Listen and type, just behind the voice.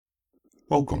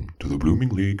Welcome to the Blooming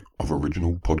League of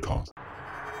Original Podcasts.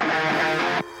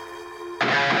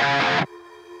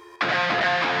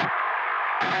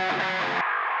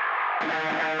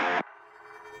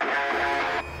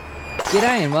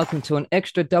 G'day and welcome to an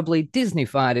extra doubly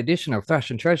Disney-fied edition of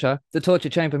Thrush and Treasure, the Torture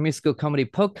Chamber musical comedy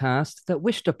podcast that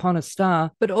wished upon a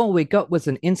star, but all we got was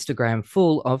an Instagram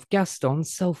full of Gaston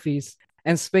selfies.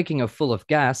 And speaking of full of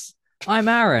gas, I'm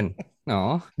Aaron.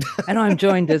 Oh, and I'm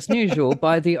joined as usual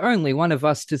by the only one of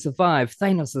us to survive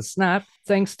Thanos' snap,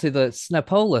 thanks to the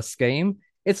Snapola scheme.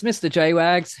 It's Mr.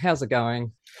 J-Wags. How's it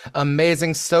going?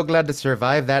 Amazing. So glad to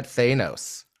survive that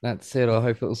Thanos. That's it. I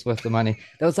hope it was worth the money.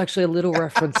 That was actually a little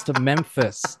reference to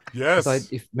Memphis. Yes.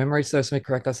 If memory serves me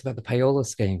correct, that's about the payola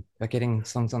scheme, about getting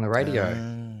songs on the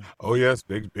radio. Oh, yes.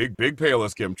 Big payola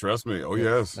scheme. Trust me. Oh,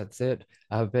 yes. That's it.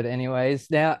 But anyways,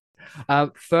 now,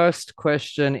 first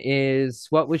question is,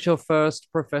 what was your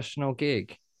first professional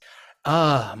gig?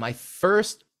 My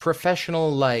first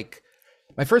professional, my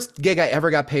first gig I ever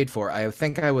got paid for, I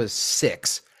think I was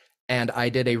 6. And I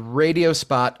did a radio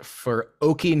spot for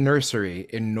Oki Nursery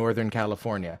in Northern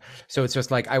California. So it's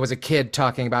just like I was a kid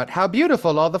talking about how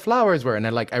beautiful all the flowers were. And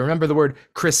I remember the word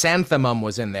chrysanthemum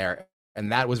was in there.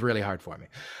 And that was really hard for me.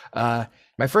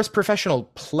 My first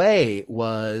professional play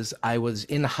was I was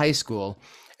in high school.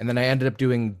 And then I ended up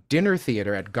doing dinner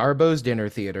theater at Garbo's Dinner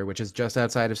Theater, which is just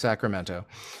outside of Sacramento,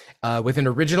 with an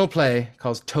original play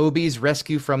called Toby's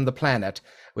Rescue from the Planet,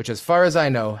 which, as far as I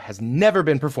know, has never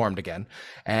been performed again.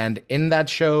 And in that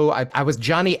show, I was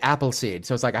Johnny Appleseed.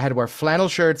 So it's like I had to wear flannel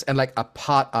shirts and like a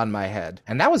pot on my head.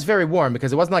 And that was very warm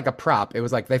because it wasn't like a prop. It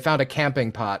was like they found a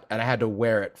camping pot and I had to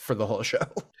wear it for the whole show.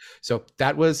 So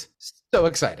that was so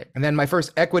exciting. And then my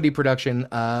first equity production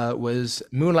was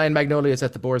Moonlight and Magnolias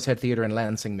at the Boar's Head Theater in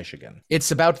Lansing, Michigan.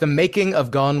 It's about the making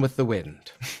of Gone with the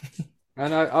Wind.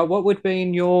 And what would be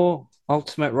in your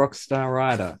ultimate rock star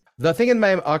rider? The thing in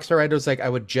my Rockstar Rider was I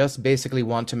would just basically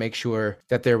want to make sure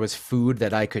that there was food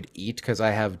that I could eat because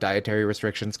I have dietary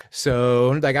restrictions.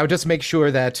 So I would just make sure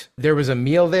that there was a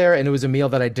meal there and it was a meal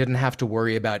that I didn't have to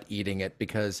worry about eating it,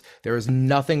 because there is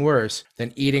nothing worse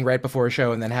than eating right before a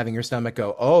show and then having your stomach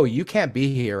go, oh, you can't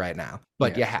be here right now,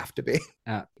 but you have to be.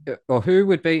 Or who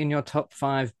would be in your top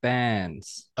 5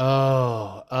 bands?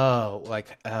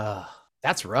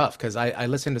 That's rough because I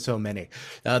listen to so many.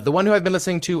 The one who I've been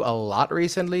listening to a lot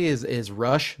recently is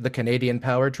Rush, the Canadian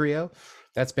power trio.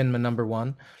 That's been my number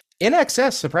one.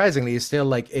 INXS, surprisingly, is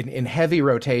still in heavy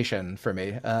rotation for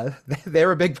me.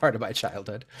 They're a big part of my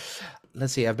childhood.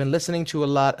 Let's see, I've been listening to a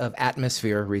lot of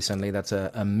Atmosphere recently. That's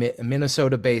a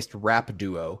Minnesota-based rap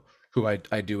duo who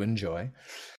I do enjoy.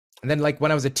 And then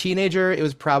when I was a teenager, it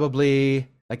was probably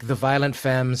the Violent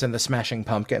Femmes and the Smashing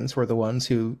Pumpkins were the ones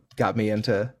who got me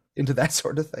into that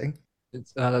sort of thing.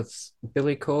 That's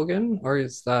Billy Corgan, or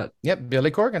is that? Yep, Billy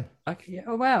Corgan. Okay, yeah,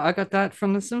 oh wow, I got that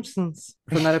from The Simpsons,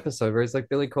 from that episode where he's like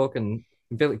Billy Corgan,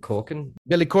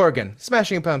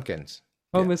 Smashing Pumpkins.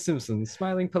 Homer Simpson,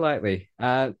 smiling politely.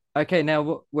 Okay,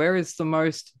 now where is the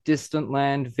most distant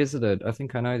land visited? I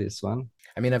think I know this one.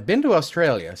 I mean, I've been to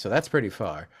Australia, so that's pretty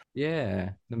far.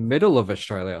 The middle of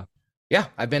Australia. Yeah,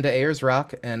 I've been to Ayers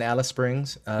Rock and Alice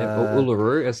Springs.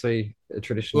 Uluru, as we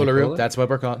traditionally call it. That's what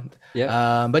we're calling.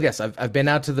 Yeah. But yes, I've been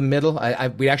out to the middle.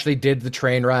 We actually did the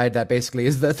train ride that basically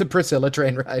is the Priscilla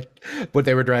train ride, but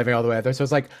they were driving all the way out there. So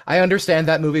it's I understand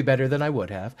that movie better than I would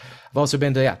have. I've also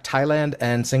been to Thailand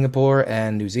and Singapore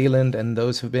and New Zealand, and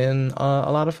those have been a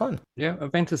lot of fun. Yeah,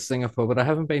 I've been to Singapore, but I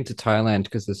haven't been to Thailand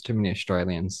because there's too many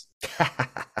Australians.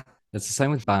 It's the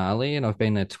same with Bali, and I've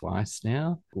been there twice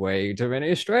now. Way too many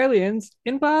Australians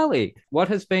in Bali. What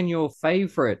has been your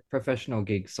favorite professional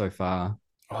gig so far?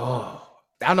 Oh,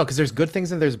 I don't know, because there's good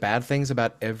things and there's bad things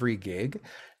about every gig.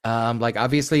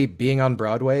 Obviously being on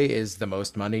Broadway is the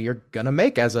most money you're gonna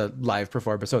make as a live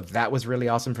performer. So that was really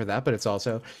awesome for that, but it's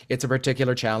a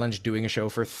particular challenge doing a show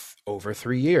for over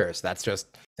 3 years. That's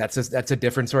a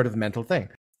different sort of mental thing.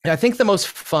 I think the most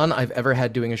fun I've ever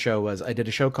had doing a show was I did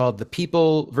a show called The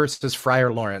People versus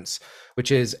Friar Lawrence, which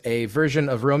is a version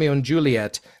of Romeo and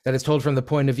Juliet that is told from the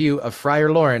point of view of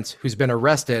Friar Lawrence, who's been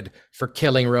arrested for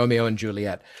killing Romeo and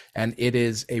Juliet. And it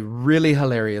is a really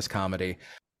hilarious comedy.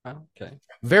 Okay.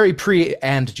 Very pre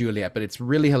and Juliet, but it's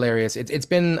really hilarious. It's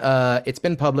been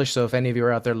published. So if any of you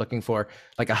are out there looking for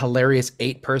a hilarious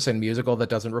 8-person musical that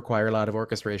doesn't require a lot of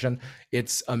orchestration,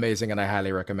 it's amazing and I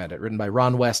highly recommend it. Written by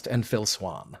Ron West and Phil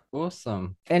Swan.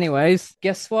 Awesome. Anyways,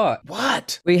 guess what?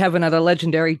 What? We have another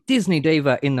legendary Disney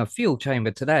diva in the fuel chamber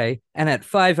today. And at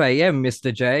 5 a.m.,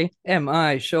 Mr. J, am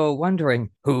I sure wondering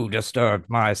who disturbed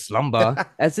my slumber?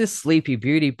 As this sleepy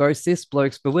beauty boasts this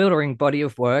bloke's bewildering body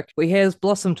of work, we hears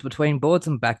blossom blossomed between boards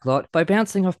and backlot by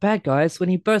bouncing off bad guys when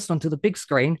he burst onto the big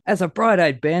screen as a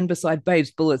bright-eyed band beside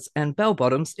Babes, Bullets, and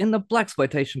Bell-Bottoms in the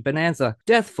blaxploitation bonanza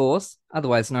Death Force,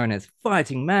 otherwise known as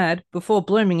Fighting Mad, before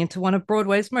blooming into one of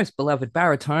Broadway's most beloved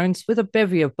baritones with a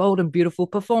bevy of bold and beautiful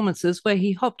performances where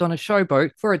he hopped on a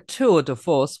showboat for a tour de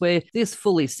force where this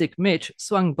fully sick Mitch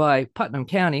swung by Putnam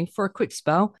County for a quick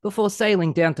spell before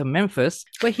sailing down to Memphis,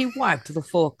 where he wiped the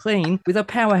floor clean with a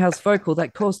powerhouse vocal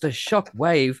that caused a shock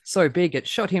wave so big it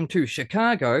shot him to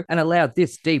Chicago and allowed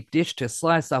this deep dish to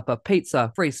slice up a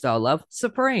pizza freestyle love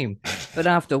supreme. But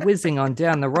after whizzing on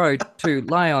down the road to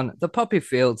lie on the poppy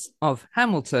fields of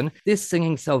Hamilton, this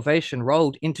singing salvation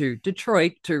rolled into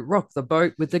Detroit to rock the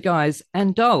boat with the guys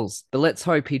and dolls. But let's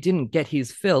hope he didn't get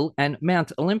his fill and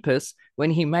Mount Olympus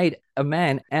when he made a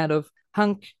man out of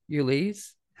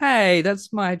Huncules. Hey,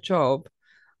 that's my job.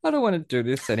 I don't want to do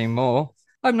this anymore.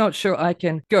 I'm not sure I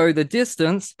can go the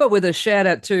distance, but with a shout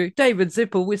out to David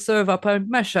Zippel, we serve up a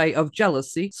mache of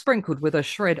jealousy sprinkled with a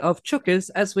shred of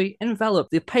chookers as we envelop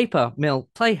the paper mill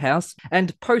playhouse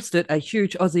and post it a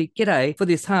huge Aussie g'day for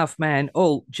this half man,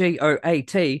 all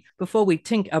GOAT, before we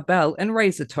tink a bell and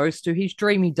raise a toast to his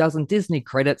dreamy dozen Disney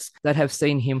credits that have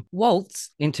seen him waltz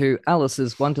into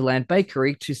Alice's Wonderland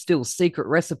Bakery to steal secret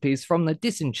recipes from the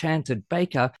disenchanted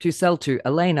baker to sell to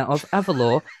Elena of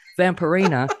Avalor,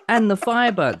 Vampirina, and the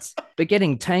Firebuds. But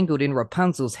getting tangled in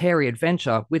Rapunzel's hairy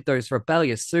adventure with those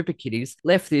rebellious super kitties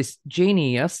left this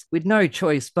genius with no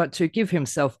choice but to give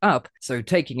himself up. So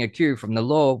taking a cue from the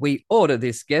law, we order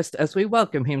this guest as we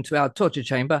welcome him to our torture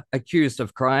chamber, accused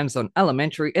of crimes on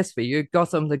Elementary, SVU,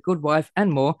 Gotham, The Good Wife,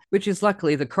 and more, which is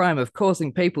luckily the crime of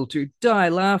causing people to die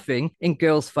laughing in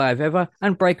Girls 5 Ever,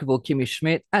 Unbreakable Kimmy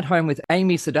Schmidt, At Home with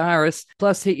Amy Sedaris,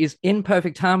 plus he is in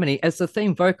perfect harmony as the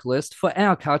theme vocalist for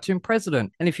our cartoon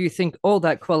president. And if you think all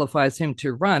that qualifies him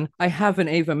to run, I haven't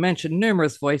even mentioned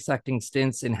numerous voice acting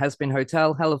stints in Has Been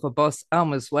Hotel, Hell of a Boss,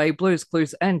 Alma's Way, Blues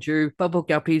Clues and Jew, Bubble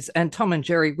Guppies, and Tom and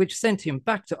Jerry, which sent him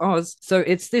back to Oz. So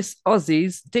it's this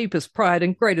Aussie's deepest pride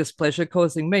and greatest pleasure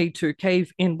causing me to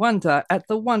cave in wonder at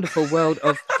the wonderful world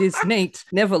of Disney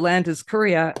Neverlander's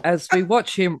career as we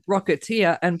watch him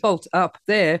rocketeer and bolt up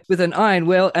there with an iron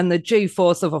wheel and the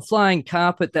G-force of a flying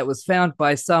carpet that was found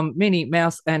by some Minnie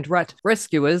Mouse and Rat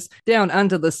rescuers down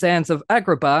under the sands of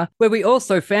Agrabah, where we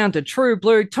also found a true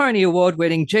blue Tony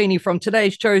Award-winning genie from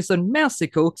today's chosen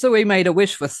Mouseicle. So we made a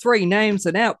wish for 3 names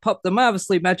and out popped the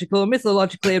marvelously magical,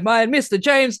 mythologically admired Mr.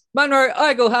 James Monroe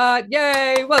Iglehart.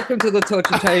 Yay! Welcome to the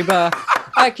Torture Chamber.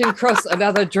 I can cross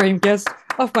another dream guest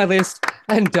off my list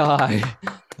and die.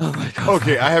 Oh my God.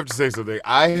 Okay, I have to say something.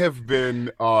 I have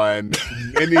been on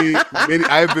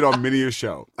I have been on many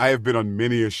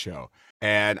a show.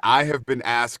 And I have been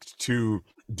asked to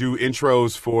do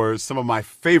intros for some of my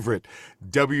favorite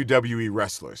WWE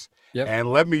wrestlers. Yep.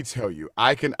 And let me tell you,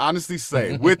 I can honestly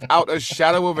say, without a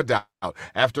shadow of a doubt,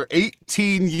 after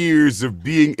 18 years of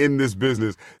being in this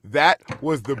business, that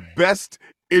was the best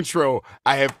intro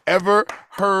I have ever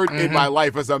heard in my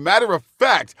life. As a matter of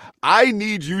fact, I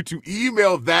need you to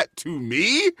email that to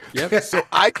me so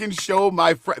I can show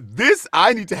my friend.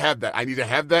 I need to have that. I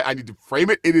need to frame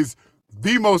it. It is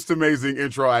the most amazing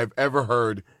intro I've ever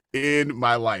heard in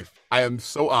my life. I am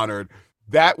so honored.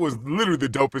 That was literally the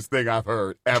dopest thing I've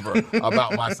heard ever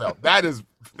about myself. That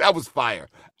was fire.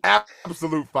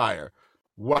 Absolute fire.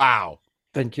 Wow.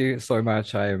 Thank you so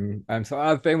much.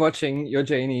 I've been watching your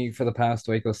genie for the past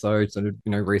week or so, sort of,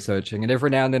 researching, and every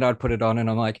now and then I'd put it on and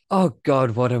I'm like, oh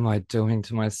God, what am I doing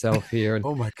to myself here? And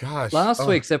oh my gosh. Last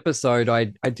week's episode,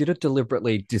 I did a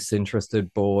deliberately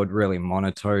disinterested, bored, really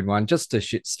monotone one just to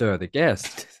shit stir the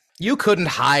guest. You couldn't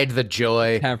hide the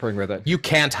joy. Tampering with it. You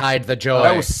can't hide the joy.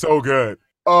 That was so good.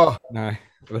 Oh no.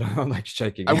 But I'm like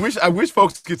shaking. I wish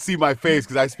folks could see my face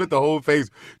because I spent the whole face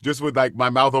just with like my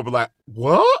mouth open, like,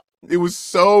 what? It was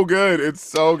so good. It's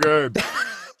so good.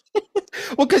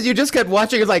 Well, because you just kept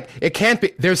watching. It's like, it can't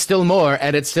be. There's still more,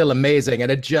 and it's still amazing,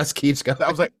 and it just keeps going. I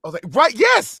was like, right,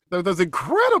 yes, that was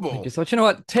incredible. So, you know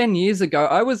what? 10 years ago,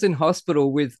 I was in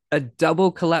hospital with a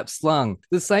double collapsed lung.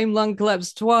 The same lung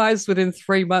collapsed twice within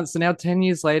 3 months, and now 10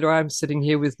 years later, I'm sitting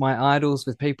here with my idols,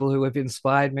 with people who have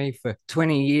inspired me for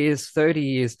 20 years, 30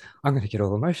 years. I'm going to get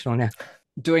all emotional now.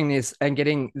 Doing this and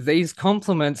getting these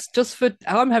compliments just for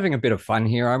I'm having a bit of fun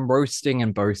here. I'm roasting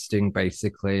and boasting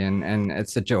basically, and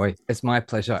it's a joy. It's my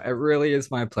pleasure. It really is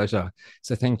my pleasure.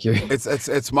 So thank you.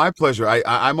 It's my pleasure.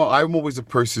 I'm always a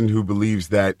person who believes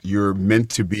that you're meant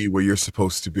to be where you're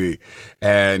supposed to be,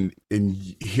 and in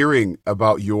hearing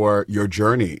about your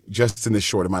journey just in this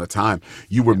short amount of time,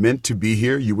 you were meant to be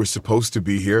here. You were supposed to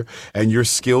be here, and your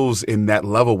skills in that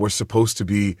level were supposed to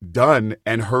be done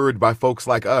and heard by folks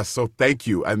like us. So thank you.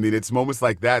 you. I mean, it's moments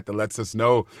like that that lets us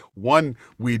know, one,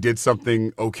 we did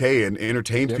something okay and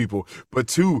entertained people, but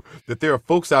two, that there are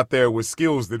folks out there with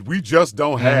skills that we just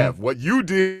don't have. What you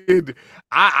did,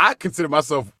 I consider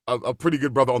myself a pretty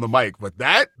good brother on the mic, but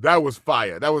that was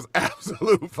fire. That was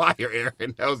absolute fire,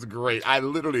 Aaron. That was great.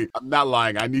 I'm not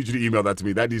lying. I need you to email that to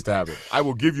me. That needs to happen. I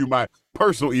will give you my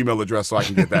personal email address so I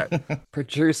can get that.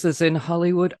 Producers in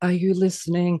Hollywood, are you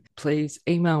listening? Please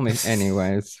email me.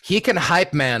 Anyways. He can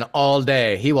hype man all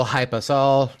day. He will hype us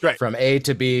all from A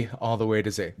to B all the way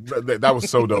to Z. That was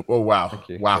so dope. Oh, wow. Thank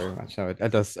you wow. very much. No,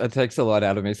 it takes a lot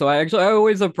out of me. So I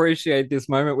always appreciate this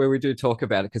moment where we do talk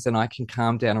about it, because then I can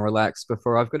calm down and relax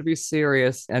before I've got to be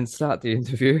serious and start the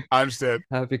interview. I understand.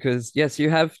 Because, yes, you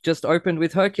have just opened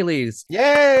with Hercules. Yay!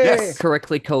 Yes.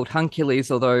 Correctly called Huncules,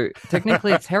 although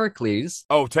technically it's Heracles.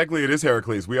 Oh, technically it is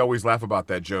Heracles. We always laugh about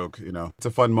that joke. It's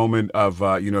a fun moment of,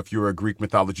 if you're a Greek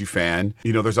mythology fan,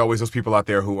 there's always those people out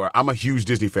there who are, I'm a huge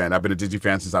Disney fan. I've been a Disney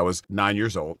fan since I was 9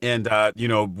 years old. And,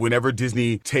 whenever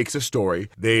Disney takes a story,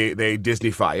 they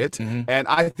Disneyfy it. And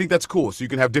I think that's cool. So you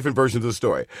can have different versions of the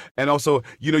story. And also,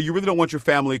 you really don't want your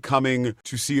family coming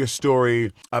to see a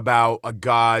story about a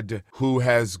god who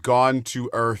has gone to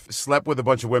Earth, slept with a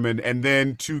bunch of women, and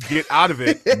then to get out of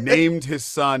it, named his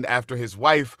son after his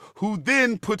wife, who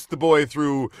then puts the boy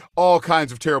through all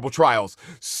kinds of terrible trials.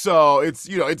 So it's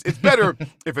better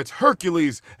if it's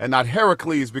Hercules and not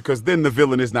Heracles, because then the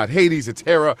villain is not Hades, it's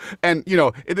Hera. And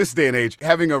in this day and age,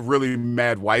 having a really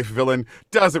mad wife villain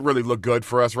doesn't really look good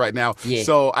for us right now. Yeah.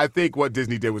 So I think what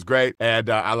Disney did was great, and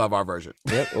I love our version.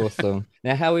 Yep, awesome.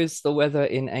 Now, how is the weather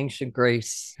in ancient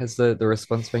Greece? Has the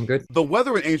response been good? The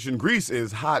weather in ancient Greece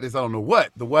is hot as I don't know what.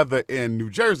 The weather in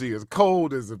New Jersey is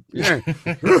cold as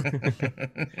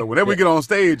But whenever we get on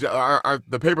stage,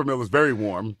 the paper mill is very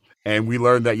warm. And we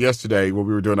learned that yesterday when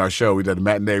we were doing our show. We did a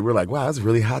matinee. We were like, wow, it's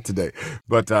really hot today.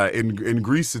 But in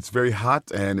Greece, it's very hot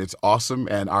and it's awesome.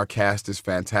 And our cast is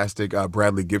fantastic.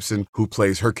 Bradley Gibson, who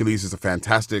plays Hercules, is a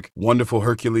fantastic, wonderful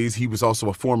Hercules. He was also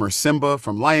a former Simba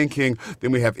from Lion King.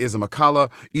 Then we have Izzy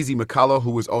Makala,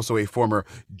 who was also a former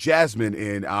Jasmine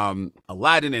in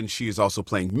Aladdin. And she is also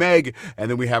playing Meg. And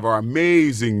then we have our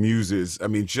amazing muses. I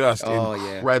mean, just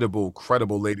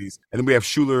incredible ladies. And then we have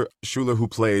Schuler, who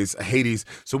plays Hades.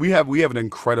 So we have an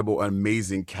incredible,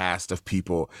 amazing cast of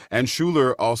people. And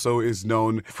Schuler also is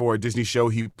known for a Disney show.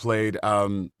 He played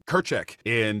Kerchak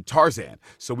in Tarzan.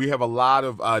 So we have a lot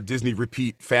of Disney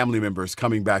repeat family members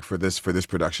coming back for this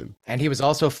production. And he was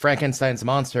also Frankenstein's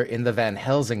monster in the Van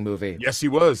Helsing movie. Yes, he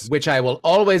was. Which I will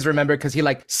always remember because he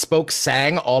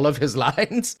sang all of his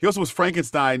lines. He also was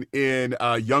Frankenstein in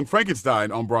Young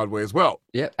Frankenstein on Broadway as well.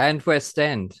 Yeah, and West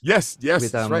End. Yes,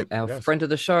 with that's right. Our friend of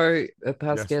the show,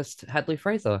 past guest, Hadley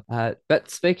Fraser. But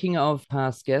speaking of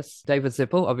past guests, David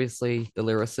Zippel, obviously the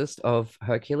lyricist of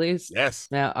Hercules. Yes.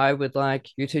 Now, I would like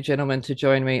you two gentlemen to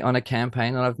join me on a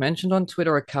campaign that I've mentioned on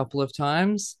Twitter a couple of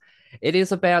times. It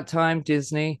is about time,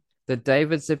 Disney, that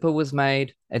David Zippel was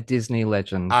made a Disney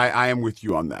legend. I am with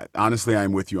you on that. Honestly, I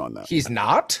am with you on that. He's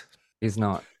not? He's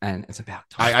not, and it's about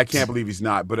time. I can't believe he's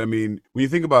not. But I mean, when you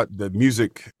think about the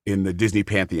music in the Disney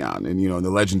pantheon and, in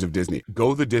the legends of Disney,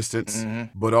 go the distance.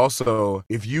 But also,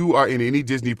 if you are in any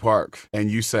Disney park and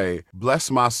you say,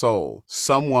 bless my soul,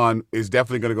 someone is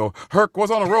definitely going to go, Herc was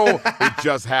on a roll. It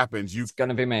just happens. It's going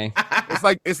to be me.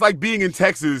 It's like being in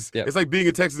Texas. Yep. It's like being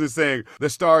in Texas and saying the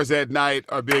stars at night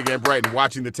are big and bright and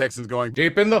watching the Texans going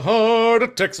deep in the heart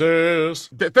of Texas.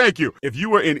 Thank you. If you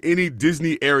were in any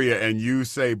Disney area and you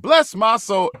say, bless my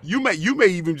soul, you may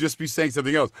even just be saying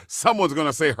something else. Someone's going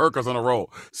to say Herc was on a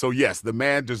roll. So yes, the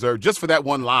man deserves, just for that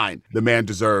one line, the man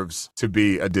deserves to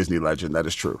be a Disney legend. That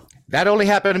is true. That only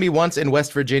happened to me once in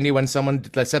West Virginia when someone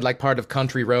said part of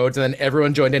Country Roads, and then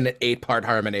everyone joined in an 8-part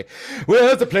harmony.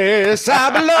 Where's the place I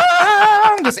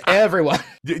belong? Just everyone.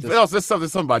 There's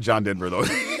something about John Denver, though.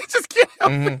 Just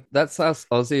kidding. That's us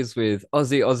Aussies with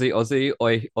Aussie,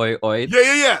 oi, oi, oi.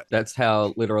 Yeah. That's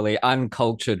how literally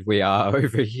uncultured we are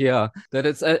over here. That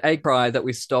it's a cry that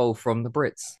we stole from the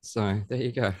Brits. So there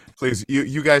you go. Please,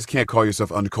 you guys can't call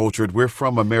yourself uncultured. We're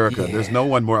from America. Yeah. There's no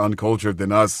one more uncultured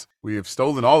than us. We have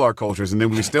stolen all our cultures, and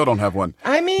then we still don't have one.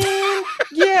 I mean,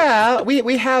 yeah,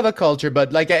 we have a culture,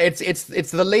 but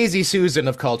it's the lazy Susan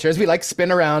of cultures. We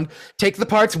spin around, take the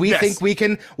parts we think we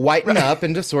can whiten up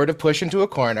and just sort of push into a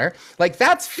corner.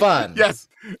 That's fun. Yes.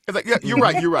 It's yeah, you're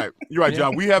right,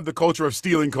 John. We have the culture of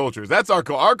stealing cultures. That's our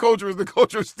culture is the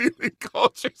culture of stealing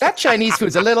cultures. That Chinese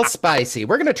food's a little spicy.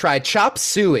 We're gonna try chop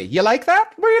suey. You like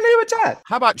that? What are you gonna do with that?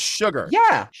 How about sugar?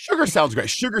 Yeah, sugar sounds great.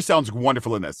 Sugar sounds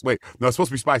wonderful in this. Wait, no, it's supposed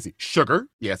to be spicy. Sugar?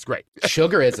 Yeah, it's great.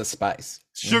 Sugar is a spice.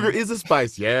 Sugar is a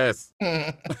spice. Yes.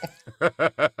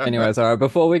 Anyways, all right,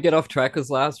 before we get off track, because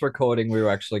last recording we were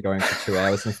actually going for 2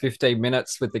 hours and 15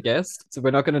 minutes with the guest. So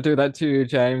we're not going to do that to you,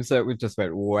 James. So we just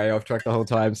went way off track the whole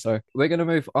time. So we're going to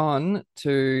move on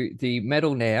to the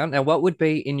metal now. Now, what would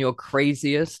be in your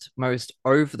craziest, most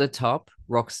over-the-top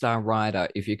rockstar rider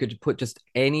if you could put just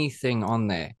anything on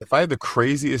there? If I had the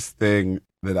craziest thing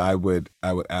that I would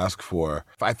ask for,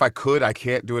 if I could, I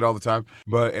can't do it all the time,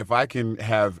 but if I can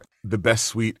have the best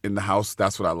suite in the house,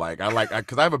 that's what I like.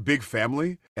 Because I have a big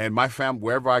family, and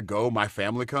wherever I go, my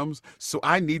family comes. So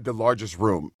I need the largest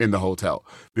room in the hotel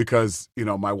because,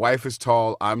 my wife is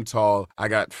tall, I'm tall, I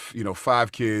got,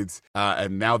 5 kids,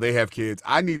 and now they have kids.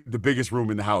 I need the biggest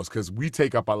room in the house because we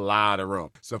take up a lot of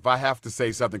room. So if I have to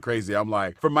say something crazy, I'm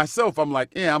like, for myself, I'm like,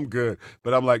 yeah, I'm good.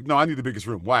 But I'm like, no, I need the biggest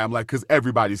room. Why? I'm like, because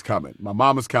everybody's coming. My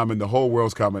mama's coming, the whole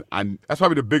world's coming. That's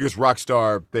probably the biggest rock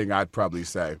star thing I'd probably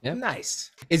say. Yeah.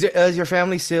 Nice. Is your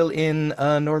family still in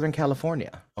Northern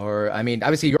California? Or, I mean,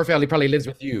 obviously your family probably lives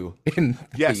with you in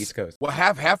the East Coast. Well,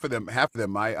 half of them.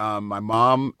 My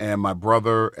mom and my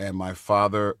brother and my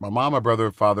father, my brother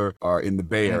and father are in the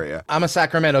Bay Area. I'm a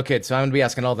Sacramento kid, so I'm gonna be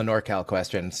asking all the NorCal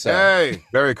questions. So. Hey,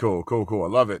 very cool. I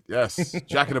love it. Yes.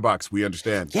 Jack in the Box, we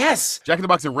understand. Yes. Jack in the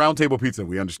Box and Round Table Pizza,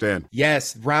 we understand.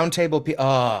 Yes, Round Table Pizza.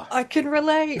 Oh. I can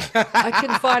relate. I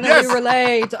can finally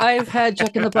relate. I've had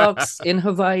Jack in the Box in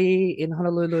Hawaii, in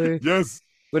Honolulu. Yes.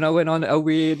 When I went on a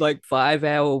weird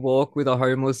 5-hour walk with a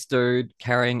homeless dude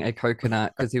carrying a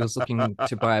coconut because he was looking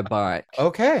to buy a bike.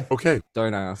 Okay.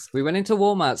 Don't ask. We went into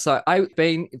Walmart. So I've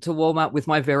been to Walmart with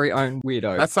my very own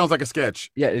weirdo. That sounds like a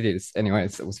sketch. Yeah, it is.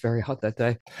 Anyways, it was very hot that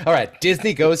day. All right.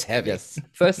 Disney goes heavy. Yes.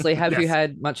 Firstly, have you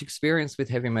had much experience with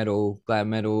heavy metal, glam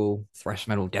metal, thrash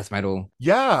metal, death metal?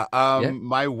 Yeah.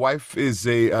 My wife is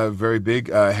a very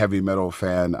big heavy metal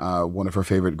fan. One of her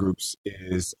favorite groups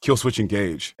is Killswitch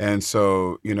Engage. And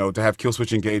so, to have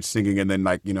Killswitch Engage singing and then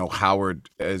Howard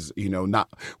as,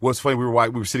 it's funny. We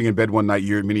were sitting in bed one night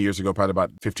many years ago, probably about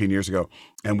 15 years ago.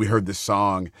 And we heard this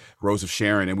song, Rose of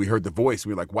Sharon, and we heard the voice.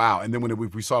 We were like, wow. And then when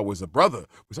we saw it was a brother,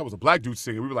 we saw it was a black dude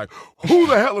singing. We were like, who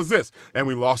the hell is this? And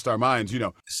we lost our minds,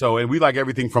 So, and we like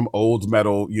everything from old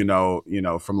metal,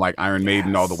 from like Iron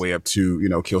Maiden all the way up to,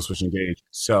 Killswitch Engage.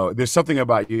 So there's something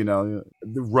about, the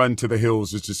Run to the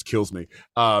Hills just kills me.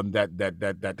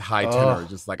 That high tenor,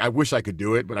 just like, I wish I could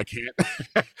do it, but I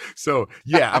can't. So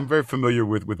yeah, I'm very familiar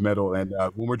with metal. And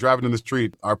when we're driving in the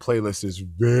street, our playlist is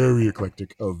very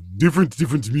eclectic of different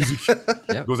music.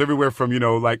 It goes everywhere from,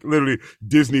 literally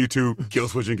Disney to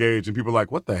Killswitch Engage. And people are like,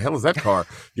 what the hell is that car?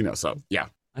 So yeah.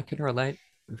 I can relate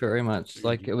very much.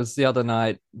 Like it was the other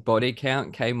night, Body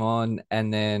Count came on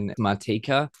and then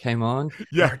Martika came on.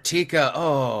 Yeah. Martika.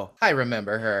 Oh, I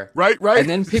remember her. Right. And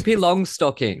then Pippi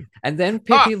Longstocking. And then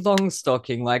Pippi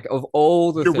Longstocking, like of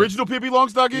all the original Pippi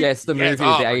Longstocking? Yes, the movie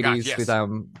of the 80s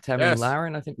with Tammy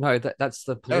Lauren, I think. No, that's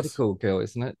the political girl,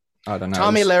 isn't it? I don't know.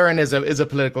 Tommy Lauren is a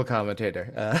political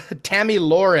commentator. Tammy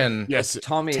Lauren. Yes.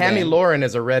 Tammy Lauren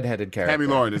is a redheaded character. Tammy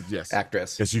Lauren is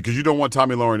actress. Yes, because you don't want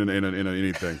Tommy Lauren in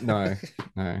anything. No.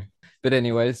 But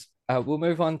anyways, we'll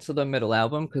move on to the metal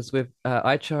album because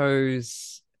I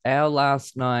chose our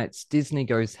last night's Disney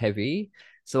Goes Heavy.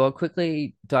 So I'll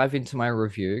quickly dive into my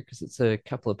review because it's a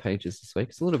couple of pages this week.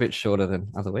 It's a little bit shorter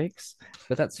than other weeks,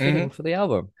 but that's fitting for the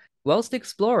album. Whilst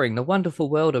exploring the wonderful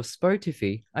world of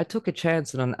Spotify, I took a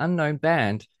chance on an unknown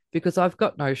band because I've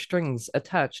got no strings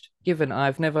attached, given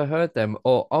I've never heard them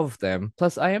or of them.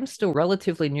 Plus, I am still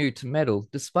relatively new to metal,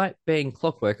 despite being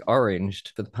Clockwork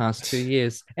Oranged for the past 2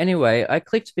 years. Anyway, I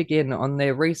clicked begin on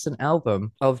their recent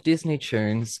album of Disney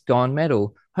tunes, Gone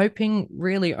Metal, hoping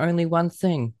really only one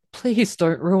thing. Please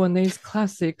don't ruin these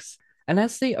classics. And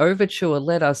as the overture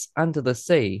led us under the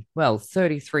sea,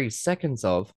 33 seconds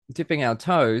of, dipping our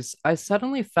toes, I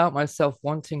suddenly felt myself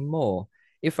wanting more.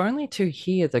 If only to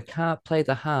hear the carp play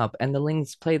the harp and the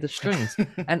lings play the strings.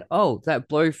 And oh, that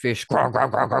blowfish, grah, grah,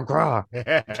 grah, grah, grah.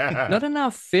 Not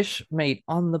enough fish meat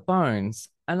on the bones,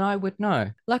 and I would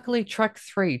know. Luckily, track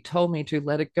 3 told me to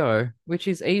let it go, which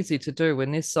is easy to do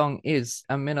when this song is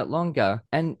a minute longer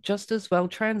and just as well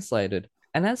translated.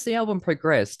 And as the album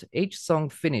progressed, each song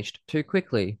finished too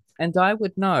quickly. And I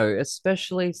would know,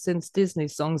 especially since Disney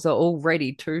songs are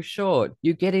already too short.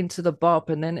 You get into the bop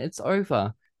and then it's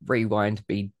over. Rewind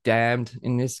be damned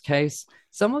in this case.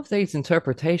 Some of these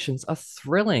interpretations are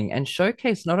thrilling and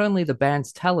showcase not only the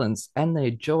band's talents and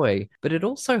their joy, but it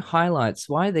also highlights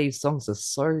why these songs are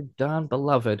so darn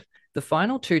beloved. The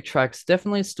final two tracks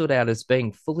definitely stood out as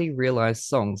being fully realized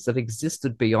songs that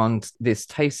existed beyond this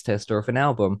taste tester of an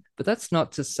album, but that's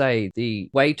not to say the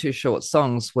way too short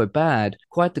songs were bad,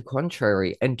 quite the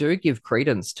contrary, and do give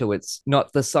credence to it's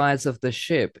not the size of the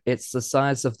ship, it's the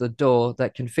size of the door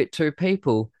that can fit two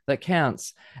people that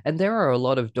counts. And there are a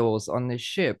lot of doors on this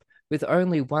ship, with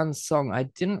only one song I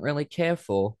didn't really care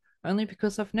for, only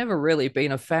because I've never really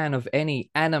been a fan of any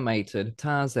animated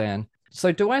Tarzan.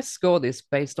 So do I score this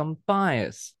based on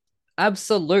bias?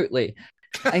 Absolutely.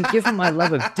 And given my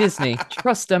love of Disney,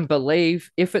 trust and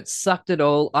believe, if it sucked at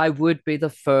all, I would be the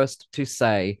first to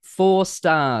say 4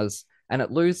 stars. And it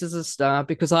loses a star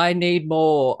because I need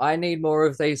more. I need more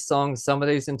of these songs. Some of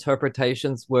these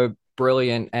interpretations were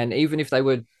brilliant. And even if they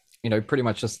were, pretty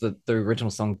much just the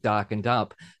original song darkened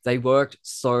up, they worked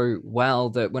so well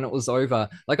that when it was over,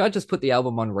 like I just put the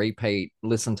album on repeat,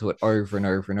 listened to it over and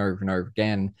over and over and over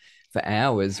again for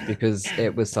hours because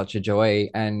it was such a joy,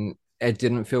 and it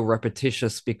didn't feel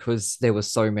repetitious because there were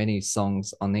so many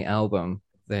songs on the album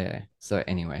there. So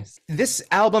anyways, this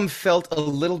album felt a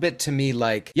little bit to me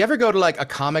like, you ever go to like a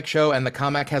comic show and the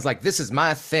comic has like, this is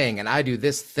my thing and I do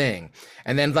this thing,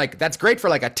 and then like that's great for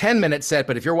like a 10-minute set,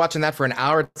 but if you're watching that for an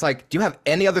hour, it's like, do you have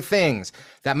any other things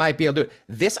that might be able to do it?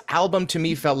 This album to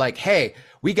me felt like, hey,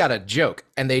 we got a joke,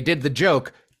 and they did the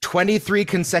joke 23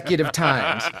 consecutive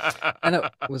times. And it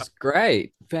was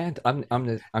great. I'm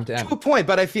down. To a point,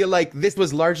 but I feel like this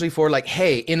was largely for like,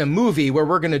 hey, in a movie where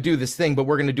we're going to do this thing, but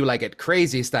we're going to do like it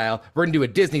crazy style, we're going to do a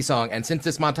Disney song, and since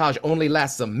this montage only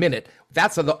lasts a minute,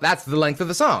 that's the length of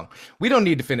the song. We don't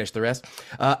need to finish the rest.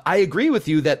 I agree with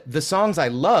you that the songs I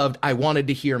loved, I wanted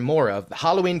to hear more of.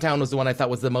 Halloween Town was the one I thought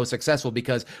was the most successful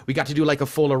because we got to do like a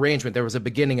full arrangement. There was a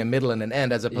beginning, a middle, and an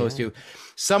end, as opposed to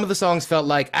some of the songs felt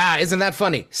like, isn't that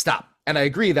funny? Stop. And I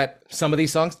agree that some of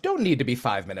these songs don't need to be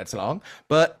 5 minutes long,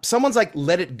 but someone's like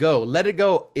Let It Go. Let It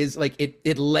Go is like,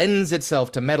 it lends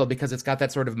itself to metal because it's got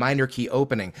that sort of minor key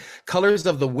opening. Colors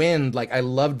of the Wind, like I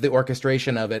loved the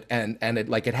orchestration of it, and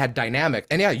it had dynamic.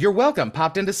 And yeah, You're Welcome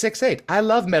popped into 6/8. I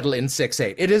love metal in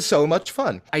 6/8. It is so much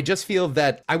fun. I just feel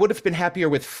that I would have been happier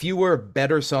with fewer,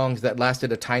 better songs that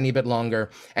lasted a tiny bit longer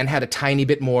and had a tiny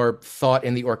bit more thought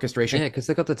in the orchestration. Yeah, because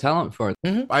they got the talent for it.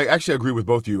 Mm-hmm. I actually agree with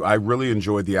both of you. I really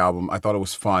enjoyed the album. I thought it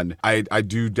was fun. I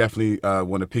do definitely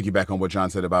want to piggyback on what John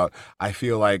said about, I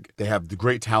feel like they have the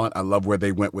great talent. I love where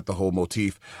they went with the whole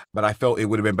motif, but I felt it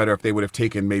would have been better if they would have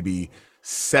taken maybe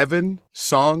 7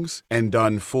 songs and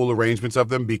done full arrangements of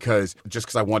them, because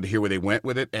I wanted to hear where they went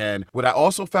with it. And what I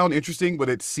also found interesting, but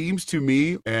it seems to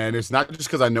me, and it's not just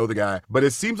because I know the guy, but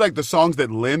it seems like the songs that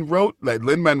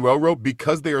Lin-Manuel wrote,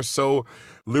 because they are so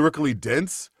lyrically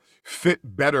dense, fit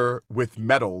better with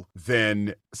metal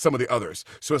than some of the others.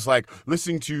 So it's like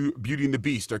listening to Beauty and the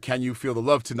Beast or Can You Feel the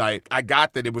Love Tonight. I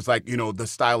got that it was like, the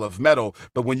style of metal,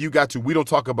 but when you got to We Don't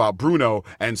Talk About Bruno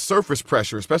and Surface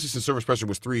Pressure, especially since Surface Pressure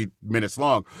was 3 minutes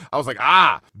long, I was like,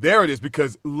 there it is,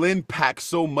 because Lin packed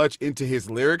so much into his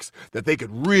lyrics that they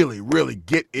could really, really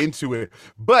get into it.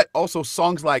 But also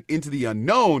songs like Into the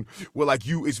Unknown, where like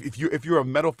if you're a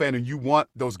metal fan and you want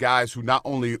those guys who not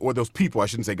only, or those people, I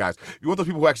shouldn't say guys, you want those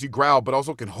people who actually growl but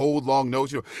also can hold long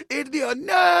notes, Into the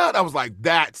Unknown. I was like,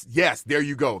 yes, there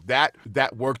you go. That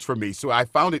worked for me. So I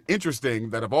found it interesting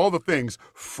that of all the things,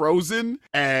 Frozen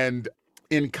and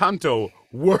Encanto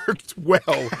worked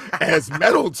well as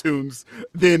metal tunes,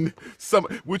 then some,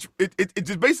 which it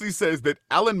just basically says that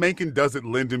Alan Menken doesn't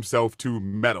lend himself to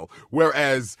metal,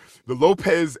 whereas the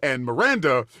Lopez and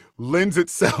Miranda lends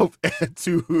itself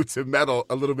to metal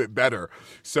a little bit better.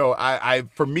 So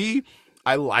for me,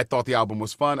 I thought the album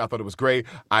was fun. I thought it was great.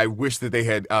 I wish that they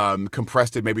had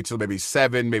compressed it maybe to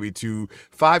 7, maybe to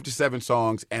 5 to 7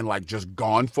 songs and like just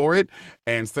gone for it,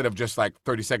 and instead of just like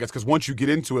 30 seconds. Because once you get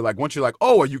into it, like once you're like,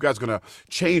 oh, are you guys gonna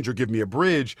change or give me a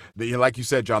bridge? Then, like you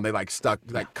said, John, they like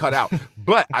cut out.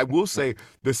 But I will say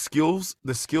the skill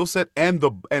set, and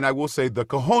I will say the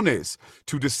cojones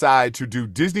to decide to do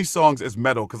Disney songs as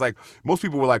metal. Because like most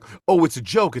people were like, oh, it's a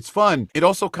joke, it's fun. It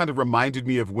also kind of reminded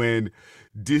me of when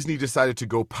Disney decided to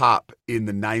go pop in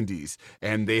the 90s,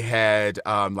 and they had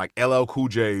like LL Cool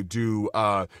J do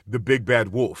The Big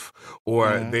Bad Wolf,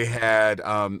 or they had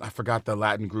I forgot the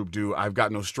Latin group do I've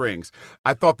Got No Strings.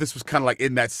 I thought this was kind of like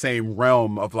in that same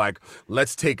realm of like,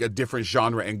 let's take a different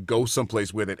genre and go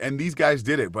someplace with it, and these guys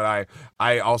did it. But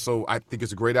I think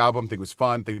it's a great album. I think it was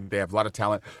fun. I think they have a lot of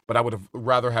talent, but I would have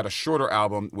rather had a shorter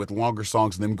album with longer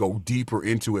songs and them go deeper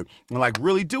into it and like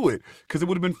really do it, because it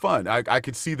would have been fun. I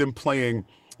could see them playing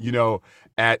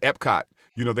at Epcot,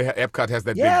 You know, Epcot has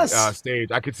that Yes. big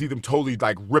stage. I could see them totally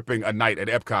like ripping a night at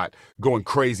Epcot, going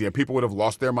crazy, and people would have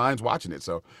lost their minds watching it.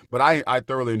 So, but I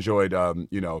thoroughly enjoyed,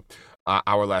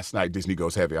 our last night. Disney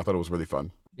Goes Heavy. I thought it was really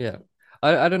fun. Yeah.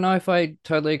 I don't know if I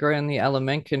totally agree on the Alan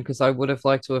Menken because I would have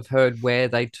liked to have heard where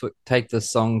they take the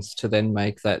songs to then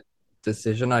make that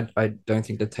decision. I don't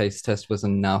think the taste test was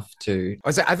enough to.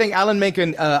 I think Alan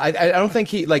Menken. I don't think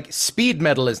he like speed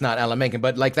metal is not Alan Menken,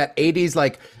 but like that '80s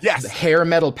like Yes. hair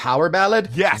metal power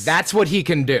ballad. Yes. that's what he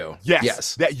can do.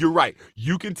 Yes. That you're right.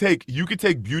 You can take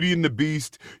Beauty and the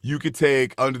Beast, you could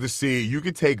take Under the Sea, you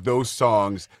could take those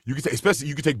songs, you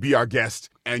could take Be Our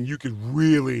Guest, and you could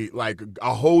really like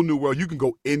a whole new world. You can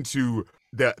go into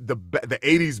the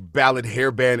 80s ballad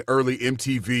hair band, early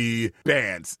MTV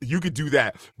bands. You could do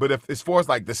that. But if as far as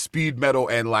like the speed metal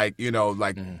and like,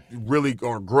 really,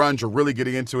 or grunge or really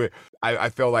getting into it, I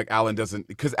feel like Alan doesn't,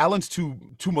 because Alan's too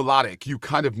melodic. You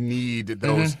kind of need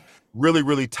those really,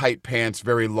 really tight pants,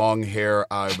 very long hair,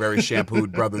 very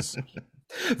shampooed brothers.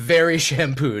 Very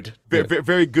shampooed.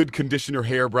 Very good conditioner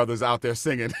hair brothers out there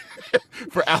singing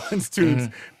for Alan's tunes.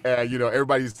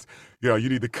 Everybody's, you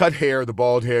need the cut hair, the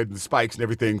bald head, the spikes, and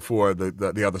everything for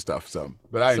the other stuff. So,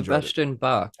 but I enjoyed Sebastian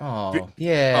Bach. Oh,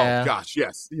 yeah. Oh gosh,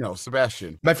 yes.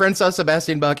 Sebastian. My friend saw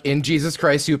Sebastian Bach in Jesus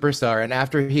Christ Superstar, and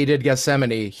after he did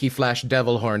Gethsemane, he flashed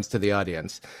devil horns to the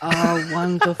audience. Oh,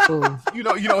 wonderful.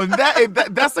 And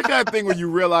that's the kind of thing where you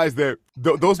realize that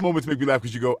those moments make me laugh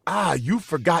because you go, you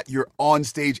forgot you're on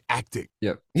stage acting.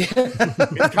 Yep. It's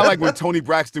kind of like when Toni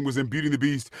Braxton was in Beauty and the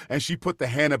Beast and she put the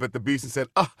hand up at the beast and said,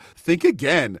 think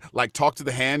again, like talk to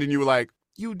the hand. And you were like,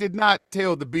 you did not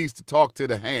tell the beast to talk to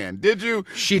the hand, did you?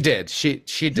 She did. She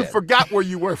did. You forgot where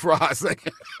you were for a hot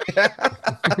second.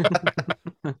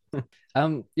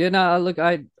 Look,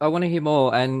 I want to hear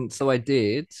more. And so I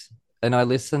did. And I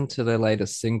listened to their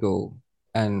latest single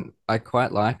and I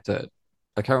quite liked it.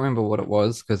 I can't remember what it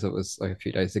was because it was like a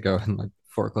few days ago and like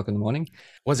 4 o'clock in the morning.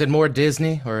 Was it more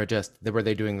Disney or just were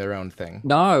they doing their own thing?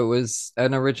 No, it was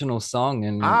an original song.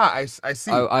 And I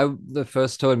see. I the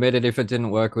first to admit it, if it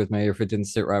didn't work with me, if it didn't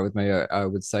sit right with me, I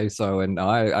would say so. And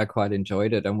I quite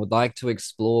enjoyed it and would like to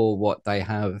explore what they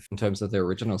have in terms of their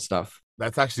original stuff.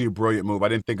 That's actually a brilliant move. I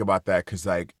didn't think about that because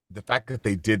like the fact that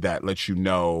they did that lets you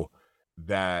know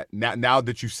that now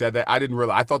that you said that, I didn't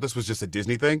realize. I thought this was just a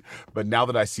Disney thing, but now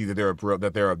that I see that they're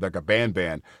like a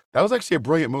band, that was actually a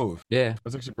brilliant move. Yeah, that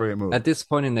was actually a brilliant move at this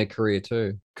point in their career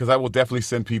too. Because I will definitely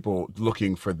send people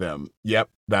looking for them. Yep,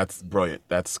 that's brilliant.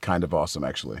 That's kind of awesome,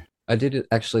 actually. I did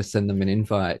actually send them an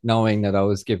invite, knowing that I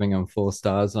was giving them 4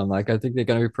 stars. And I'm like, I think they're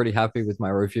going to be pretty happy with my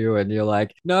review. And you're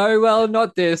like, no, well,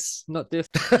 not this.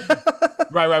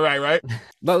 Right.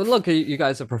 But look, you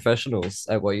guys are professionals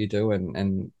at what you do,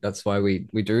 and that's why we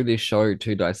do this show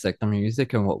to dissect the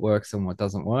music and what works and what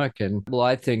doesn't work. And well,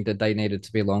 I think that they needed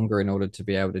to be longer in order to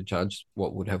be able to judge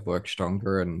what would have worked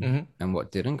stronger and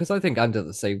what didn't. Because I think Under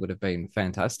the Sea would have been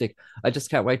fantastic. I Just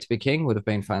Can't Wait to Be King would have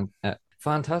been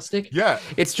fantastic. Yeah,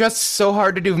 it's just so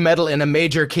hard to do metal in a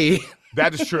major key.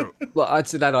 That is true. Well, I'd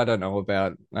say that I don't know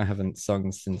about. I haven't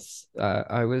sung since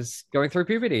I was going through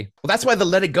puberty. Well, that's why the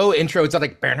Let It Go intro, it's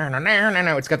like,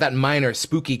 it's got that minor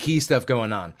spooky key stuff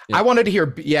going on. Yeah.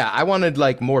 I wanted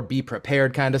like more Be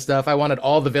Prepared kind of stuff. I wanted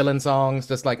all the villain songs,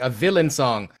 just like a villain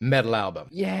song metal album.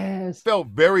 Yes.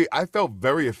 I felt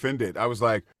very offended. I was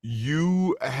like,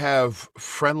 you have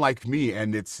Friend Like Me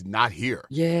and it's not here.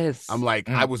 Yes. I'm like,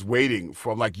 I was waiting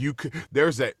for, like,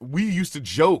 we used to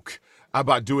joke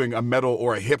about doing a metal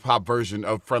or a hip hop version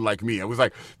of Friend Like Me. It was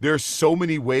like, there's so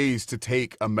many ways to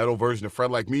take a metal version of Friend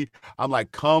Like Me. I'm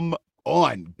like, come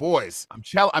on, boys. I'm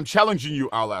challenging you,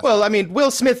 Arlas. Well, I mean,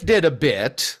 Will Smith did a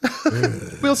bit.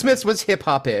 Will Smith was hip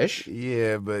hop-ish.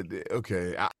 Yeah, but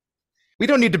okay. We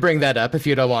don't need to bring that up if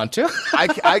you don't want to.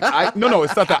 No,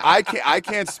 it's not that. I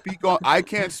can't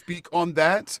speak on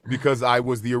that because I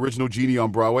was the original Genie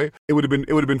on Broadway. It would have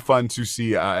been fun to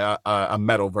see a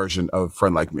metal version of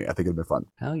Friend Like Me. I think it'd been fun.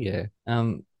 Hell yeah.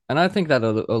 And I think that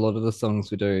a lot of the songs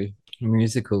we do,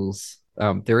 musicals,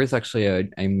 there is actually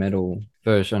a metal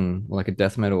version, like a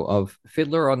death metal of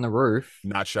Fiddler on the Roof.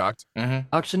 Not shocked.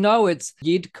 Actually, no, it's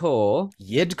Yidcore.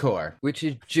 Yidcore, which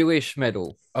is Jewish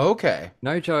metal. Okay.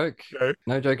 No joke. Okay.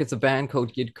 No joke. It's a band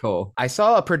called Yidcore. I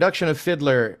saw a production of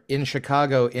Fiddler in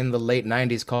Chicago in the late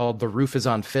 90s called The Roof is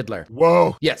on Fiddler.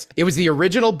 Whoa. Yes. It was the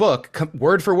original book,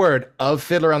 word for word, of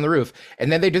Fiddler on the Roof.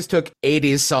 And then they just took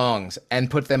 80s songs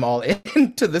and put them all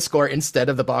into the score instead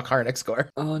of the Bach-Harnick score.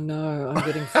 Oh, no. I'm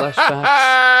getting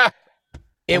flashbacks.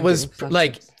 It was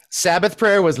like Sabbath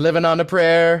Prayer was Living on a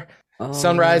Prayer.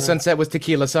 Sunrise, sunset was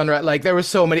tequila, sunrise. Like there was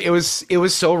so many. It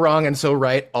was so wrong and so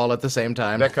right all at the same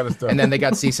time. That kind of stuff. And then they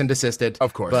got cease and desisted.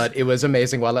 Of course. But it was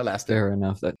amazing while it lasted. Fair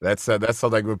enough. That's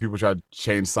like when people try to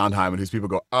change Sondheim and his people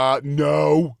go,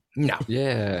 no. No,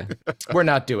 Yeah. we're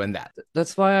not doing that.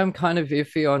 That's why I'm kind of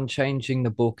iffy on changing the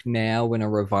book now when a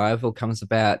revival comes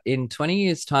about. In 20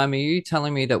 years' time, are you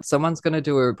telling me that someone's going to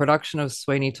do a production of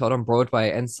Sweeney Todd on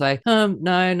Broadway and say,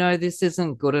 no, this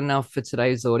isn't good enough for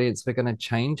today's audience. We're going to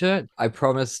change it. I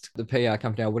promised the PR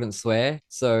company I wouldn't swear.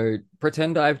 So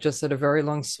pretend I've just said a very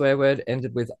long swear word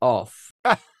ended with off.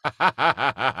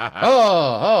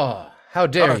 How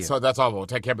dare you? So that's awful.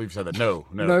 I can't believe you said that. No.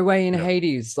 No way in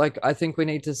Hades. Like, I think we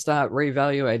need to start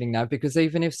reevaluating that, because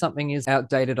even if something is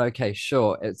outdated, okay,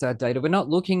 sure, it's outdated. We're not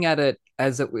looking at it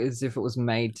as if it was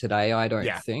made today. I don't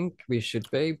think we should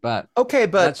be, but okay,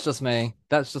 but that's just me.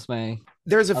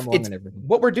 There's I'm wrong in everything.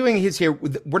 what we're doing is here.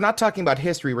 We're not talking about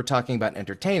history. We're talking about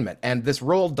entertainment. And this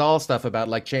Roald Dahl stuff about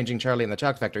like changing Charlie and the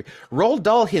Chocolate Factory. Roald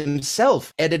Dahl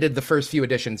himself edited the first few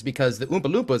editions because the Oompa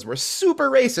Loompas were super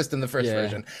racist in the first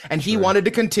version, and he wanted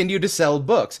to continue to sell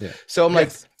books. Yeah. So I'm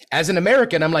like, as an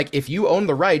American, I'm like, if you own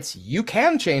the rights, you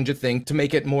can change a thing to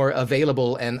make it more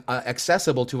available and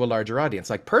accessible to a larger audience.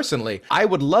 Like personally, I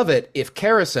would love it if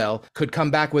Carousel could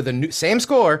come back with a new same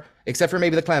score, except for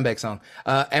maybe the Clambake song,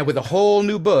 and with a whole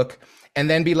new book, and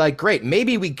then be like, great,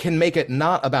 maybe we can make it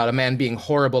not about a man being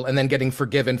horrible and then getting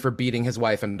forgiven for beating his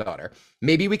wife and daughter.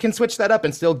 Maybe we can switch that up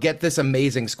and still get this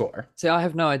amazing score. See, I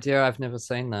have no idea. I've never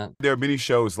seen that. There are many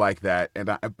shows like that.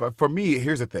 But for me,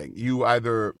 here's the thing. You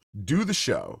either do the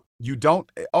show, you don't.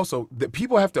 Also,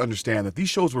 people have to understand that these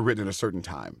shows were written at a certain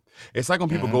time. It's like when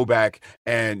people go back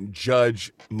and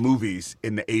judge movies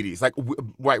in the 80s. Like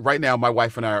right now, my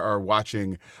wife and I are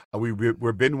watching,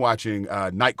 we've been watching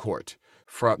Night Court,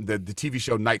 from the TV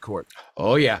show Night Court.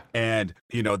 Oh, yeah. And,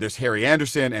 there's Harry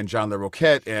Anderson and John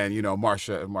LeRoquette and,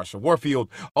 Marsha Warfield,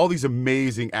 all these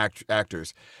amazing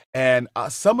actors. And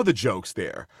some of the jokes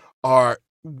there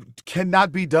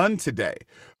cannot be done today.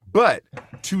 But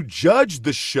to judge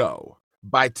the show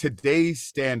by today's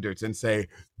standards and say,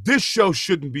 this show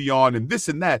shouldn't be on and this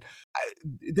and that,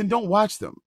 then don't watch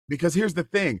them. Because here's the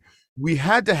thing. We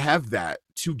had to have that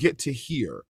to get to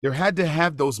here. There had to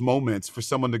have those moments for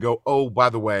someone to go, oh, by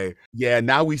the way,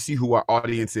 now we see who our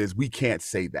audience is. We can't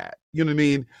say that. You know what I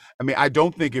mean? I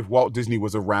don't think if Walt Disney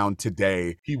was around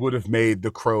today, he would have made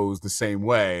the crows the same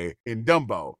way in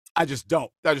Dumbo. I just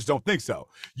don't think so.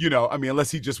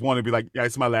 Unless he just wanted to be like, yeah,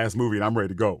 it's my last movie and I'm ready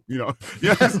to go.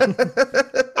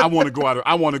 I want to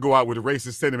go out with a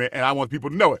racist sentiment and I want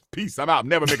people to know it. Peace. I'm out.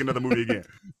 Never make another movie again.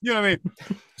 You know what I mean?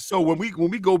 So when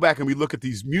we go back and we look at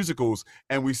these musicals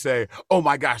and we say, oh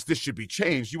my gosh, this should be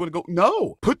changed. You want to go,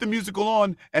 no, put the musical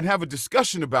on and have a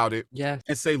discussion about it. Yeah.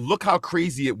 And say, look how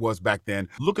crazy it was back then.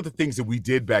 Look at the things that we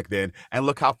did back then and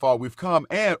look how far we've come.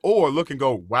 Or look and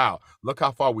go, wow, look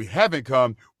how far we haven't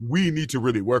come. We need to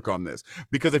really work on this.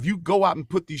 Because if you go out and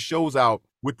put these shows out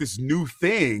with this new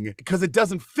thing, because it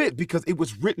doesn't fit, because it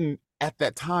was written at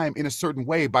that time in a certain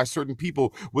way by certain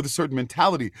people with a certain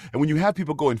mentality. And when you have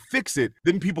people go and fix it,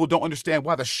 then people don't understand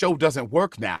why the show doesn't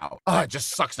work now. It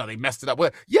just sucks now they messed it up. Well,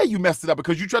 yeah, you messed it up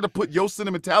because you tried to put your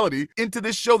sentimentality into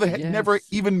this show that had never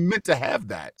even meant to have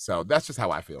that. So that's just how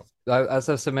I feel. As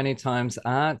I've said many times,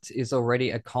 art is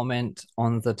already a comment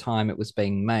on the time it was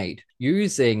being made,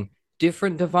 using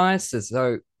different devices.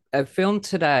 So a film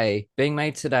today, being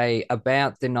made today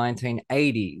about the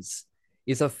 1980s,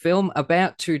 is a film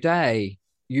about today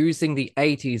using the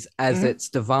 80s as its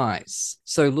device.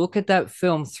 So look at that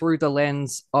film through the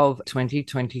lens of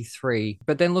 2023,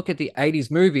 but then look at the 80s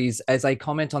movies as a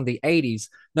comment on the 80s,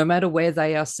 no matter where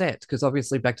they are set, because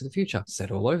obviously Back to the Future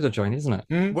set all over the joint, isn't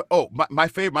it? Well, my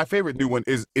favorite new one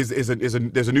is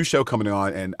there's a new show coming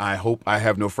on, and I hope I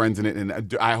have no friends in it,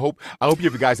 and I hope you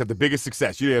guys have the biggest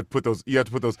success. You have to put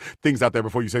those things out there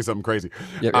before you say something crazy.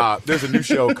 Yep. There's a new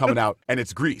show coming out, and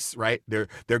it's Grease, right?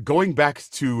 They're going back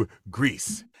to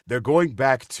Greece. They're going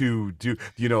back to do,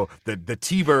 the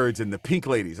T-Birds and the Pink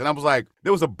Ladies. And I was like,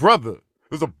 there was a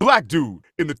black dude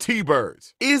in the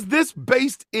T-Birds. Is this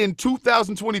based in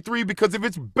 2023? Because if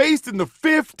it's based in the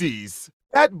 50s,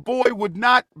 that boy would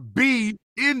not be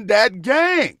in that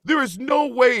gang. There is no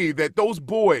way that those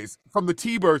boys from the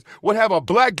T-Birds would have a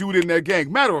black dude in their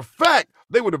gang. Matter of fact,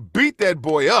 they would have beat that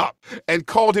boy up and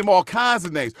called him all kinds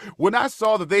of names. When I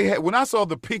saw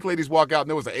the Pink Ladies walk out and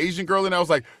there was an Asian girl in there, I was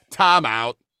like, time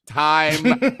out. Time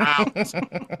out.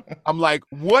 I'm like,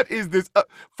 what is this?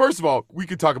 First of all, we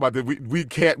could talk about this. We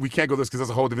can't go this because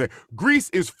that's a whole different thing. Grease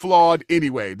is flawed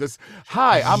anyway. This,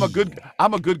 hi, I'm a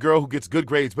good girl who gets good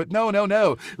grades, but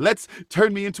no. Let's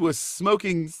turn me into a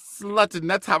smoking slut, and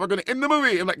that's how we're gonna end the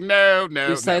movie. I'm like, no.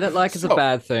 You say that like it's a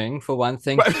bad thing for one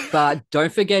thing, but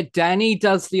don't forget Danny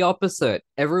does the opposite.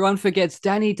 Everyone forgets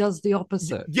Danny does the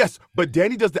opposite. Yes, but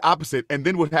Danny does the opposite, and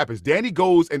then what happens? Danny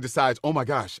goes and decides, oh my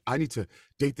gosh, I need to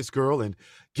date this girl and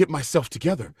get myself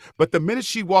together. But the minute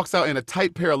she walks out in a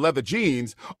tight pair of leather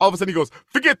jeans, all of a sudden he goes,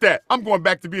 forget that. I'm going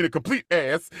back to being a complete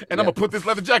ass, and I'm going to put this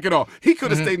leather jacket on. He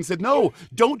could have stayed and said, no,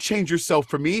 don't change yourself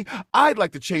for me. I'd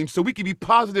like to change so we can be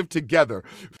positive together.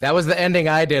 That was the ending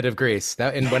I did of Grease.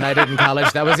 And when I did in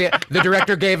college, that was it. The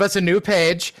director gave us a new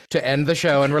page to end the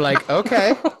show, and we're like,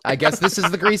 okay, I guess this is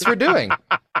the Grease we're doing.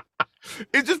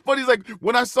 It's just funny. It's like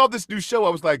when I saw this new show, I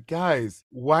was like, guys,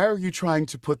 why are you trying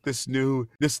to put this new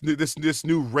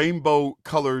rainbow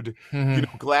colored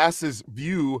glasses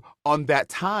view on that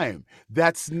time?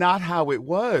 That's not how it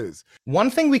was. One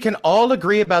thing we can all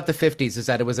agree about the 50s is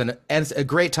that it was a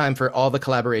great time for all the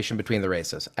collaboration between the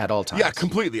races at all times. Yeah,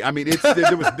 completely. I mean,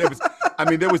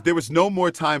 there was no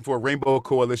more time for a rainbow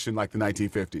coalition like the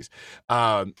 1950s.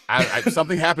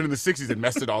 Something happened in the 60s that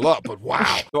messed it all up. But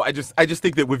wow. So I just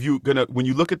think that when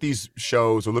you look at these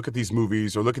shows or look at these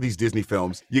movies or look at these Disney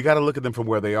films, you got to look at them from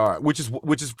where they are, which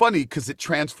is funny because it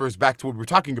transfers back to what we were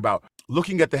talking about,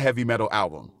 looking at the heavy metal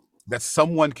album. That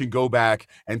someone can go back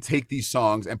and take these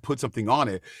songs and put something on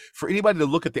it. For anybody to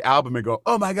look at the album and go,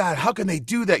 oh my God, how can they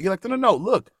do that? You're like, no,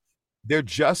 look, they're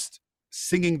just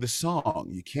singing the song.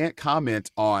 You can't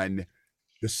comment on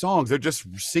the songs. They're just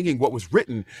singing what was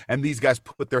written, and these guys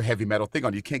put their heavy metal thing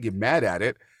on. You can't get mad at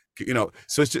it.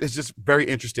 So it's just very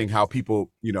interesting how people,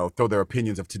 throw their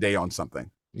opinions of today on something.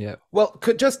 Yeah. Well,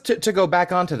 just to go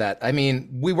back onto that, I mean,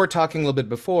 we were talking a little bit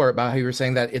before about how you were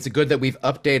saying that it's good that we've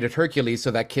updated Hercules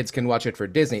so that kids can watch it for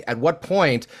Disney. At what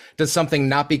point does something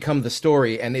not become the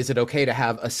story, and is it okay to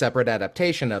have a separate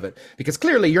adaptation of it? Because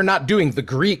clearly you're not doing the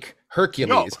Greek Hercules.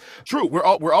 No, true.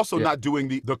 We're also not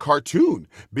doing the cartoon,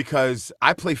 because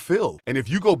I play Phil. And if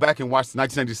you go back and watch the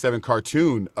 1997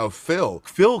 cartoon of Phil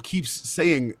keeps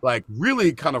saying like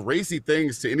really kind of racy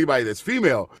things to anybody that's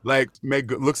female. Like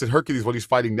Meg looks at Hercules when he's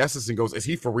fighting Nessus and goes, is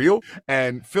he for real?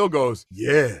 And Phil goes,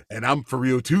 yeah, and I'm for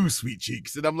real too, sweet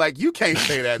cheeks. And I'm like, you can't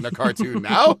say that in a cartoon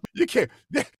now. You can't.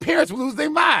 Parents will lose their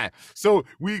mind. So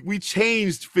we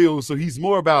changed Phil so he's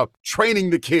more about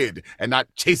training the kid and not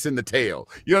chasing the tail.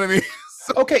 You know what I mean?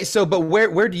 Okay, but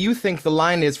where do you think the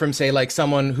line is from, say, like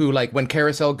someone who, like, when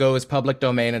Carousel goes public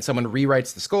domain and someone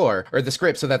rewrites the score or the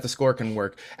script so that the score can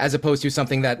work, as opposed to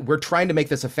something that we're trying to make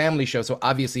this a family show, so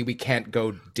obviously we can't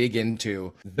go dig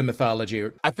into the mythology?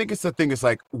 I think it's the thing is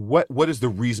like, what is the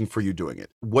reason for you doing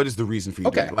it? What is the reason for you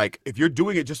doing it? Like, if you're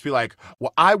doing it, just be like,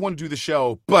 well, I want to do the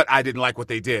show, but I didn't like what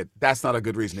they did. That's not a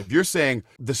good reason. If you're saying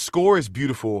the score is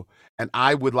beautiful and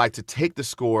I would like to take the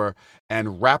score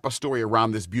and wrap a story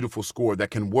around this beautiful score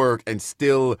that can work and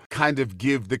still kind of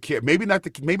give the kid, maybe not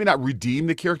redeem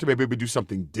the character, maybe do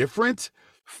something different,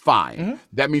 fine. Mm-hmm.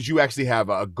 That means you actually have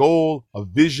a goal, a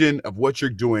vision of what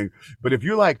you're doing. But if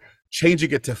you're like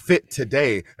changing it to fit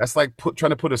today, that's like trying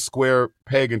to put a square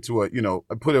peg into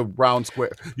put a round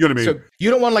square. You know what I mean? So you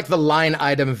don't want like the line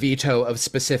item veto of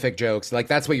specific jokes. Like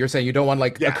that's what you're saying. You don't want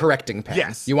like a correcting pen.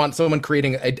 Yes. You want someone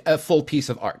creating a full piece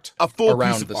of art.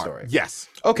 Around the story. Yes.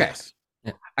 Okay. Yes.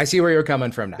 Yeah. I see where you're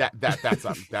coming from now. That's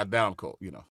that I'm cool.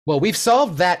 Well, we've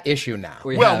solved that issue now.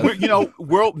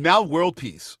 World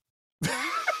peace.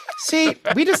 See,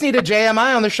 we just need a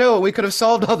JMI on the show. We could have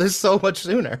solved all this so much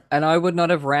sooner. And I would not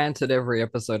have ranted every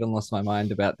episode and lost my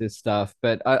mind about this stuff.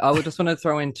 But I would just want to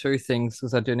throw in two things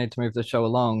because I do need to move the show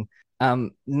along.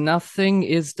 Nothing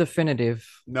is definitive.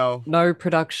 No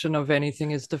production of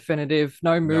anything is definitive.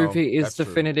 No movie is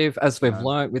definitive, as we've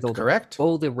learned with all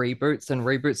the reboots and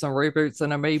reboots on reboots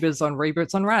and amoebas on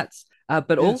reboots on rats.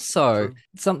 But also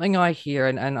something I hear,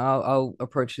 and I'll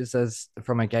approach this as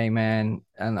from a gay man,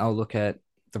 and I'll look at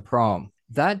The Prom.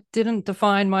 That didn't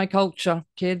define my culture,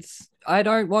 kids. I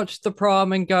don't watch The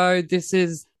Prom and go, this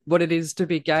is what it is to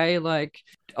be gay. Like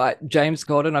James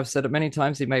Corden, I've said it many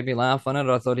times, he made me laugh on it.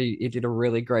 I thought he did a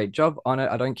really great job on it.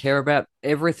 I don't care about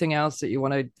everything else that you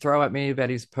want to throw at me about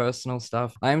his personal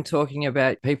stuff. I'm talking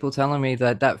about people telling me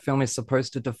that film is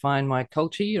supposed to define my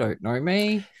culture. You don't know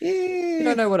me. You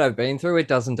don't know what I've been through. It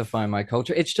doesn't define my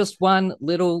culture. It's just one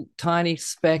little tiny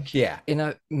speck in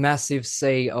a massive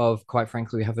sea of, quite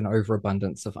frankly, we have an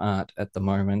overabundance of art at the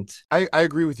moment. I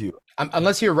agree with you.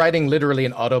 Unless you're writing literally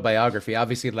an autobiography,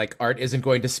 obviously, like art isn't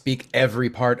going to speak every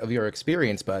part of your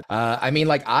experience. But I mean,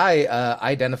 like I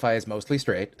identify as mostly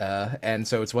straight, and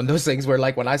so it's one of those things where,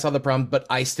 like, when I saw The Prom, but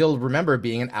I still remember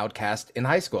being an outcast in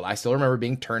high school. I still remember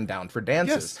being turned down for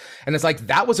dances, and it's like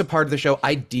that was a part of the show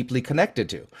I deeply connected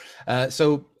to.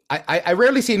 So I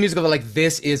rarely see a musical that like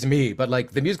this is me, but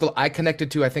like the musical I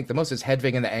connected to, I think the most is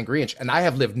Hedwig and the Angry Inch, and I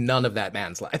have lived none of that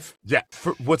man's life. Yeah.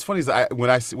 What's funny is when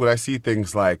I see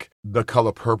things like The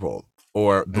Color Purple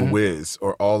or The Wiz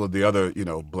or all of the other,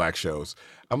 black shows,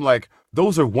 I'm like,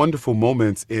 those are wonderful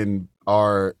moments in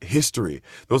our history.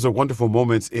 Those are wonderful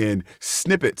moments in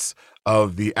snippets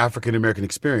of the African American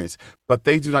experience, but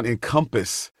they do not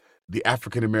encompass the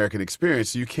African American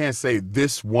experience. So you can't say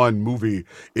this one movie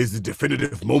is the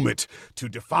definitive moment to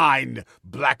define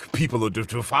black people or to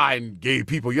define gay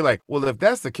people. You're like, well, if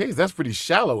that's the case, that's pretty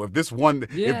shallow. If this one,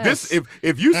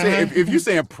 if you say if you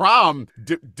saying Prom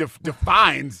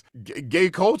defines gay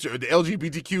culture, the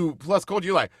LGBTQ plus culture,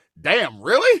 you're like, damn,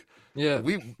 really? Yeah,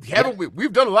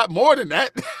 we've done a lot more than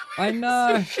that. I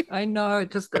know.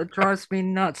 It drives me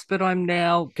nuts. But I'm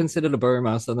now considered a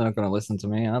boomer, so they're not going to listen to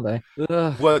me, are they?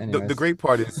 Ugh. Well, the great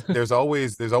part is there's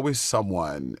always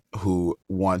someone who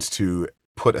wants to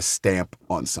put a stamp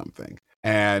on something.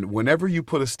 And whenever you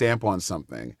put a stamp on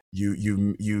something,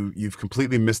 you've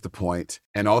completely missed the point.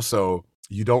 And also,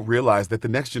 you don't realize that the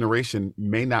next generation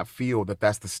may not feel that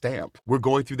that's the stamp. We're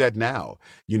going through that now.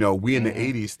 We in the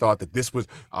 80s thought that this was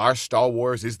our Star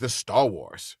Wars is the Star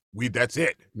Wars. That's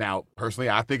it. Now, personally,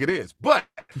 I think it is, but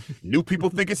new people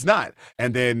think it's not.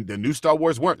 And then the new Star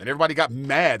Wars weren't, and everybody got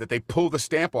mad that they pulled the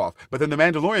stamp off. But then the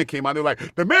Mandalorian came out, they're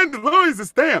like, the Mandalorian's a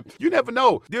stamp. You never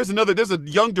know. There's a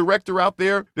young director out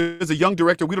there. There's a young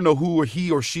director. We don't know who or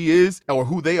he or she is or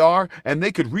who they are. And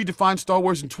they could redefine Star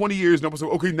Wars in 20 years. And everyone's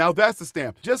like, okay, now that's the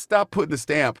stamp. Just stop putting the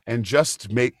stamp and just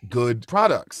make good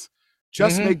products.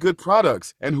 Just make good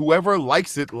products, and whoever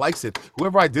likes it, likes it.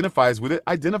 Whoever identifies with it,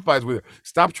 identifies with it.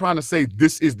 Stop trying to say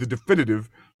this is the definitive,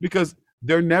 because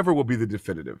there never will be the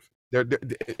definitive.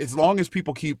 As long as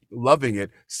people keep loving it,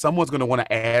 someone's going to want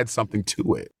to add something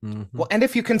to it. Well, and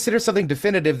if you consider something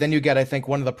definitive, then you get, I think,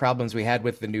 one of the problems we had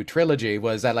with the new trilogy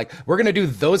was that, like, we're going to do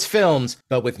those films,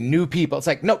 but with new people. It's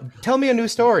like, no, tell me a new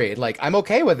story. Like, I'm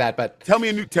okay with that, but tell me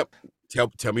a new...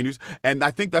 Tell me news. And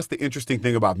I think that's the interesting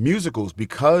thing about musicals,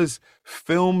 because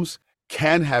films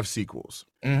can have sequels.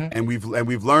 And we've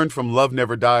learned from Love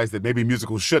Never Dies that maybe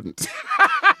musicals shouldn't.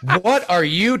 What are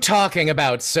you talking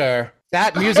about, sir?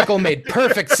 That musical made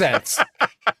perfect sense.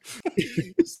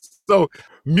 So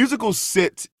musicals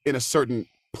sit in a certain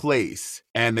place,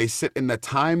 and they sit in the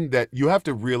time that you have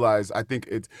to realize. I think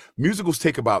musicals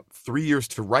take about 3 years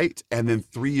to write and then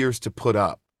 3 years to put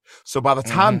up. So by the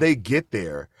time they get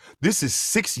there, this is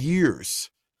 6 years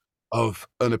of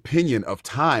an opinion of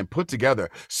time put together.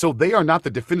 So they are not the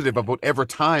definitive of whatever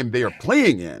time they are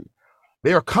playing in.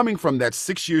 They are coming from that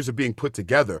 6 years of being put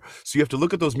together. So you have to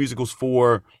look at those musicals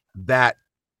for that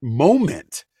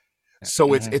moment.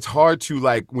 So it's hard to,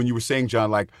 like, when you were saying,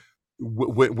 John, like,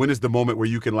 when is the moment where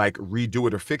you can, like, redo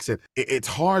it or fix it? It's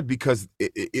hard because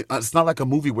it's not like a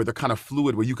movie where they're kind of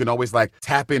fluid, where you can always, like,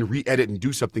 tap in, re-edit, and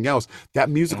do something else. That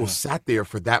musical sat there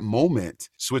for that moment.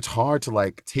 So it's hard to,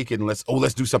 like, take it and let's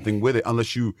do something with it.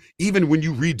 Unless even when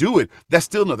you redo it, that's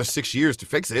still another 6 years to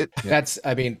fix it.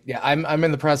 I'm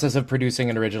in the process of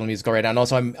producing an original musical right now. And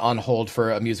also I'm on hold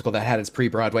for a musical that had its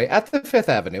pre-Broadway at the Fifth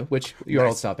Avenue, which your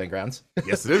old stomping grounds.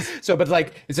 Yes, it is. So, but,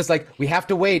 like, it's just like, we have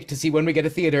to wait to see when we get a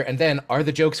theater, and then are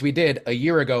the jokes we did a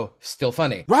year ago still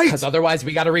funny? Right. Because otherwise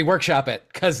we got to reworkshop it,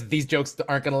 because these jokes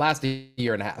aren't going to last a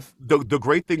year and a half. The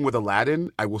great thing with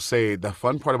Aladdin, I will say, the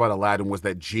fun part about Aladdin was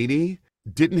that Genie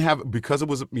didn't have, because it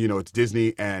was, it's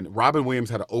Disney, and Robin Williams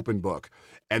had an open book.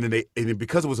 And then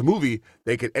because it was a movie,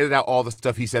 they could edit out all the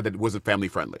stuff he said that wasn't family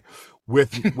friendly.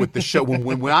 With the show,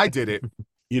 when I did it,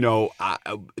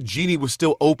 Genie was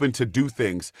still open to do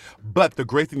things. But the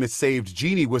great thing that saved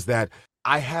Genie was that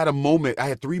I had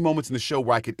 3 moments in the show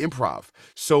where I could improv.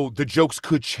 So the jokes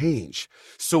could change.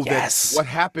 So that what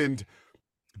happened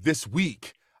this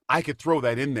week, I could throw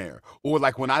that in there. Or,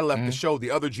 like, when I left the show,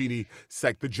 the other Genie, it's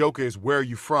like, the joke is, where are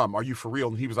you from? Are you for real?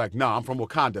 And he was like, no, I'm from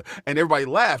Wakanda. And everybody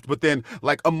laughed. But then,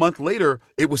 like, a month later,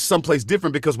 it was someplace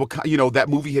different because, that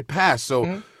movie had passed.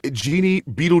 So Genie,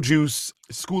 Beetlejuice,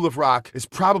 School of Rock is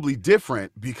probably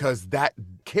different because that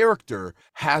character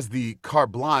has the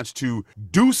carte blanche to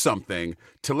do something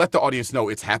to let the audience know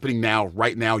it's happening now,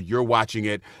 right now, you're watching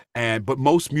it. But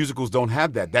most musicals don't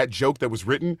have that. That joke that was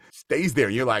written stays there.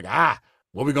 And you're like,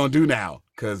 what we gonna do now?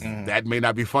 Because that may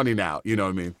not be funny now. You know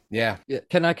what I mean? Yeah.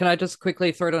 Can I just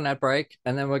quickly throw it on ad break,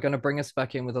 and then we're going to bring us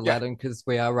back in with Aladdin because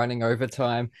we are running over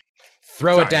time.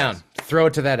 Throw Sorry, it down. guys. Throw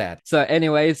it to that ad. So,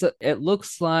 anyways, it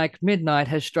looks like midnight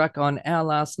has struck on our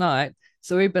last night,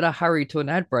 so we better hurry to an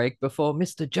ad break before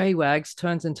Mr. J-Wags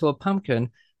turns into a pumpkin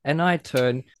and I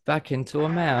turn back into a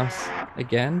mouse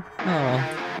again.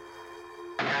 Oh.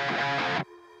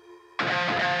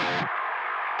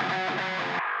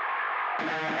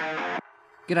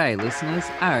 G'day, listeners.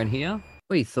 Aaron here.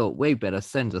 We thought we better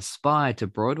send a spy to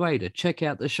Broadway to check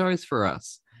out the shows for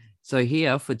us. So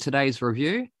here for today's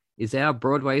review is our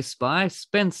Broadway spy,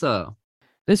 Spencer.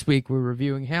 This week we're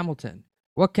reviewing Hamilton.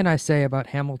 What can I say about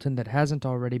Hamilton that hasn't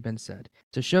already been said?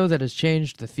 It's a show that has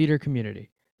changed the theater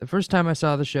community. The first time I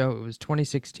saw the show, it was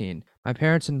 2016. My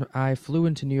parents and I flew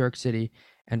into New York City,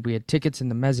 and we had tickets in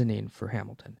the mezzanine for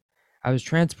Hamilton. I was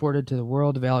transported to the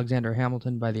world of Alexander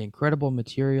Hamilton by the incredible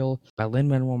material by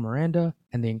Lin-Manuel Miranda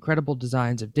and the incredible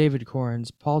designs of David Corns,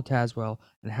 Paul Tazwell,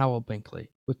 and Howell Binkley,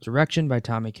 with direction by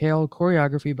Tommy Kail,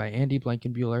 choreography by Andy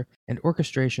Blankenbuehler, and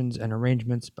orchestrations and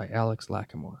arrangements by Alex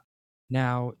Lacamoire.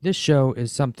 Now, this show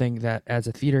is something that, as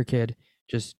a theater kid,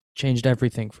 just changed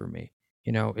everything for me.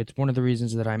 You know, it's one of the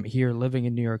reasons that I'm here living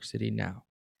in New York City now.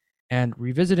 And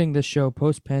revisiting this show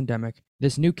post-pandemic,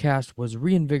 this new cast was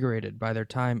reinvigorated by their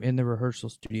time in the rehearsal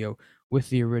studio with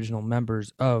the original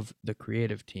members of the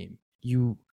creative team.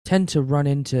 You tend to run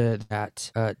into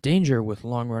that danger with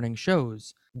long-running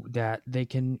shows that they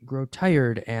can grow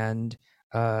tired and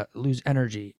lose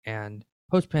energy. And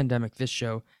post-pandemic, this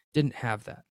show didn't have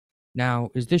that.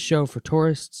 Now, is this show for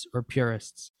tourists or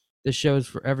purists? This show is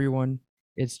for everyone.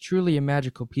 It's truly a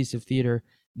magical piece of theater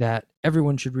that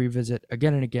everyone should revisit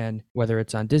again and again, whether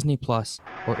it's on Disney Plus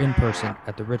or in person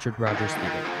at the Richard Rodgers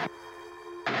Theater.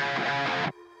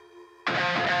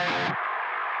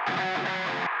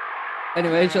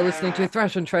 Anyways, you're listening to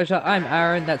Thrash and Treasure. I'm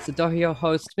Aaron, that's the Dohio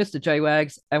host, Mr.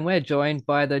 J-Wags, and we're joined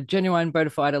by the genuine, bona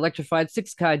fide, electrified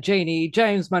six-card genie,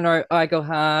 James Monroe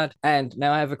Iglehart. And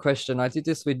now I have a question. I did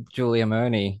this with Julia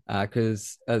Murney,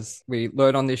 because as we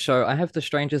learn on this show, I have the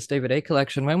strangest DVD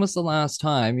collection. When was the last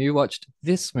time you watched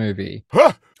this movie?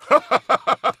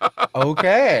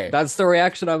 Okay. That's the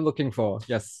reaction I'm looking for.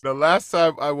 Yes. The last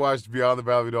time I watched Beyond the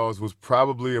Valley of Dolls was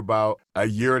probably about a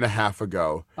year and a half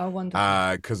ago. Oh,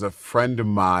 wonderful. Because a friend of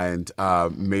mine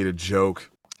made a joke.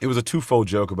 It was a twofold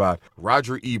joke about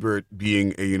Roger Ebert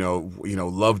being,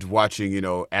 loved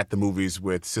watching, at the movies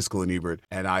with Siskel and Ebert.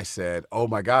 And I said, oh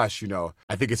my gosh,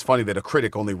 I think it's funny that a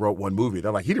critic only wrote one movie.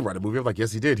 They're like, he didn't write a movie. I'm like,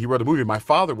 yes, he did. He wrote a movie. My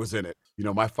father was in it.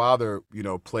 My father,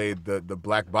 played the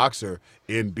black boxer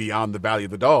in Beyond the Valley of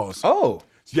the Dolls. Oh.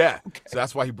 Yeah, okay. So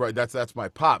that's why he brought that's my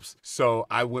pops. So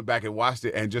I went back and watched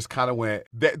it and just kind of went,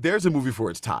 there's a movie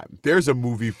for its time. There's a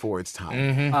movie for its time.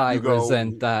 Mm-hmm. I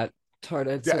resent that.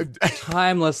 It's a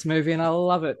timeless movie and I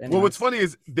love it. Well, what's funny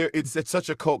is it's such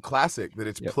a cult classic that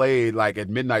it's played like at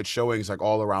midnight showings like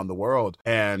all around the world,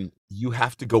 and you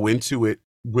have to go into it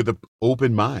with an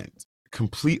open mind.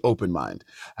 Complete open mind.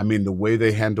 I mean, the way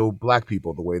they handle black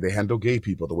people, the way they handle gay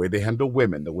people, the way they handle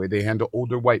women, the way they handle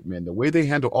older white men, the way they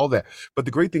handle all that. But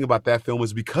the great thing about that film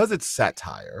is because it's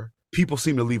satire, people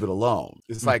seem to leave it alone.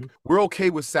 It's like we're okay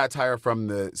with satire from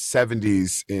the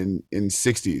 70s and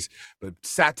 60s, but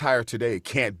satire today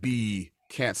can't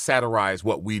satirize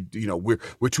what we,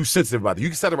 we're too sensitive about it. You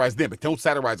can satirize them, but don't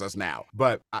satirize us now.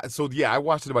 But I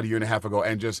watched it about a year and a half ago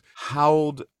and just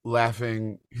howled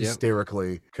laughing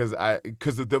hysterically because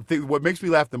what makes me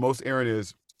laugh the most, Aaron,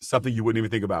 is something you wouldn't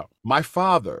even think about. My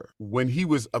father, when he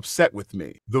was upset with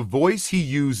me, the voice he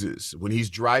uses when he's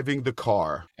driving the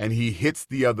car and he hits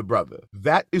the other brother,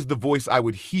 that is the voice I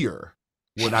would hear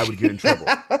when I would get in trouble.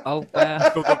 Oh,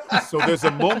 wow. So there's a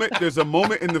moment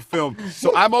in the film.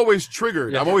 So I'm always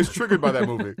triggered. I'm always triggered by that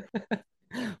movie.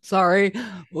 Sorry.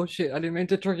 Oh shit, I didn't mean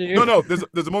to trigger you. No.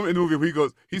 There's a moment in the movie where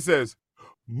he says,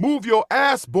 "Move your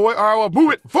ass, boy, or I will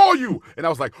move it for you." And I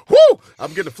was like, whoo!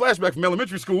 I'm getting a flashback from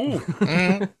elementary school.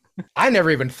 I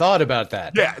never even thought about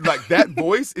that. Yeah, like that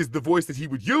voice is the voice that he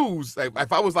would use. Like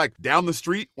if I was like down the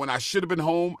street when I should have been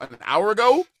home an hour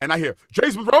ago and I hear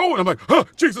James Monroe and I'm like, huh,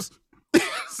 Jesus.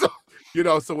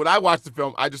 So when I watch the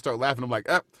film, I just start laughing. I'm like,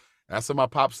 that's what my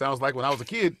pop sounds like when I was a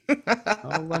kid.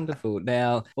 Oh, wonderful.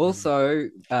 Now, also,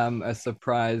 a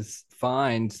surprise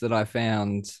find that I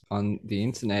found on the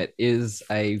internet is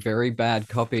a very bad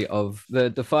copy of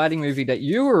the fighting movie that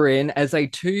you were in as a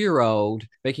 2-year-old,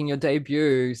 making your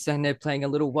debut, standing there playing a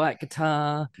little white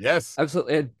guitar. Yes,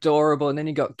 Absolutely adorable. And then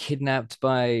you got kidnapped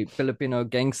by Filipino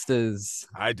gangsters.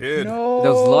 I did. No.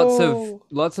 There was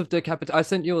lots of decapitation. I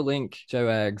sent you a link, Joe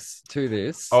Ags, to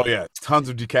this. Oh yeah, tons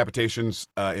of decapitations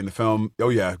in the film. Oh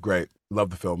yeah, great. Love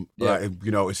the film. Yeah.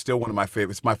 You know, it's still one of my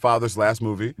favorites. It's my father's last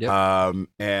movie. Yep.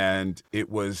 And it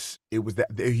was that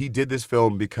he did this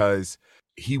film because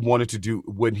he wanted to do,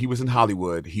 when he was in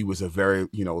Hollywood, he was a very,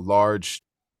 large,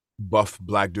 buff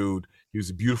black dude. He was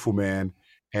a beautiful man,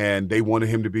 and they wanted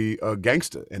him to be a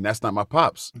gangster, and that's not my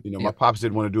pops. My Yep. pops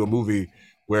didn't want to do a movie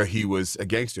where he was a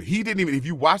gangster. He didn't even, if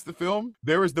you watch the film,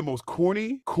 there is the most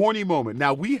corny moment.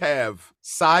 Now we have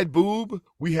side boob,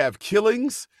 we have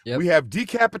killings, Yep. we have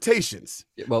decapitations.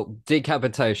 Well,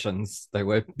 decapitations. They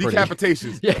were pretty...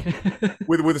 Decapitations Yeah.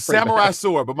 with a Pretty samurai bad.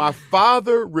 sword. But my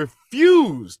father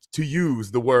refused to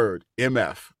use the word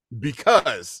MF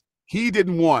because he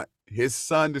didn't want his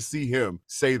son to see him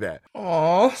say that.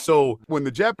 Aw. So when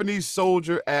the Japanese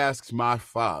soldier asks my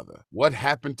father, "What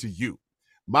happened to you?"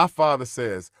 my father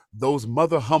says, "Those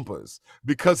mother humpers,"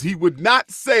 because he would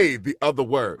not say the other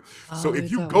word. So Oh, if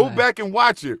is you that go why? back and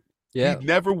watch it, Yeah. he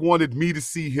never wanted me to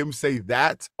see him say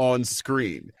that on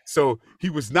screen. So he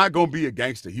was not going to be a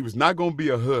gangster. He was not going to be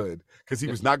a hood because he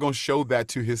was not going to show that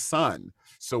to his son.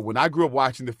 So when I grew up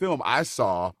watching the film, I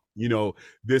saw,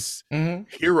 this Mhm.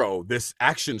 hero, this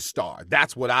action star.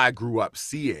 That's what I grew up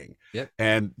seeing. Yep.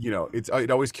 And, it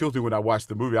always kills me when I watch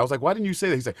the movie. I was like, "Why didn't you say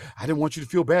that?" He's like, "I didn't want you to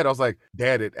feel bad." I was like,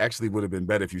 "Dad, it actually would have been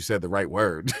better if you said the right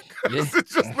word." 'Cause Yeah. it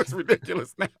just looks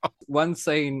ridiculous now. One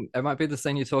scene, it might be the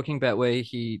scene you're talking about, where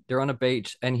they're on a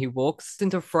beach and he walks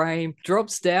into frame,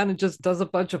 drops down and just does a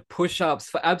bunch of push-ups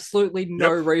for absolutely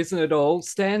no Yep. reason at all,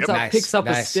 stands Yep. up, Nice, picks up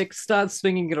a nice. stick, starts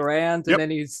swinging it around, Yep.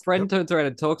 and then his friend turns around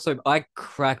and talks to him. I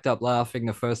cracked up laughing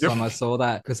the first Yep. time I saw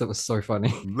that because it was so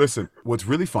funny. Listen, what's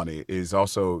really funny is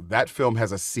also that film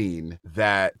has a scene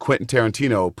that Quentin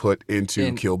Tarantino put into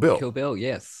In Kill Bill. Kill Bill,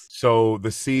 yes. So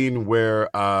the scene where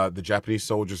the Japanese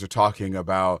soldiers are talking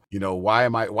about, why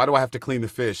do I have to clean the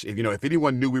fish? If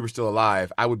anyone knew we were still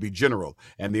alive, I would be general.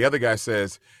 And the other guy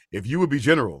says, "If you would be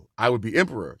general, I would be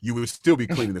emperor. You would still be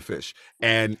cleaning the fish."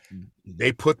 And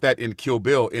they put that in Kill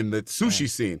Bill in the sushi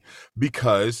scene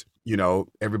because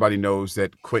everybody knows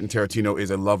that Quentin Tarantino is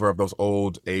a lover of those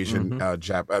old Asian,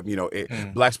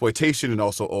 blaxploitation and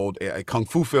also old kung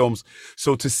fu films.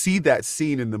 So to see that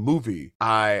scene in the movie,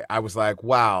 I was like,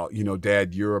 wow,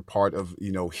 Dad, you're a part of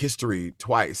history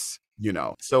twice.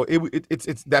 So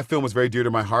it's that film was very dear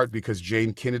to my heart because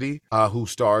Jane Kennedy, who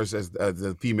stars as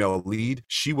the female lead,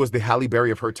 she was the Halle Berry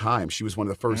of her time. She was one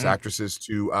of the first actresses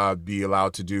to be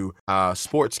allowed to do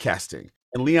sports casting.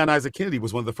 And Leon Isaac Kennedy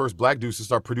was one of the first black dudes to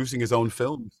start producing his own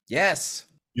films, Yes.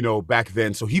 back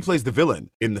then. So he plays the villain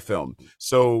in the film.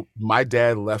 So my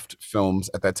dad left films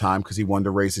at that time because he wanted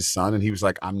to raise his son, and he was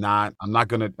like, I'm not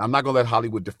gonna let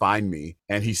Hollywood define me.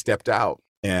 And he stepped out.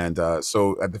 And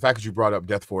so the fact that you brought up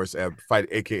Death Force,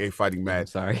 aka Fighting I'm Mad.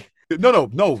 sorry.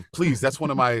 No, please. That's one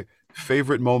of my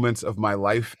favorite moments of my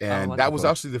life. And that was wonderful.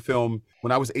 actually the film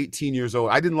when I was 18 years old.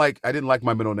 I didn't like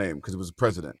my middle name because it was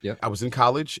President. Yep. I was in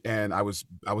college and I was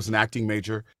an acting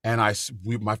major. And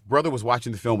my brother was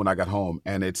watching the film when I got home,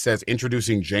 and it says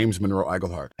introducing James Monroe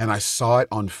Iglehart. And I saw it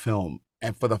on film.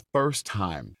 And for the first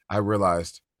time, I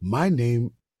realized my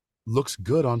name looks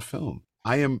good on film.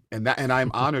 I'm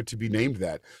honored to be named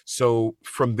that. So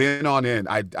from then on in,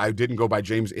 I didn't go by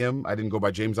James M. I didn't go by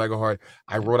James Iglehart.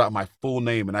 I wrote out my full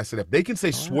name, and I said, if they can say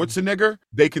Schwarzenegger,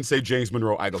 they can say James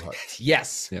Monroe Iglehart.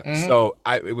 Yes. Yeah. Mhm. So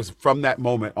it was from that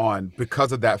moment on,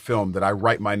 because of that film, that I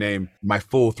write my name, my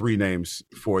full 3 names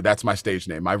that's my stage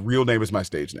name. My real name is my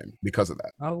stage name because of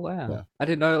that. Oh wow. Yeah. I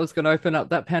didn't know it was going to open up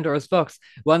that Pandora's box.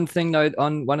 One thing though,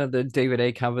 on one of the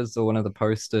DVD covers or one of the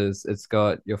posters, it's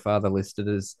got your father listed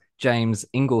as James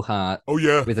Englehart Oh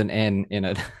yeah. with an N in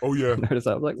it. Oh yeah. Notice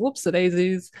that. I was like, whoops, it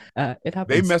daisies. It happens.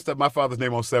 They messed up my father's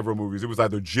name on several movies. It was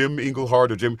either Jim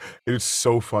Englehart or Jim. It's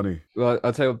so funny. Well,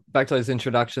 I'll tell you, back to those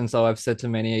introductions, though, I've said to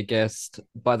many a guest,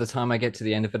 by the time I get to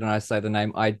the end of it and I say the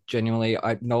name,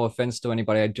 no offense to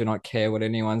anybody, I do not care what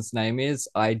anyone's name is.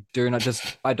 I don't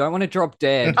want to drop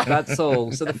dead. That's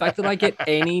all. So the fact that I get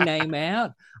any name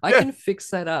out, I can fix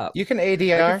that up. You can I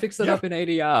ADR. can fix it up in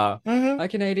ADR. Mhm. I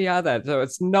can ADR that. So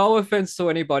it's no offense to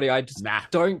anybody. I just Nah.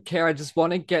 don't care. I just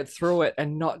want to get through it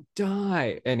and not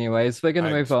die. Anyways, we're going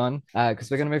to Right. move on because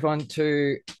we're going to move on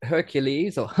to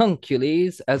Hercules or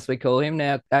Huncules, as we call him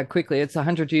now. Quickly, it's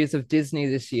 100 years of Disney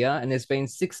this year, and there's been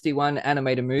 61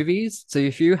 animated movies. So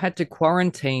if you had to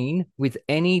quarantine with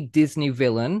any Disney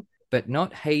villain, but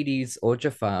not Hades or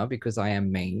Jafar because I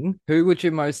am mean, who would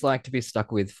you most like to be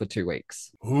stuck with for 2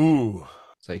 weeks? Ooh.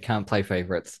 So you can't play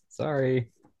favorites. Sorry.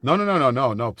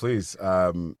 No, please.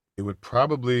 It would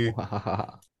probably.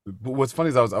 What's funny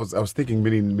is I was thinking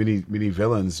many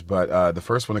villains, but the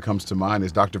first one that comes to mind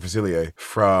is Dr. Facilier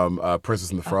from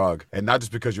Princess and the Frog, and not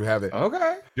just because you have it,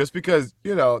 Okay. just because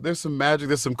there's some magic,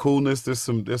 there's some coolness, there's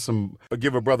some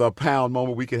give a brother a pound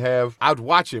moment we could have. I'd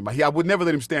watch him. I would never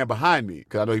let him stand behind me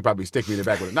because I know he'd probably stick me in the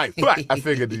back with a knife. But I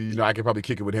figured I could probably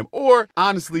kick it with him, or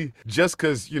honestly, just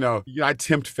because I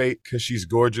tempt fate because she's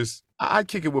gorgeous. I'd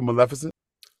kick it with Maleficent.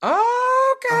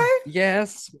 Okay.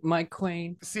 Yes, my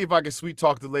queen. See if I can sweet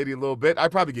talk the lady a little bit.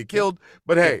 I'd probably get killed,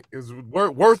 but hey, it was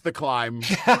worth the climb.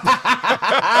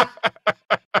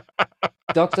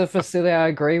 Dr. Facilier, I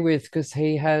agree with because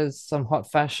he has some hot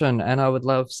fashion and I would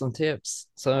love some tips.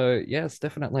 So, yes,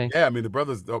 definitely. Yeah, I mean, the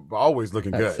brothers are always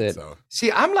looking That's good. it. So See,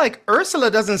 I'm like,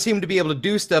 Ursula doesn't seem to be able to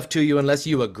do stuff to you unless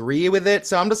you agree with it.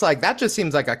 So I'm just like, that just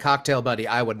seems like a cocktail buddy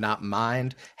I would not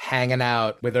mind hanging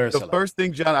out with Ursula. the first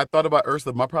thing, John, I thought about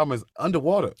Ursula, my problem is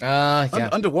underwater. Yeah.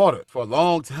 Underwater for a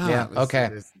long time. Yeah,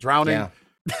 okay. It's drowning. Yeah.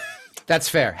 That's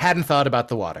fair. Hadn't thought about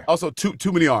the water. Also,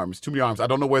 too many arms. Too many arms. I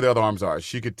don't know where the other arms are.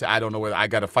 She could. I don't know where. I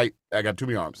got to fight. I got too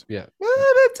many arms. Yeah. Well,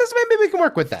 maybe we can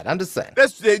work with that. I'm just saying.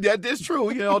 That's true. It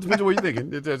depends on what you're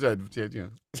thinking.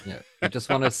 Yeah. You just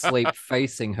want to sleep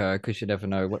facing her because you never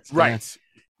know what's there. Right.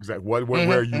 Exactly.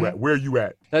 Where are you at? Where are you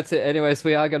at? That's it. Anyways,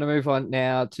 we are going to move on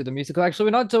now to the musical. Actually,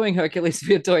 we're not doing Hercules.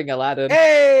 We're doing Aladdin.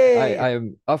 Hey! I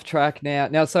am off track now.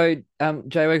 Now, so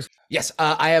J-Wax. Yes,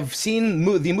 I have seen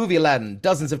the movie Aladdin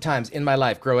dozens of times in my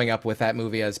life, growing up with that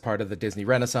movie as part of the Disney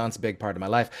Renaissance, a big part of my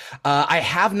life. I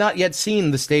have not yet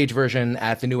seen the stage version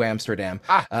at the New Amsterdam,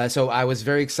 so I was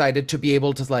very excited to be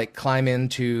able to climb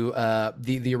into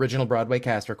the original Broadway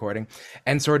cast recording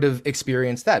and sort of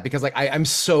experience that, because I'm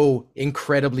so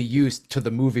incredibly used to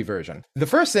the movie version. The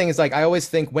first thing is I always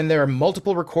think when there are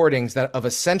multiple recordings that of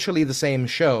essentially the same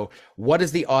show, what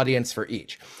is the audience for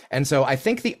each? And so I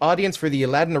think the audience for the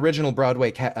Aladdin original Broadway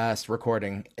cast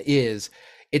recording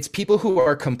it's people who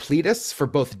are completists for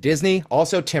both Disney,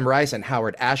 also Tim Rice and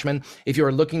Howard Ashman. If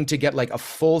you're looking to get a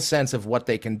full sense of what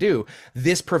they can do,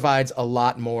 this provides a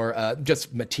lot more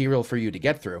just material for you to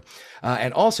get through.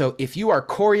 And also, if you are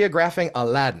choreographing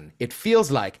Aladdin, it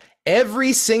feels like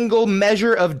every single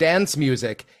measure of dance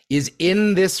music is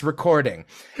in this recording.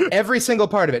 Every single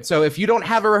part of it. So if you don't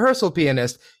have a rehearsal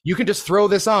pianist, you can just throw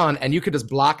this on and you could just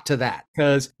block to that.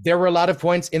 Because there were a lot of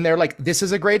points in there this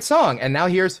is a great song. And now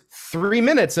here's 3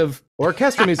 minutes of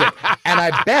orchestra music. And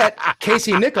I bet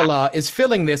Casey Nicola is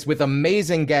filling this with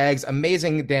amazing gags,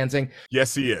 amazing dancing.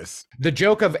 Yes, he is. The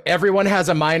joke of everyone has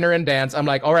a minor in dance. I'm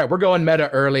like, all right, we're going meta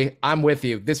early. I'm with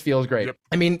you. This feels great. Yep.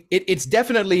 I mean, it's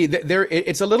definitely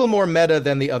it's a little more meta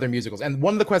than the other musicals. And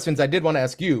one of the questions I did want to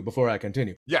ask you before I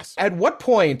continue. Yes. At what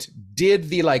point did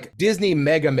the Disney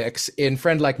mega mix in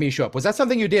Friend Like Me show up? Was that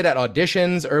something you did at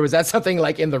auditions, or was that something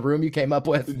in the room you came up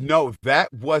with? No,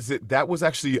 that was it. That was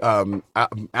actually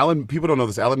Alan. People don't know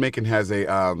this. Alan Menken has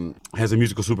a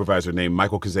musical supervisor named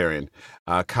Michael Kazarian,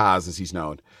 Kaz as he's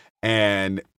known,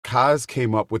 and Kaz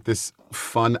came up with this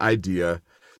fun idea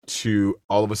to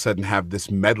all of a sudden have this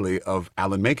medley of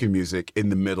Alan Menken music in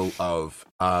the middle of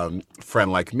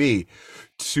Friend Like Me,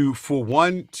 for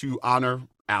one, to honor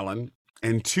Alan,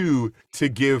 and two, to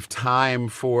give time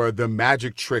for the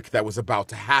magic trick that was about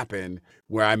to happen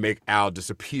where I make Al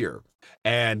disappear.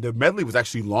 And the medley was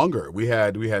actually longer. We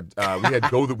had Go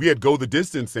the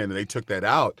Distance in, and they took that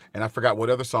out. And I forgot what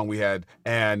other song we had.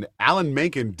 And Alan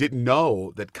Menken didn't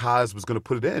know that Kaz was going to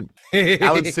put it in.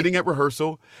 Alan's sitting at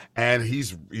rehearsal, and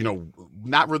he's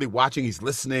not really watching. He's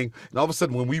listening. And all of a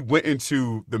sudden, when we went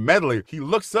into the medley, he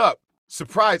looks up,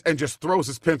 surprised, and just throws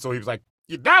his pencil. He was like,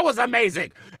 "That was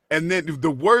amazing." And then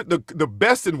the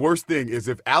best and worst thing is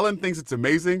if Alan thinks it's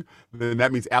amazing, then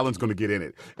that means Alan's going to get in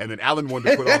it. And then Alan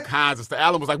wanted to put all kinds of stuff.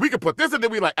 Alan was like, "We could put this," and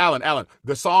then we like, Alan,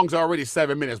 the song's already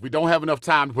 7 minutes. We don't have enough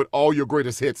time to put all your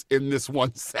greatest hits in this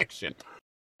one section.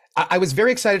 I was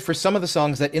very excited for some of the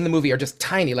songs that in the movie are just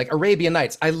tiny, like Arabian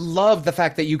Nights. I love the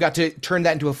fact that you got to turn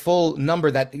that into a full number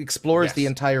that explores the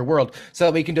entire world, so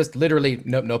that we can just literally,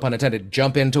 no pun intended,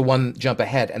 jump into one jump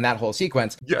ahead and that whole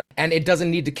sequence. Yeah. And it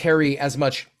doesn't need to carry as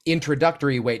much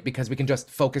introductory weight because we can just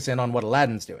focus in on what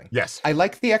Aladdin's doing. Yes. I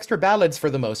like the extra ballads for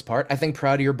the most part. I think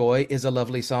Proud of Your Boy is a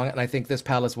lovely song, and I think this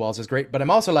Palace Walls is great. But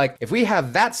I'm also like, if we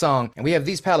have that song and we have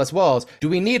these Palace Walls, do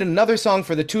we need another song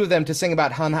for the two of them to sing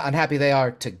about how unhappy they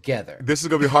are together? This is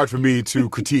going to be hard for me to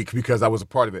critique because I was a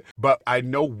part of it. But I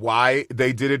know why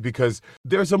they did it, because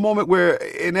there's a moment where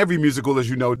in every musical, as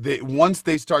you know, once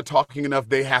they start talking enough,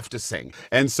 they have to sing.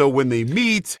 And so when they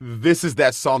meet, this is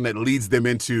that song that leads them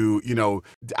into,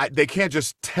 they can't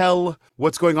just tell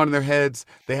what's going on in their heads.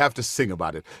 They have to sing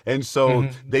about it. And so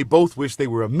they both wish they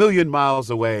were a million miles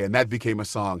away, and that became a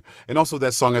song. And also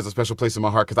that song has a special place in my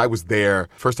heart because I was there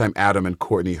first time Adam and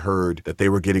Courtney heard that they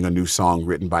were getting a new song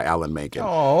written by Alan Menken.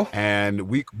 Oh. And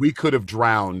we could have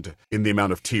drowned in the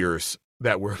amount of tears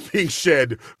that were being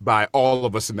shed by all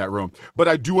of us in that room. But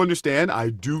I do understand. I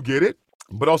do get it.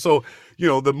 But also,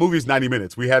 the movie's 90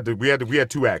 minutes. We had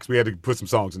 2 acts. We had to put some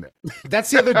songs in there. That's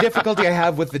the other difficulty I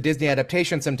have with the Disney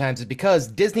adaptation sometimes, is because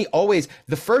Disney always,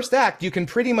 the first act you can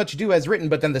pretty much do as written,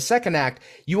 but then the second act,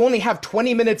 you only have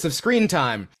 20 minutes of screen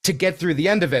time to get through the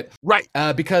end of it. Right.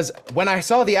 Because when I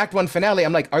saw the Act 1 finale,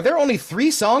 I'm like, are there only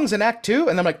 3 songs in Act 2?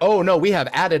 And I'm like, oh no, we have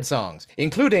added songs,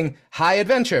 including High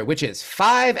Adventure, which is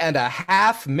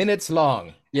 5.5 minutes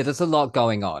long. Yeah, there's a lot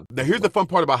going on. Now, here's the fun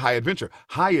part about High Adventure.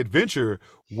 High Adventure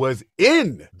was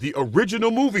in the original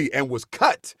movie and was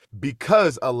cut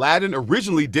because Aladdin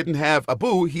originally didn't have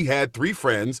Abu. He had 3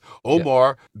 friends,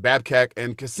 Omar, Babkak,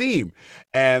 and Kasim.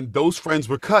 And those friends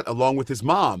were cut along with his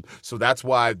mom. So that's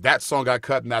why that song got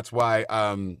cut, and that's why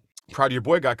Proud of Your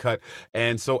Boy got cut.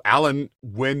 And so Alan,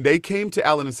 when they came to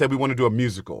Alan and said, we want to do a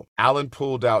musical, Alan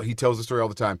pulled out, he tells the story all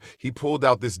the time, he pulled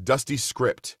out this dusty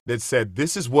script that said,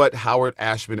 this is what Howard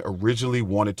Ashman originally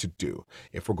wanted to do.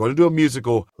 If we're going to do a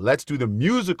musical, let's do the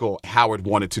musical Howard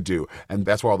wanted to do. And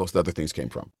that's where all those other things came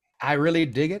from. I really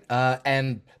dig it. But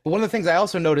one of the things I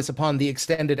also notice upon the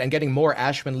extended and getting more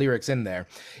Ashman lyrics in there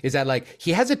is that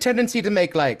he has a tendency to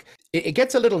make it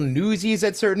gets a little newsies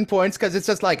at certain points because it's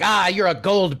just you're a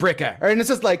gold bricker. And it's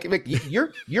just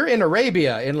you're in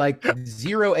Arabia in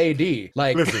 0 AD.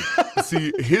 Listen,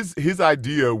 see, his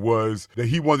idea was that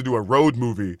he wanted to do a road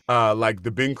movie, like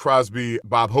the Bing Crosby,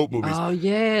 Bob Hope movies. Oh,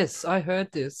 yes. I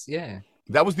heard this. Yeah.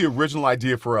 That was the original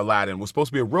idea for Aladdin. It was supposed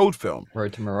to be a road film.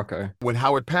 Road to Morocco. When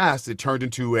Howard passed, it turned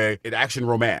into an action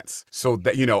romance. So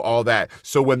that, all that.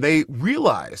 So when they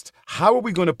realized, how are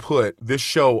we going to put this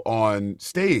show on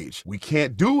stage? We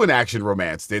can't do an action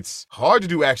romance. It's hard to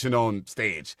do action on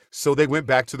stage. So they went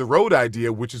back to the road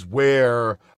idea, which is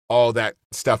where all that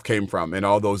stuff came from and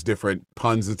all those different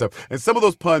puns and stuff. And some of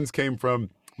those puns came from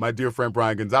my dear friend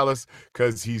Brian Gonzalez,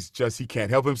 because he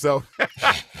can't help himself.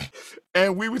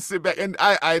 And we would sit back, and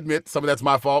I admit some of that's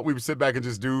my fault. We would sit back and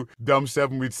just do dumb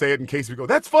stuff, and we'd say it in case we go,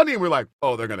 that's funny. And we're like,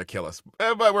 oh, they're going to kill us.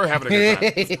 But we're having a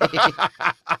good time.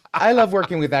 I love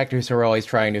working with actors who are always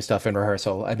trying new stuff in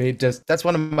rehearsal. I mean, that's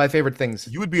one of my favorite things.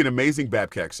 You would be an amazing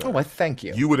Babkak, sir. Oh, well, thank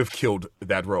you. You would have killed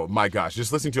that role. My gosh.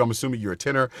 Just listening to you, I'm assuming you're a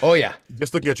tenor. Oh, yeah.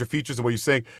 Just looking at your features and what you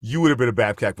sing, you would have been a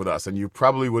Babkak with us, and you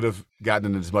probably would have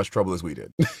gotten in as much trouble as we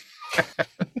did.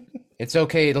 It's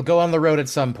okay. It'll go on the road at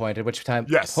some point, at which time,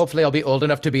 yes, hopefully I'll be old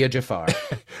enough to be a Jafar.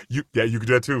 You could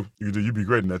do that too. You'd be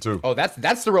great in that too. Oh,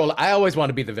 that's the role. I always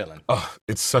want to be the villain. Oh,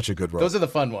 it's such a good role. Those are the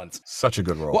fun ones. Such a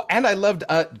good role. Well, and I loved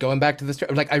going back to this.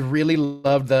 I really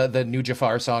loved the new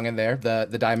Jafar song in there, the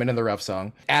Diamond in the Rough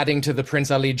song, adding to the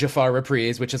Prince Ali Jafar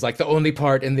reprise, which is the only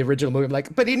part in the original movie. I'm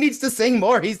but he needs to sing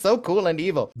more. He's so cool and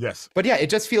evil. Yes. But yeah,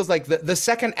 it just feels like the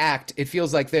second act. It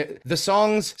feels like the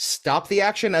songs stop the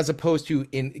action as opposed to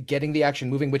in getting the action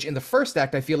moving, which in the first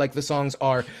act, I feel like the songs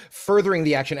are furthering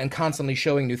the action and constantly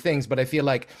showing new things. But I feel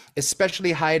like,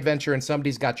 especially High Adventure and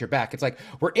Somebody's Got Your Back, it's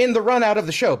we're in the run out of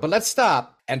the show, but let's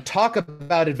stop and talk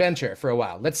about adventure for a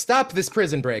while. Let's stop this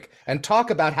prison break and talk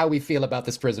about how we feel about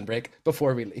this prison break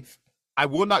before we leave. I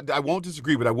won't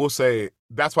disagree, but I will say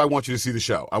that's why I want you to see the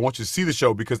show. I want you to see the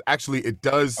show because actually it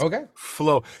does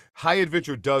flow. High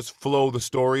Adventure does flow the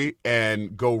story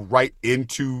and go right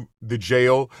into the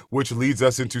jail, which leads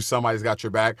us into Somebody's Got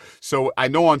Your Back. So I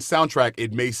know on soundtrack,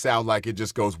 it may sound like it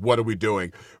just goes, what are we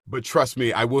doing? But trust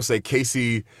me, I will say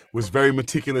Casey was very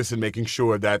meticulous in making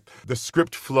sure that the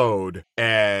script flowed.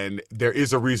 And there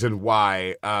is a reason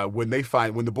why when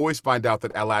the boys find out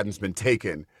that Aladdin's been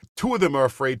taken, 2 of them are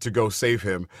afraid to go save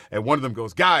him. And one of them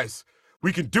goes, guys,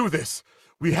 we can do this.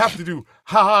 We have to do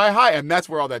high. And that's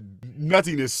where all that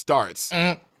nuttiness starts.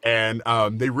 And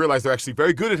they realize they're actually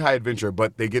very good at High Adventure,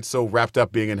 but they get so wrapped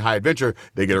up being in High Adventure,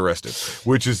 they get arrested,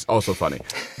 which is also funny.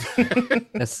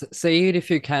 See it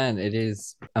if you can. It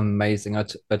is amazing. I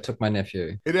took my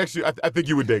nephew. It actually, I think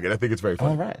you would dig it. I think it's very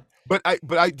funny. All right. But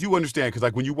I do understand because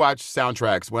like when you watch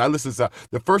soundtracks, when I listen to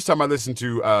the first time I listened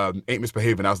to Ain't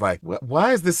Misbehaving, I was like,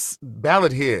 why is this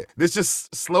ballad here? This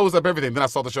just slows up everything. Then I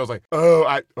saw the show, I was like,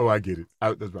 I get it.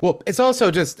 That's right. Well, it's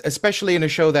also just, especially in a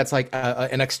show that's like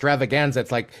an extravaganza,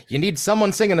 it's like you need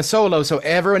someone singing a solo so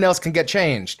everyone else can get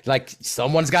changed. Like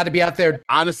someone's got to be out there.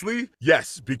 Honestly,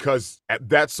 yes, because at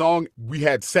that song we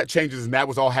had set changes and that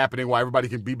was all happening while everybody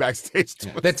can be backstage.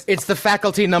 It's the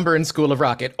faculty number in School of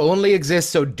Rock. It only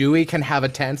exists so Dewey can have a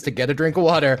chance to get a drink of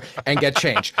water and get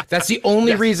changed. That's the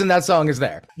only reason that song is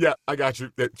there. Yeah, I got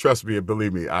you. Trust me and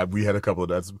believe me, we had a couple of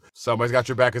that. Somebody's got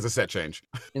your back as a set change.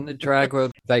 In the drag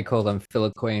world, they call them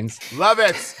filler queens. Love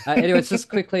it. Anyways, just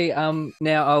quickly,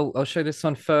 now I'll show this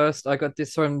one first. I got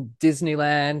this from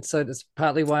Disneyland, so that's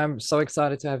partly why I'm so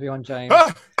excited to have you on, James.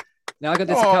 Now I got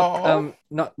this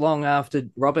not long after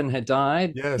Robin had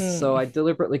died. Yes. So I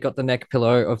deliberately got the neck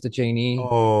pillow of the genie.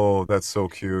 Oh, that's so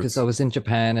cute. Because I was in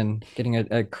Japan and getting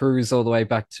a cruise all the way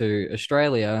back to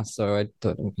Australia. So I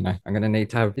thought, I'm going to need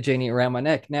to have the genie around my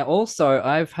neck. Now, also,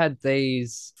 I've had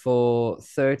these for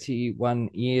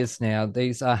 31 years now.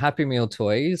 These are Happy Meal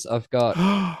toys. I've got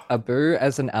Abu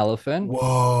as an elephant.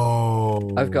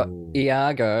 Whoa. I've got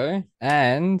Iago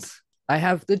and I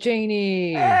have the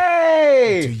genie.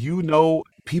 Hey! Do you know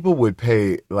people would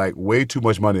pay like way too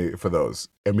much money for those?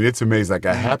 I mean, it's amazing. Like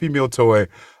a Happy Meal toy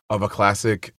of a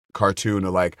classic cartoon or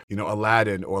like,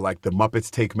 Aladdin or like the Muppets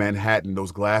Take Manhattan,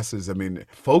 those glasses. I mean,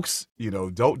 folks,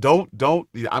 don't.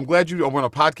 I'm glad you're on a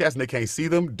podcast and they can't see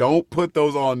them. Don't put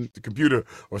those on the computer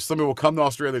or somebody will come to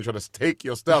Australia and try to take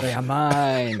your stuff. They are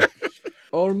mine.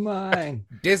 All mine.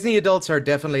 Disney adults are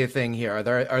definitely a thing here. Are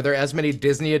there as many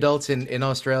Disney adults in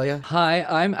Australia? Hi,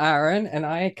 I'm Aaron, and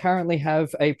I currently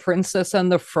have a Princess and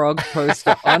the Frog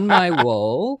poster on my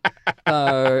wall.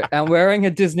 I'm wearing a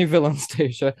Disney Villains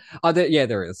t-shirt.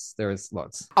 There is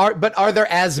lots. Are there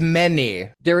as many?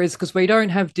 There is, because we don't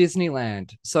have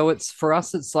Disneyland. So for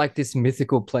us, it's like this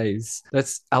mythical place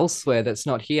that's elsewhere, that's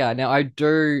not here. Now, I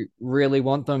do really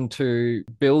want them to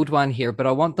build one here, but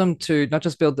I want them to not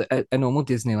just build a normal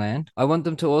Disneyland. I want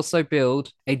them to also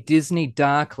build a Disney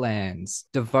Darklands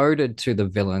devoted to the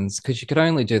villains, because you could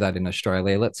only do that in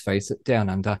Australia. Let's face it, down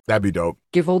under. That'd be dope.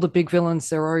 Give all the big villains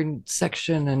their own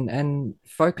section and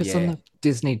focus on the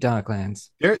Disney Darklands.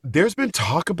 There's been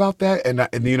talk about that, and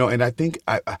I think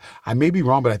I may be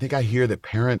wrong, but I think I hear that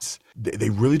parents they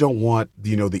really don't want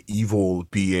the evil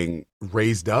being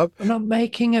raised up. I'm not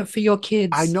making it for your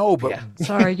kids. I know, but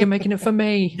sorry, you're making it for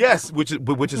me. Yes, which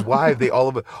is why they all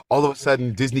of a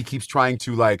sudden Disney keeps trying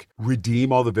to like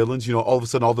redeem all the villains. All of a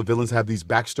sudden all the villains have these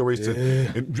backstories.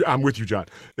 And I'm with you, John.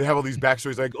 They have all these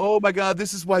backstories like, oh my God,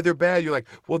 this is why they're bad. You're like,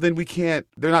 well then we can't.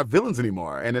 They're not villains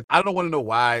anymore. And I don't want to know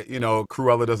why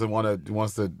Cruella doesn't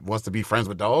wants to be friends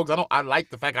with dogs. I like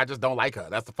the fact I just don't like her.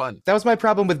 That's the fun. That was my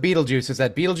problem with Beetlejuice, is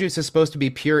that Beetlejuice is supposed to be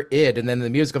pure id, and then in the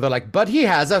musical they're like, but he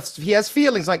has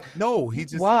feelings. Like, no, he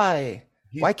just why?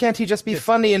 Why can't he just be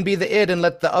funny and be the id and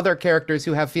let the other characters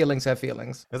who have feelings have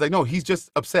feelings? It's like, no, he's just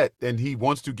upset and he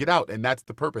wants to get out, and that's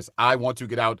the purpose. I want to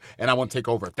get out and I want to take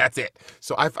over. That's it.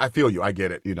 So I feel you. I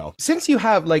get it, Since you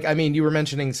have, you were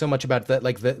mentioning so much about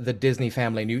the Disney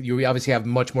family, and you obviously have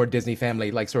much more Disney family,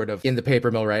 like sort of in the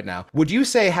paper mill right now. Would you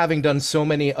say, having done so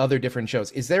many other different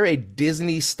shows, is there a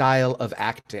Disney style of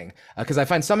acting? Because I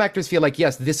find some actors feel like,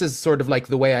 yes, this is sort of like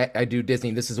the way I do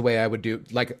Disney. This is the way I would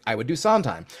do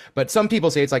Sondheim. But some people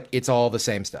say it's all the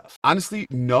same stuff. Honestly,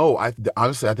 no. I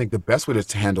think the best way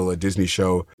to handle a Disney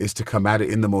show is to come at it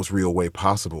in the most real way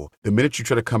possible. The minute you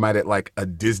try to come at it like a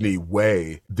Disney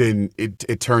way, then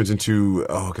it turns into,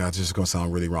 oh God, this is going to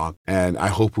sound really wrong. And I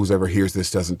hope whoever hears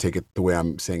this doesn't take it the way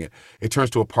I'm saying it. It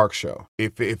turns to a park show.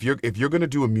 If you're going to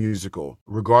do a musical,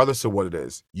 regardless of what it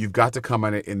is, you've got to come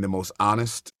at it in the most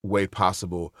honest way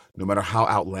possible, no matter how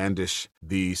outlandish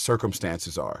the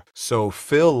circumstances are. So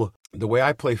the way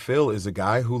I play Phil is a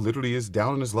guy who literally is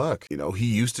down on his luck. He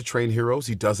used to train heroes.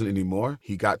 He doesn't anymore.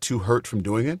 He got too hurt from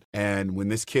doing it. And when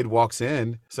this kid walks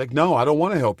in, it's like, no, I don't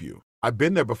want to help you. I've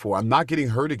been there before. I'm not getting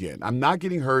hurt again. I'm not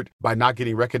getting hurt by not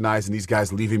getting recognized and these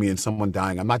guys leaving me and someone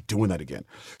dying. I'm not doing that again.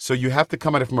 So you have to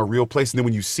come at it from a real place. And then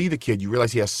when you see the kid, you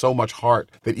realize he has so much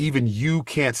heart that even you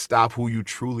can't stop who you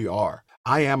truly are.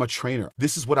 I am a trainer.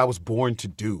 This is what I was born to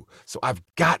do. So I've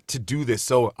got to do this.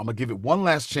 So I'm going to give it one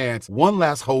last chance, one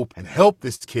last hope, and help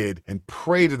this kid and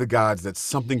pray to the gods that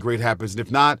something great happens. And if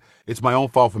not, it's my own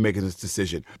fault for making this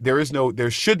decision.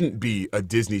 There shouldn't be a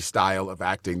Disney style of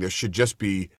acting. There should just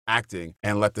be acting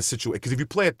and let the situation, because if you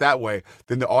play it that way,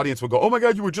 then the audience will go, oh my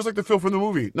God, you were just like the Phil from the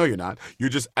movie. No, you're not. You're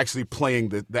just actually playing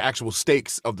the actual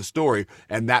stakes of the story,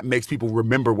 and that makes people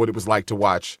remember what it was like to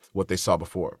watch what they saw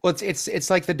before. Well, it's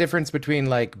like the difference between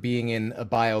like being in a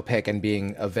biopic and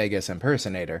being a Vegas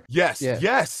impersonator. Yes, Yeah.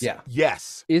 yes, Yeah.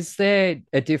 yes. Is there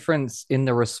a difference in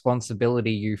the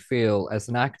responsibility you feel as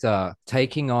an actor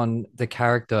taking on the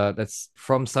character that's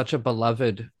from such a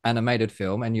beloved animated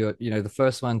film, and you're, the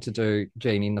first one to do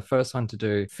Genie and the first one to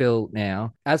do Phil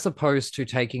now, as opposed to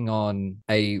taking on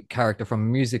a character from a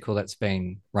musical that's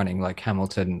been running, like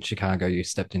Hamilton, Chicago, you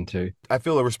stepped into? I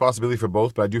feel a responsibility for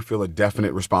both, but I do feel a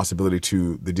definite responsibility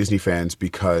to the Disney fans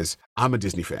because I'm a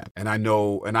Disney fan, and I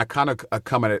know, and I come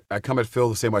at Phil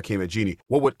the same way I came at Genie.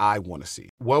 What would I want to see?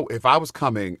 Well, if I was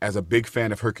coming as a big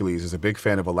fan of Hercules, as a big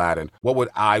fan of Aladdin, what would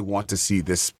I want to see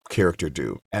this character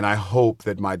do? And I hope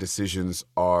that my decisions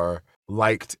are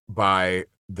liked by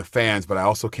the fans, but I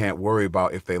also can't worry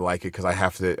about if they like it because I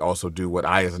have to also do what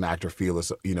I as an actor feel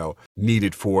is,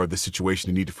 needed for the situation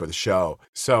and needed for the show.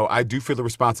 So I do feel the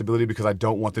responsibility because I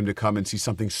don't want them to come and see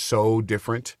something so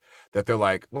different that they're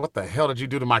like, what the hell did you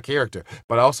do to my character?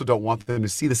 But I also don't want them to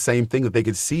see the same thing that they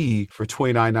could see for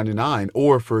 $29.99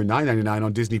 or for $9.99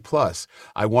 on Disney Plus.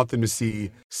 I want them to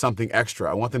see something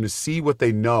extra. I want them to see what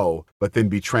they know, but then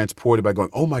be transported by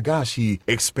going, oh my gosh, he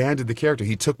expanded the character.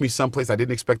 He took me someplace I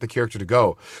didn't expect the character to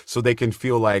go. So they can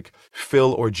feel like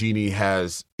Phil or Genie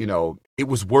has, it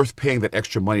was worth paying that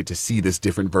extra money to see this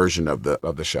different version of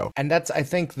the show. And I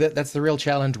think that's the real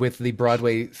challenge with the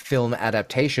Broadway film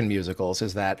adaptation musicals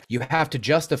is that you have to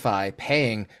justify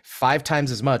paying 5 times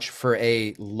as much for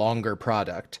a longer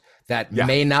product that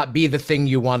may not be the thing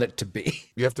you want it to be.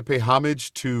 You have to pay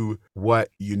homage to what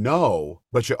you know,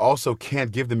 but you also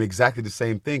can't give them exactly the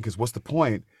same thing, because what's the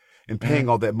point in paying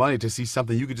all that money to see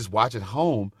something you could just watch at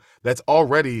home that's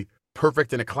already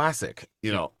perfect and a classic,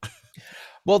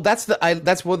 Well, that's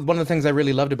one of the things I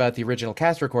really loved about the original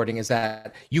cast recording is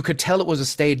that you could tell it was a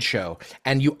stage show,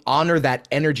 and you honor that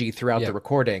energy throughout the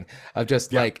recording of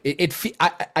just like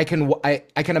I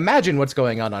can imagine what's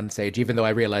going on stage, even though I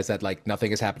realize that like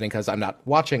nothing is happening because I'm not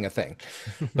watching a thing.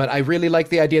 But I really like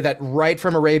the idea that right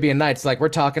from Arabian Nights, like we're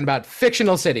talking about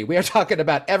fictional city, we are talking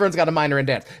about everyone's got a minor in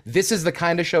dance. This is the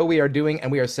kind of show we are doing,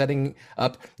 and we are setting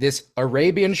up this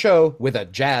Arabian show with a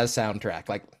jazz soundtrack.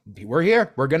 Like, we're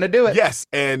here. We're going to do it. Yes.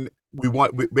 And we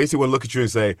basically want to look at you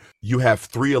and say, you have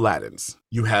 3 Aladdins.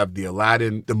 You have the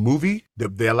Aladdin, the movie,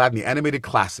 the Aladdin, the animated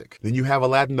classic. Then you have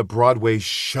Aladdin, the Broadway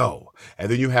show.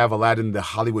 And then you have Aladdin, the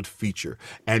Hollywood feature.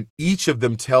 And each of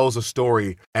them tells a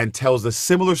story and tells a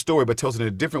similar story, but tells it in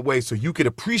a different way. So you can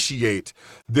appreciate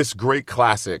this great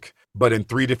classic, but in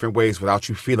 3 different ways without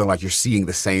you feeling like you're seeing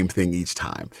the same thing each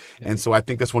time. And so I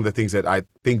think that's one of the things that I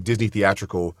think Disney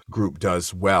Theatrical Group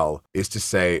does well, is to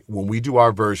say, when we do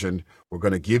our version, we're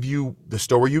going to give you the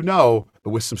story but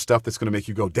with some stuff that's going to make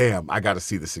you go, damn, I got to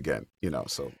see this again.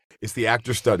 So it's the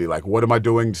actor study. Like, what am I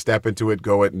doing? Step into it,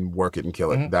 go it, and work it and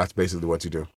kill it. That's basically what you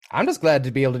do. I'm just glad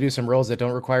to be able to do some roles that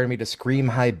don't require me to scream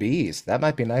high B's. That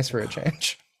might be nice for a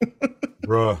change.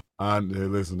 Bruh,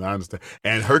 listen, I understand.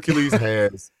 And Hercules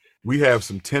we have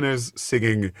some tenors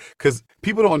singing, because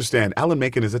people don't understand. Alan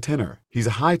Menken is a tenor. He's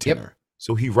a high tenor. Yep.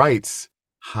 So he writes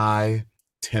high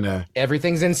tenor.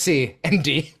 Everything's in C and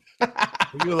D.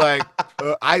 You're like,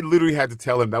 I literally had to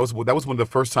tell him, that was one of the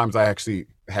first times I actually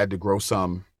had to grow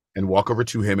some and walk over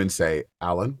to him and say,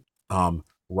 Alan,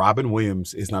 Robin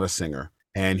Williams is not a singer.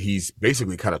 And he's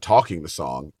basically kind of talking the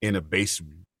song in a bass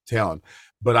tone.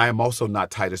 But I am also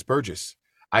not Titus Burgess.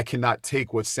 I cannot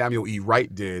take what Samuel E.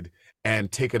 Wright did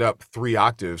and take it up 3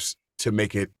 octaves to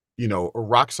make it, a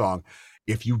rock song.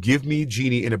 If you give me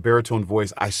Genie in a baritone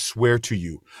voice, I swear to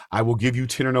you, I will give you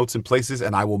tenor notes in places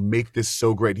and I will make this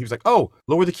so great. He was like, oh,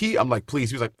 lower the key. I'm like,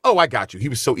 please. He was like, oh, I got you. He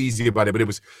was so easy about it,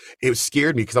 but it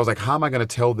scared me because I was like, how am I going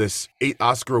to tell this 8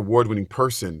 Oscar award-winning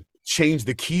person change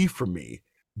the key for me?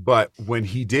 But when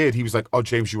he did, he was like, oh,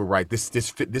 James, you were right. This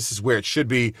is where it should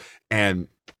be. And,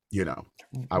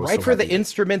 I was right so for the happy.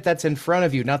 instrument that's in front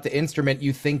of you, not the instrument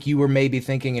you think you were maybe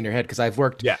thinking in your head. Because I've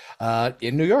worked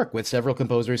in New York with several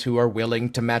composers who are willing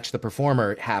to match the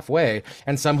performer halfway,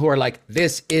 and some who are like,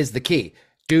 this is the key.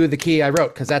 Do the key I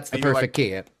wrote, because that's the perfect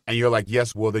key. And you're like,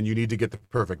 yes, well, then you need to get the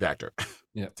perfect actor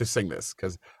to sing this,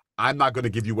 because I'm not going to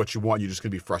give you what you want. You're just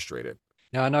going to be frustrated.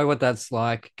 Now, I know what that's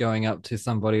like, going up to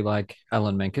somebody like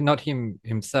Alan Menken, not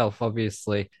himself,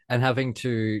 obviously, and having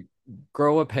to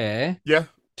grow a pair. Yeah.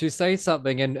 To say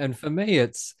something, and for me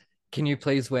it's, can you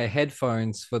please wear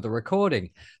headphones for the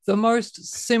recording? The most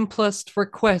simplest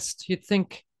request. You'd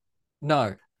think,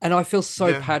 no, And I feel so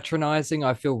Yeah. patronizing.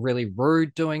 I feel really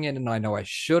rude doing it. And I know I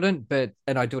shouldn't,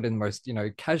 and I do it in the most,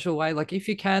 casual way. Like, if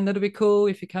you can, that'll be cool.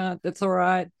 If you can't, that's all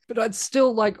right. But I'd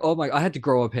still like, oh my, I had to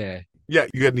grow up hair. Yeah,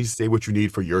 you gotta need to say what you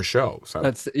need for your show. So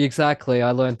That's exactly,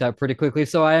 I learned that pretty quickly.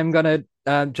 So I am going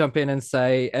to jump in and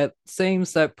say it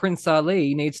seems that Prince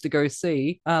Ali needs to go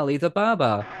see Ali the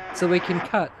barber so we can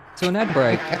cut to an ad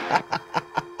break.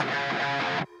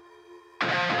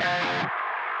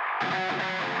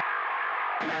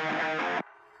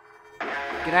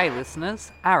 G'day,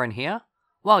 listeners. Aaron here.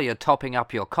 While you're topping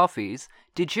up your coffees,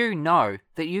 did you know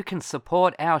that you can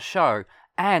support our show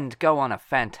and go on a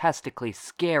fantastically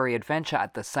scary adventure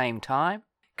at the same time?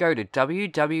 Go to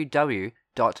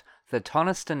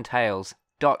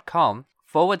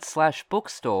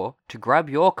www.thetonistonTales.com/bookstore to grab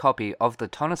your copy of The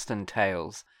Toniston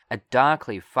Tales, a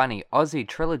darkly funny Aussie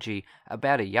trilogy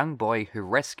about a young boy who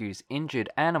rescues injured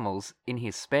animals in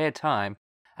his spare time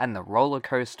and the roller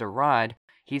coaster ride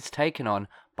he's taken on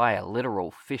by a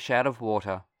literal fish out of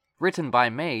water. Written by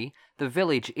me, the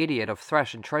village idiot of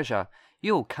Thrash and Treasure,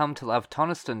 you'll come to love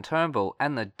Toniston Turnbull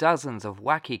and the dozens of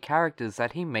wacky characters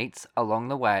that he meets along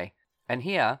the way. And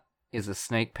here is a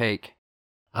sneak peek.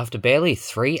 After barely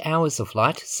 3 hours of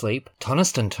light sleep,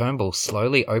 Toniston Turnbull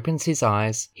slowly opens his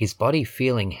eyes, his body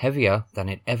feeling heavier than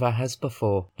it ever has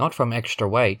before. Not from extra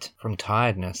weight, from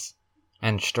tiredness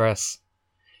and stress.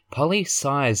 Polly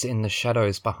sighs in the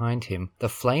shadows behind him, the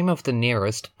flame of the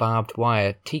nearest barbed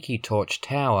wire tiki torch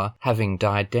tower having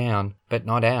died down, but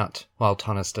not out, while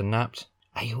Toniston napped.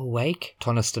 "Are you awake?"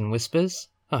 Toniston whispers.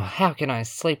 "Oh, how can I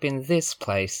sleep in this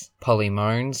place?" Polly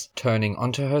moans, turning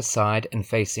onto her side and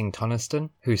facing Toniston,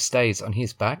 who stays on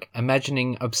his back,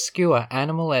 imagining obscure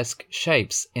animal-esque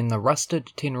shapes in the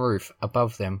rusted tin roof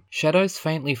above them, shadows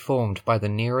faintly formed by the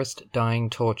nearest dying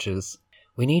torches.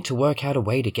 "We need to work out a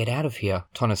way to get out of here,"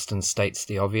 Toniston states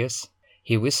the obvious.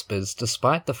 He whispers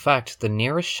despite the fact the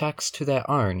nearest shacks to their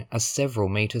own are several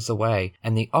meters away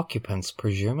and the occupants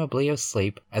presumably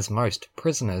asleep as most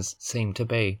prisoners seem to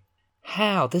be.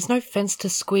 "How? There's no fence to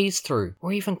squeeze through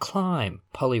or even climb,"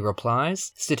 Polly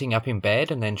replies, sitting up in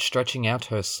bed and then stretching out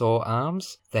her sore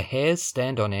arms. The hairs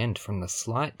stand on end from the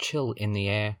slight chill in the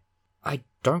air. "I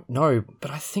don't know,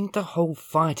 but I think the whole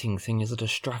fighting thing is a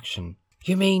distraction."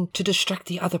 "You mean to distract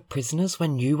the other prisoners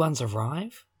when new ones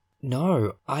arrive?"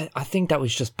 "No, I think that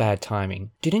was just bad timing.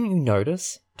 Didn't you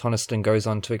notice?" Toniston goes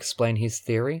on to explain his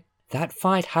theory. "That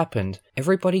fight happened,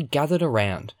 everybody gathered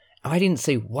around. I didn't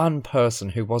see one person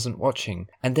who wasn't watching,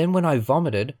 and then when I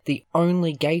vomited, the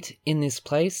only gate in this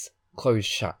place closed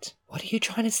shut." "What are you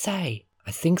trying to say?"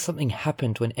 "I think something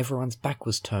happened when everyone's back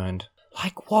was turned."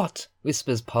 "Like what?"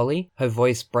 whispers Polly, her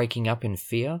voice breaking up in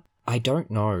fear. "I don't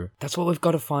know. That's what we've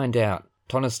got to find out."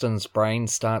 Toniston's brain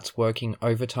starts working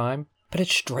overtime, but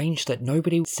it's strange that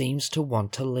nobody seems to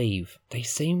want to leave. They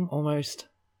seem almost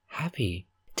happy.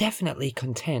 Definitely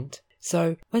content.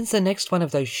 So, when's the next one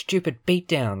of those stupid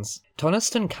beatdowns?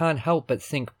 Toniston can't help but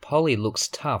think Polly looks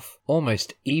tough,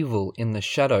 almost evil in the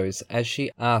shadows as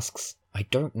she asks. "I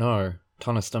don't know,"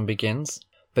 Toniston begins.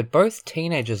 But both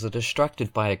teenagers are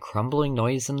distracted by a crumbling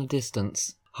noise in the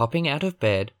distance. Hopping out of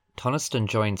bed, Toniston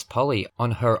joins Polly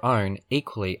on her own,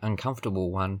 equally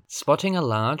uncomfortable one, spotting a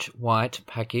large, white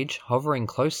package hovering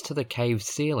close to the cave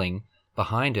ceiling,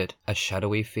 behind it a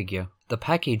shadowy figure. The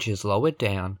package is lowered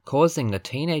down, causing the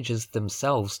teenagers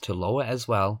themselves to lower as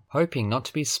well, hoping not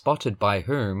to be spotted by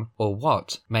whom or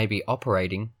what may be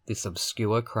operating this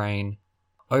obscure crane.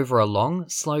 Over a long,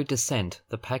 slow descent,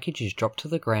 the package is dropped to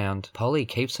the ground. Polly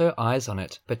keeps her eyes on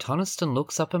it, but Toniston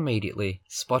looks up immediately,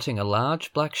 spotting a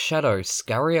large black shadow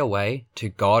scurry away to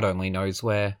God only knows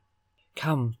where.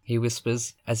 "Come," he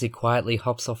whispers, as he quietly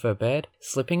hops off her bed,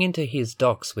 slipping into his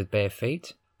docks with bare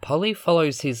feet. Polly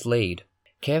follows his lead.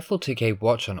 Careful to keep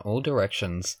watch on all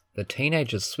directions, the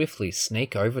teenagers swiftly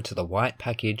sneak over to the white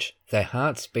package, their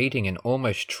hearts beating an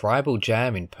almost tribal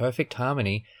jam in perfect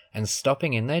harmony, and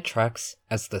stopping in their tracks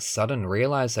as the sudden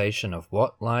realization of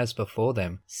what lies before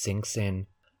them sinks in.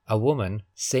 A woman,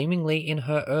 seemingly in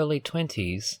her early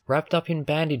 20s, wrapped up in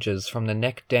bandages from the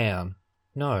neck down.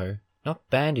 No, not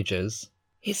bandages.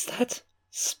 "Is that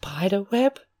spider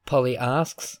web?" Polly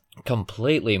asks,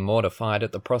 completely mortified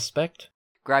at the prospect.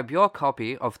 Grab your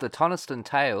copy of The Toniston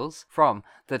Tales from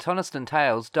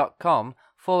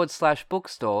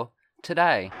thetonistonTales.com/bookstore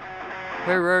today.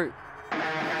 Hooroo!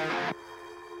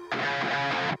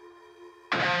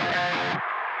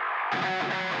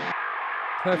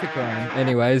 Perfect rhyme.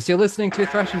 Anyways, you're listening to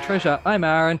Thrash and Treasure. I'm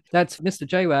Aaron. That's Mr.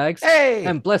 J-Wags. Hey!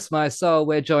 And bless my soul,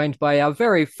 we're joined by our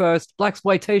very first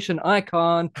blaxploitation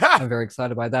icon. I'm very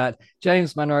excited by that.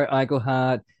 James Monroe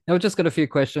Iglehart. Now, we've just got a few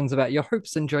questions about your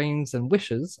hopes and dreams and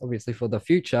wishes, obviously, for the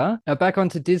future. Now, back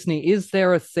onto Disney, is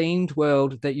there a themed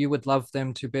world that you would love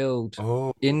them to build?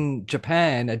 Oh, In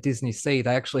Japan, at Disney Sea,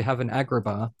 they actually have an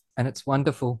Agrabah, and it's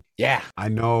wonderful. Yeah. I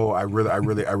know. I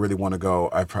really want to go.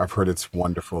 I've heard it's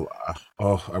wonderful.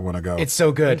 I want to go. It's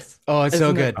so good. Oh, it's so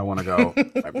Isn't it? good. I want to go.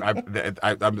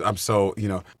 I'm so,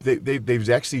 they've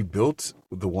actually built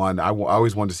the one. I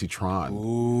always wanted to see Tron.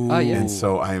 Ooh. Oh, yeah. And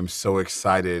so I am so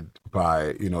excited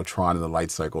by, Tron and the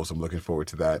light cycles. I'm looking forward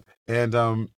to that.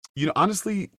 And,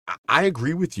 honestly, I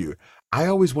agree with you. I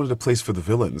always wanted a place for the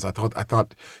villains. I thought,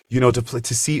 to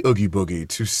see Oogie Boogie,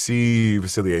 to see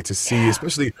Vasilier, to see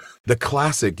especially the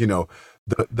classic,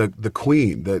 the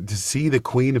queen, to see the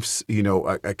queen of,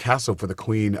 a castle for the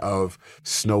queen of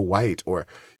Snow White or,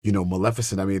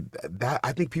 Maleficent. I mean, that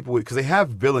I think people would, because they have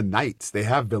villain knights. They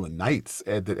have villain knights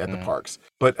at the parks.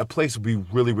 But a place would be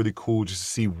really, really cool just to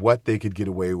see what they could get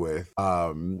away with,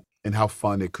 and how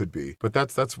fun it could be. But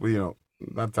that's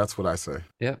what I say.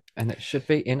 Yep, and it should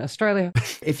be in Australia.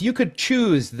 If you could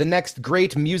choose the next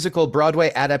great musical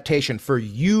Broadway adaptation for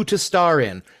you to star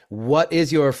in, what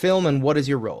is your film and what is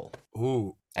your role?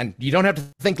 Ooh. And you don't have to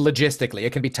think logistically.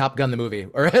 It can be Top Gun the movie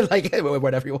or like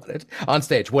whatever you wanted on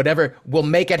stage. Whatever will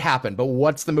make it happen. But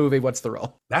what's the movie? What's the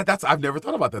role? That's I've never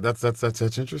thought about that.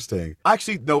 That's interesting.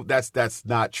 Actually, no, that's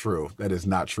not true. That is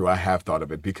not true. I have thought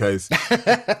of it because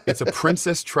it's a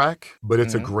princess track, but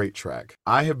it's a great track.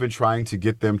 I have been trying to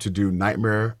get them to do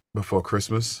Nightmare Before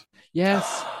Christmas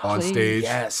Yes, on please. stage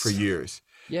Yes. for years.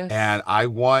 Yes. And I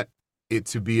want it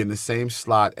to be in the same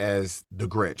slot as The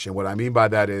Grinch. And what I mean by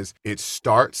that is it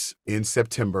starts in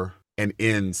September and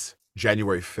ends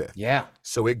January 5th. Yeah.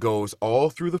 So it goes all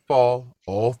through the fall,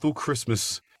 all through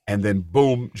Christmas, and then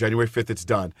boom, January 5th, it's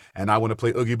done. And I want to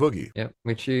play Oogie Boogie. Yep,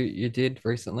 which you did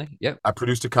recently. Yep. I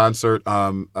produced a concert,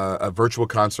 a virtual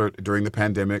concert during the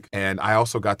pandemic, and I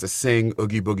also got to sing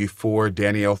Oogie Boogie for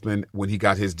Danny Elfman when he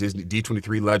got his Disney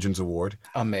D23 Legends Award.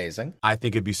 Amazing. I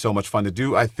think it'd be so much fun to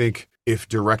do. I think if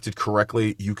directed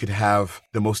correctly, you could have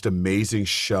the most amazing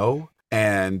show.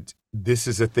 And this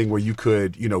is a thing where you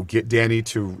could, get Danny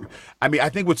to, I mean, I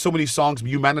think with so many songs,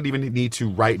 you might not even need to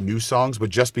write new songs, but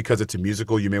just because it's a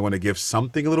musical, you may want to give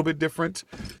something a little bit different,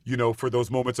 for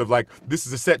those moments of like, this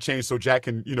is a set change so Jack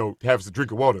can, have a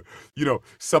drink of water,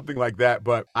 something like that.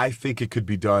 But I think it could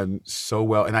be done so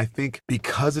well. And I think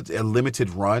because it's a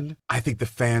limited run, I think the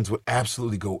fans would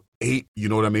absolutely go ape, you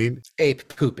know what I mean? Ape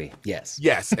poopy. Yes.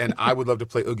 Yes, and I would love to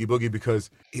play Oogie Boogie because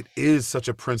it is such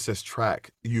a princess track.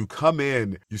 You come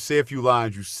in, you say a few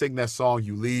lines, you sing that song,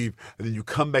 you leave, and then you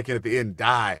come back in at the end,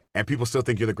 die, and people still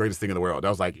think you're the greatest thing in the world. I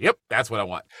was like, yep, that's what I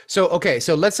want. So okay,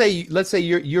 so let's say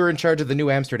you're in charge of the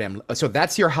New Amsterdam. So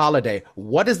that's your holiday.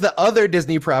 What is the other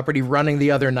Disney property running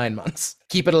the other 9 months?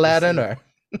 Keep It Aladdin or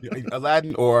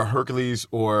Aladdin or Hercules,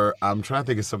 or I'm trying to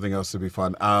think of something else to be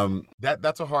fun.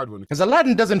 That's a hard one. because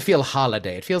Aladdin doesn't feel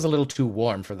holiday. It feels a little too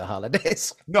warm for the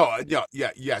holidays. No,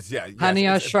 yes. Honey,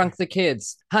 I It's- Shrunk the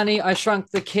Kids. Honey, I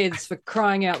Shrunk the Kids. For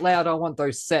crying out loud, I want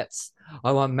those sets.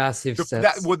 I want massive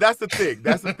sets. That's the thing.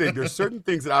 That's the thing. There's certain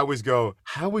things that I always go,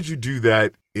 how would you do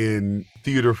that in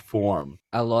theater form?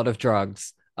 A lot of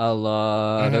drugs. A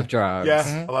lot of drugs.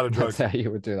 Yeah, a lot of drugs. That's how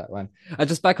you would do that one.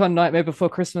 Just back on Nightmare Before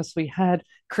Christmas, we had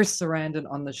Chris Sarandon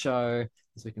on the show.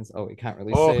 As we can, we can't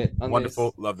really see it. On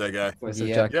Wonderful. Love that guy. This. Voice of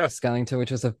Yeah. Jack Yes. Skellington,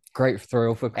 which was a great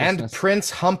thrill for Christmas. And Prince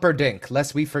Humperdinck,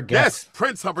 lest we forget. Yes,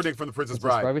 Prince Humperdinck from The Princess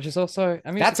Bride. which is also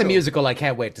a musical. That's a musical I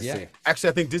can't wait to Yeah. see. Actually,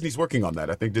 I think Disney's working on that.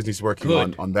 I think Disney's working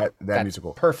Good. on that That's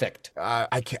musical. perfect. I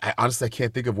honestly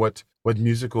can't think of what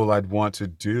musical I'd want to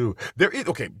do.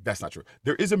 That's not true.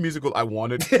 There is a musical I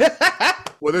wanted.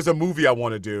 Well, there's a movie I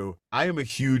want to do. I am a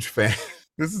huge fan.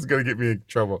 This is gonna get me in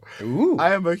trouble. Ooh.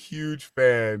 I am a huge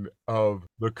fan of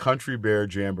the Country Bear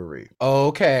Jamboree.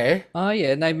 Okay. Oh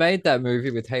yeah, and they made that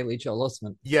movie with Haley Joel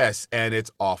Osment. Yes, and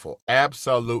it's awful.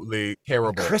 Absolutely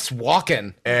terrible. Chris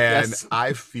Walken. And Yes.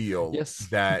 I feel Yes.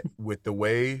 that with the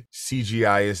way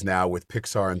CGI is now with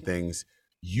Pixar and things,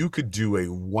 you could do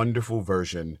a wonderful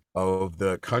version of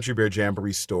the Country Bear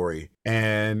Jamboree story.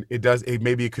 And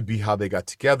maybe it could be how they got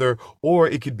together, or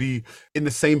it could be in the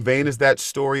same vein as that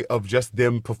story of just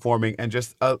them performing and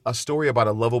just a story about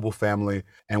a lovable family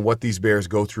and what these bears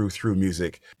go through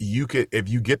music. If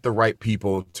you get the right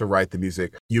people to write the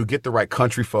music, you get the right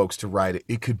country folks to write it,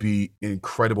 it could be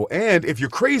incredible. And if you're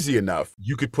crazy enough,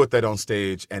 you could put that on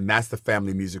stage, and that's the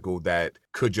family musical that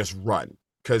could just run.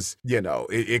 because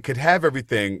it could have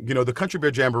everything. The Country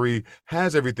Bear Jamboree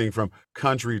has everything from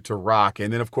country to rock,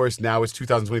 and then of course now it's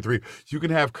 2023. You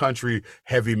can have country,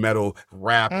 heavy metal,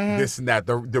 rap, this and that.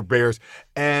 The Bears,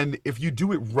 and if you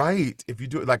do it right, if you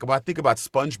do it like when I think about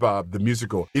SpongeBob the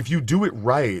musical, if you do it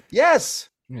right, Yes.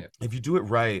 if you do it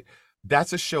right.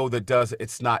 That's a show that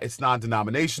it's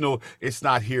non-denominational. It's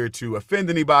not here to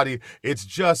offend anybody. It's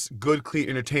just good, clean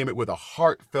entertainment with a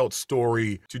heartfelt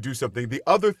story to do something. The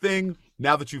other thing,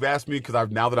 now that you've asked me, because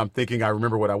now that I'm thinking, I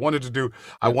remember what I wanted to do.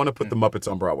 I want to put the Muppets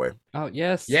on Broadway. Oh,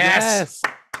 yes. Yes.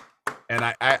 And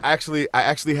I actually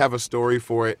have a story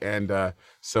for it. And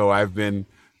so I've been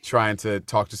trying to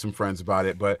talk to some friends about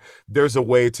it, but there's a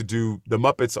way to do the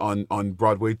Muppets on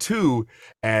Broadway too,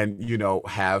 and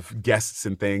have guests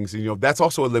and things. And that's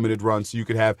also a limited run, so you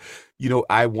could have,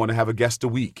 I want to have a guest a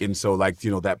week, and so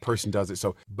that person does it.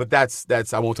 So, but that's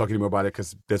I won't talk anymore about it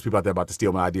because there's people out there about to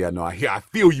steal my idea. I know, I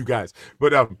feel you guys,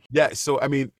 but yeah. So I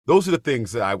mean, those are the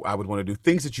things that I would want to do.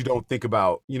 Things that you don't think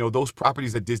about, those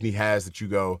properties that Disney has that you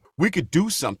go, we could do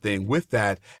something with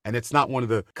that, and it's not one of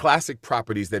the classic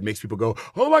properties that makes people go,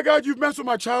 oh my God, you've messed with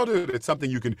my childhood. It's something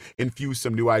you can infuse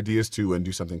some new ideas to and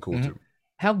do something cool to.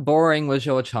 How boring was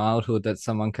your childhood that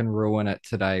someone can ruin it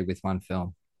today with one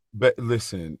film? But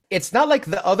listen, It's not like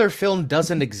the other film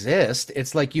doesn't exist.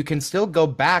 It's like you can still go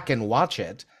back and watch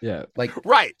it. Yeah. Like,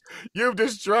 right, you've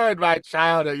destroyed my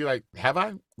childhood. You're like, have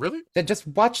I really? then just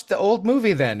watch the old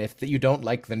movie then. If you don't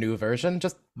like the new version,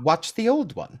 just watch the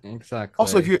old one. Exactly.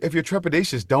 Also, if you're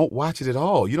trepidatious, don't watch it at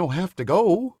all. You don't have to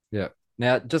go. Yeah.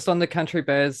 Now, just on the Country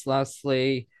Bears,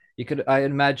 lastly, I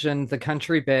imagine the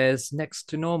Country Bears next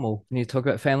to normal. And you talk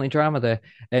about family drama there.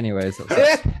 Anyways,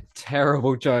 that's a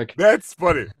terrible joke. That's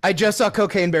funny. I just saw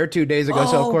Cocaine Bear 2 days ago,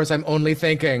 so of Oh. course I'm only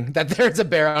thinking that there's a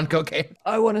bear on cocaine.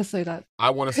 I want to see that. I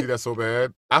want to see that so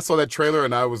bad. I saw that trailer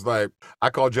and I was like, I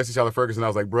called Jesse Tyler Ferguson. I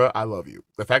was like, bruh, I love you.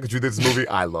 The fact that you did this movie,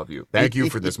 I love you. Thank you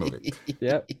for this movie.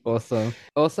 Yeah, awesome.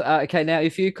 Also, okay, now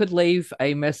if you could leave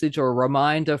a message or a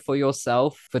reminder for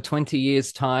yourself for 20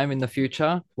 years' time in the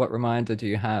future, what reminder do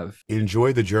you have?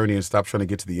 Enjoy the journey and stop trying to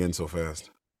get to the end so fast.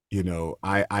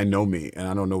 I know me, and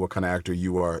I don't know what kind of actor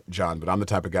you are, John, but I'm the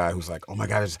type of guy who's like, oh my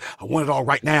God, I want it all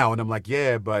right now. And I'm like,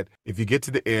 yeah, but if you get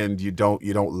to the end, you don't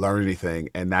learn anything.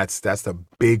 And that's the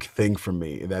big thing for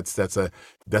me. That's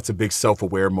a big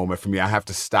self-aware moment for me. I have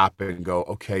to stop it and go,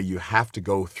 okay, you have to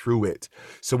go through it.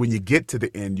 So when you get to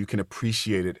the end, you can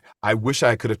appreciate it. I wish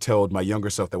I could have told my younger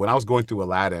self that when I was going through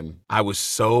Aladdin, I was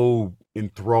so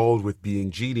enthralled with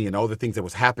being Genie and all the things that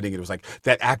was happening. It was like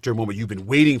that actor moment you've been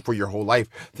waiting for your whole life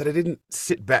that I didn't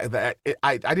sit back.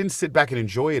 I didn't sit back and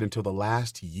enjoy it until the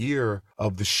last year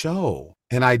of the show.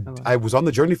 And I was on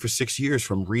the journey for 6 years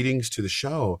from readings to the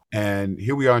show. And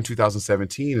here we are in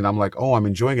 2017. And I'm like, oh, I'm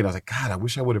enjoying it. I was like, God, I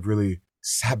wish I would have really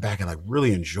sat back and like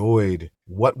really enjoyed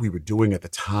what we were doing at the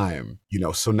time.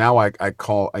 So now I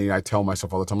tell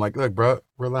myself all the time, like, look, bro,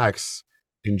 relax,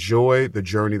 enjoy the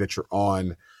journey that you're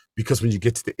on. Because when you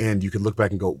get to the end, you can look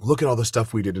back and go, look at all the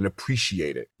stuff we did and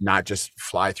appreciate it, not just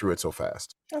fly through it so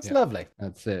fast. That's lovely.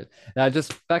 That's it. Now,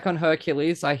 just back on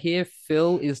Hercules, I hear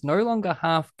Phil is no longer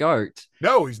half goat.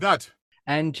 No, he's not.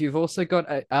 And you've also got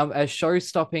a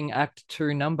show-stopping Act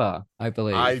 2 number, I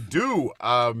believe. I do.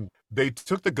 They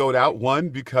took the goat out, one,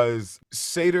 because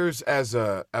satyrs as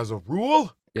a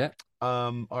rule,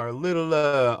 are a little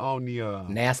on the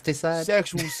Nasty side.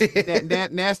 sexual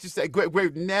nasty side,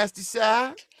 great nasty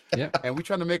side. Yeah. And we're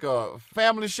trying to make a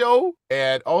family show.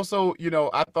 And also,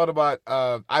 I thought about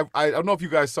I don't know if you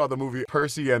guys saw the movie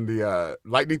Percy and the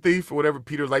Lightning Thief or whatever,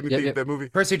 Peter Lightning Thief, that movie.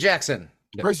 Percy Jackson.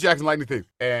 Yep. Percy Jackson Lightning Thief.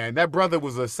 And that brother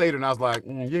was a satyr, and I was like,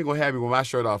 you ain't gonna have me with my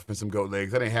shirt off and some goat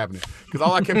legs. That ain't happening. Because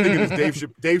all I kept thinking is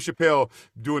Dave Chappelle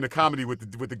doing a comedy with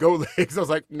the goat legs. I was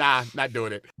like, nah, not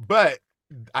doing it. But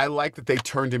I like that they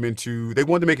turned him into, they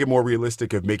wanted to make it more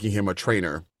realistic of making him a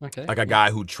trainer. Okay. Like a guy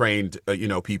who trained,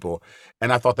 people.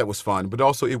 And I thought that was fun. But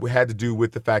also it had to do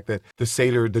with the fact that the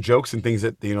satyr, the jokes and things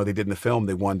that, they did in the film,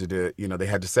 they wanted to, they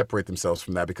had to separate themselves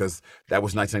from that because that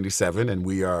was 1997 and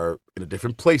we are in a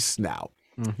different place now.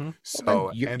 Mm-hmm.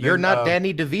 So You're not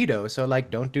Danny DeVito, so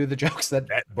don't do the jokes that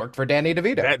worked for Danny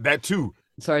DeVito. That too.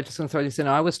 Sorry, I just want to throw this in.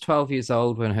 I was 12 years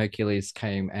old when Hercules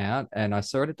came out, and I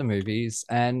saw it at the movies.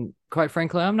 And quite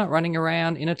frankly, I'm not running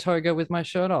around in a toga with my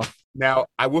shirt off. Now,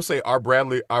 I will say our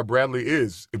Bradley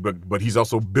is, but he's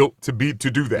also built to do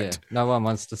that. Yeah, no one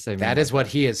wants to see me. That is what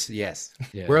he is. Yes,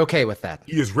 Yeah. we're okay with that.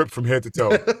 He is ripped from head to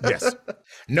toe. Yes.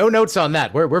 No notes on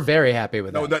that. We're very happy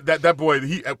with No, that. that boy,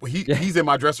 he's in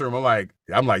my dressing room.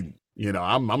 I'm like, You know,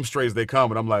 I'm straight as they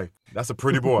come, and I'm like, that's a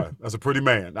pretty boy. That's a pretty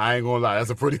man. I ain't gonna lie, that's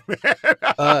a pretty man.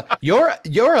 Your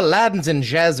Aladdins and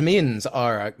Jasmines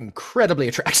are incredibly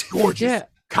attractive. Gorgeous. Yeah.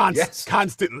 Yes.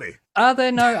 Constantly. Are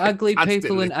there no ugly people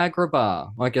Constantly. in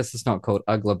Agrabah? Well, I guess it's not called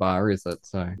Uglabar, is it?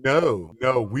 So No.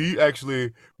 We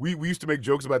actually we used to make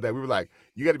jokes about that. We were like,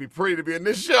 you got to be pretty to be in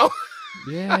this show.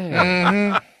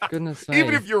 yeah, goodness sake.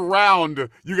 Even if you're round,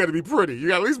 you got to be pretty. You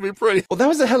got to at least be pretty. Well, that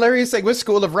was the hilarious thing with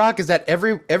School of Rock is that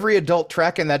every adult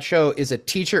track in that show is a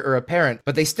teacher or a parent,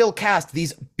 but they still cast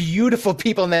these beautiful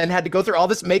people and then had to go through all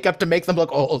this makeup to make them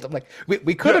look old. I'm like,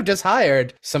 we could have just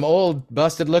hired some old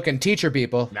busted looking teacher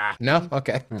people. Nah. No?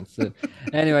 Okay. That's it.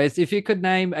 Anyways, if you could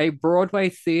name a Broadway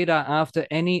theater after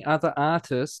any other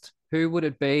artist, who would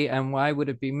it be and why would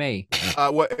it be me?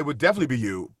 Well, it would definitely be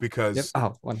you because Yep.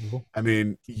 Oh, wonderful. I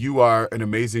mean, you are an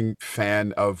amazing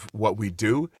fan of what we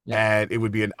do, and it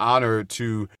would be an honor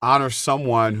to honor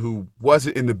someone who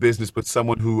wasn't in the business, but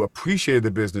someone who appreciated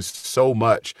the business so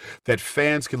much that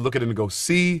fans can look at it and go,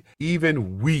 see,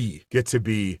 even we get to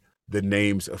be the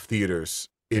names of theaters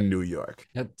in New York.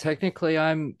 Now, technically,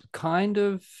 I'm kind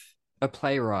of a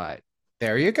playwright.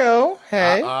 There you go.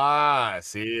 Hey.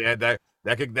 See, okay,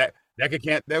 I can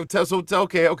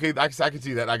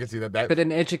see that. I can see that. But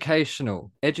in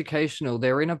educational,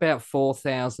 they're in about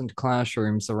 4,000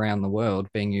 classrooms around the world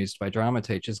being used by drama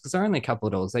teachers because they're only a couple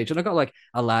of dollars each. And I've got like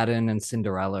Aladdin and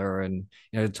Cinderella and,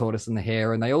 the Tortoise and the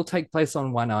Hare, and they all take place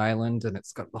on one island, and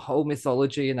it's got the whole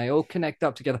mythology, and they all connect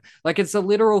up together. Like it's a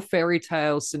literal fairy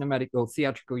tale cinematic or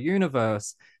theatrical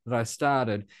universe that I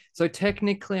started. So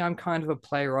technically, I'm kind of a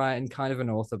playwright and kind of an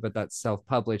author, but that's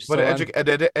self-published. But So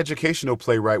an educational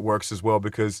playwright works as well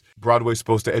because Broadway's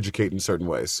supposed to educate in certain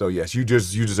ways. So yes, you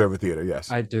deserve a theater. Yes,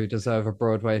 I do deserve a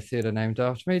Broadway theater named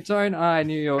after me, don't I,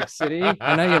 New York City?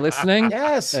 I know you're listening.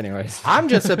 Yes. Anyways. I'm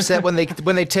just upset when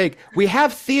they take we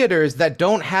have theaters that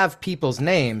don't have people's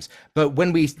names, but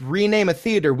when we rename a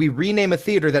theater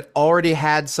that already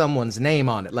had someone's name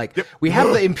on it. Like we have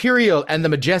the Imperial and the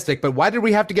Majestic, but why did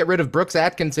we have to get rid of Brooks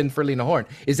Atkinson for Lena Horne?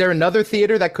 Is there another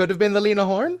theater that could have been the Lena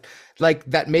Horne? Like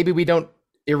that maybe we don't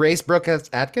erase Brooks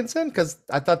Atkinson? Because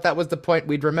I thought that was the point,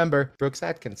 we'd remember Brooks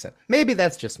Atkinson. Maybe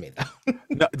that's just me though.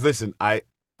 No, listen, I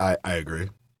agree.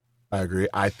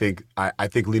 I think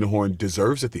Lena Horne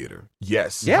deserves a theater.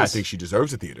 Yes. I think she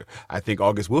deserves a theater. I think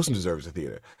August Wilson deserves a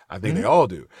theater. I think they all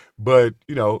do. But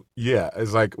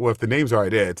it's like, well, if the name's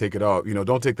already there, take it off.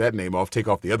 Don't take that name off. Take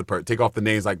off the other part. Take off the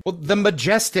names like Well, the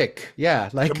Majestic. Yeah,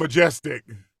 like the Majestic.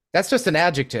 that's just an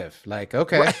adjective. Like,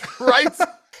 okay. Right?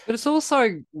 But it's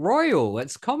also royal.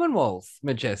 It's Commonwealth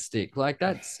Majestic. Like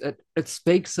it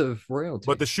speaks of royalty.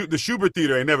 But the Schubert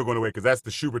Theater ain't never going away because that's the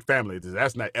Schubert family.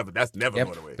 That's never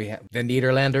going away. We have the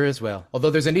Nederlander as well. Although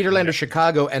there's a Nederlander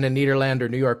Chicago and a Nederlander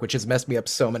New York, which has messed me up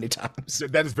so many times.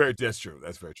 That's true.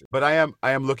 That's very true. But I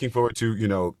am looking forward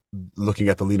to, looking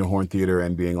at the Lena Horne Theater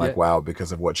and being like, wow,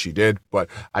 because of what she did. But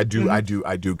I do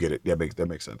get it. That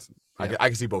makes sense. Yeah. I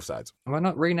can see both sides. Why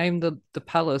not rename the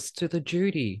palace to the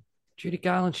Judy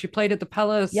Garland? She played at the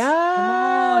palace. Yes.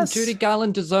 Come on, Judy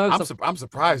Garland deserves. I'm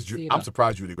surprised. theater. I'm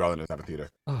surprised Judy Garland doesn't have a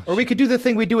theater. Oh, Or we could do the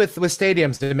thing we do with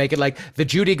stadiums to make it like the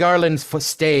Judy Garland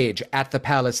stage at the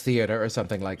Palace Theater or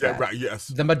something like Yeah, that. right. Yes.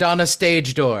 The Madonna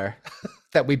stage door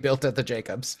that we built at the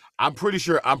Jacobs. I'm pretty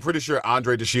sure Andre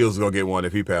DeShields is gonna get one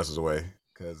if he passes away.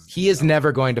 Because He is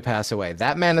never going to pass away.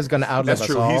 That man is going to outlive that's us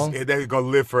true. all. He's gonna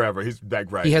live forever. He's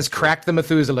that right. He has cracked the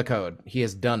Methuselah code. He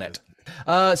has done it.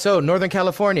 So Northern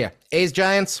California, A's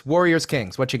Giants, Warriors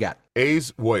Kings. What you got?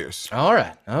 A's Warriors. All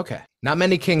right. Okay. Not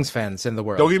many Kings fans in the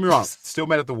world. Don't get me wrong. Still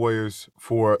mad at the Warriors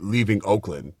for leaving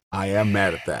Oakland. I am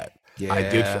mad at that.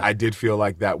 Yeah. I did feel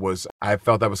like I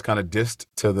felt that was kind of dissed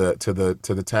to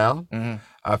the town. Mhm.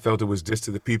 I felt it was dissed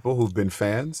to the people who've been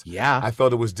fans. Yeah. I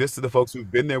felt it was dissed to the folks who've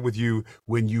been there with you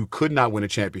when you could not win a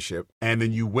championship, and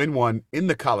then you win one in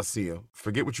the Coliseum.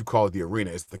 Forget what you call it, the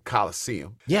arena. It's the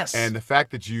Coliseum. Yes. And the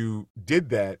fact that you did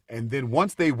that, and then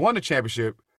once they won a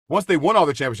championship, once they won all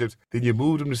the championships, then you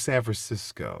moved them to San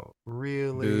Francisco.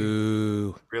 Really?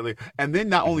 Ooh. Really? And then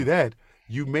not only that,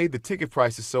 you made the ticket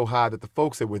prices so high that the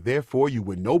folks that were there for you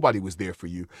when nobody was there for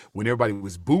you, when everybody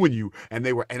was booing you, and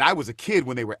I was a kid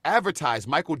when they were advertised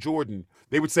Michael Jordan,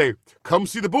 they would say, come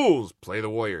see the Bulls, play the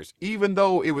Warriors. Even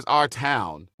though it was our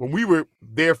town, when we were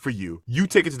there for you, you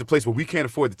take it to the place where we can't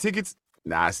afford the tickets.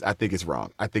 Nah, I think it's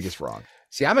wrong.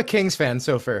 See, I'm a Kings fan,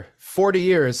 so for 40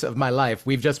 years of my life,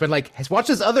 we've just been like, watch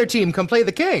this other team come play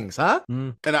the Kings, huh?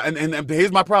 And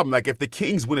here's my problem. Like, if the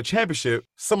Kings win a championship,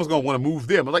 someone's going to want to move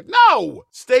them. I'm like, no,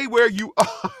 stay where you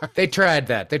are. They tried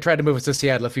that. They tried to move us to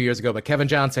Seattle a few years ago, but Kevin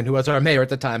Johnson, who was our mayor at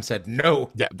the time, said no.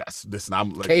 Yeah, listen, I'm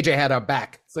like, KJ had our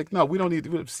back. it's like, no, we don't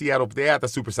need Seattle. They had the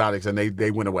Supersonics and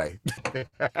they went away.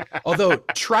 Although,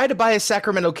 try to buy a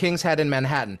Sacramento Kings hat in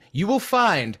Manhattan. You will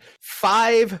find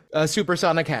 5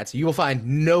 Supersonic hats. You will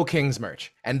find no Kings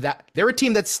merch. And that they're a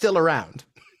team that's still around.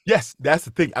 Yes, that's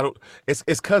the thing. It's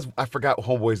because I forgot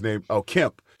homeboy's name. Oh,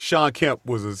 Kemp. Sean Kemp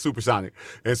was a Supersonic.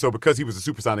 And so because he was a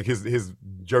Supersonic, his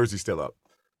jersey's still up.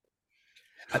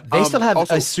 They still have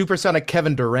also- a Supersonic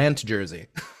Kevin Durant jersey.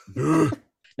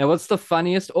 Now, what's the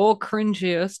funniest or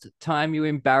cringiest time you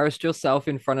embarrassed yourself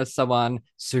in front of someone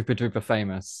super duper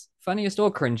famous? Funniest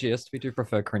or cringiest? We do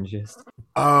prefer cringiest.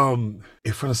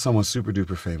 In front of someone super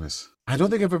duper famous. I don't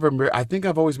think I think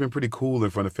I've always been pretty cool in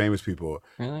front of famous people.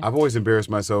 Really? I've always embarrassed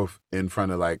myself in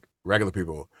front of like regular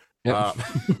people. Yep.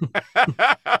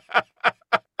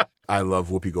 I love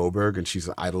Whoopi Goldberg, and she's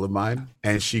an idol of mine.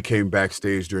 And she came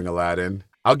backstage during Aladdin.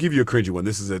 I'll give you a cringy one.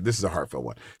 This is a heartfelt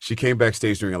one. She came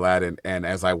backstage during Aladdin, and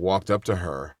as I walked up to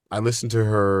her, I listened to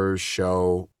her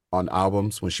show on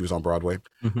albums when she was on Broadway.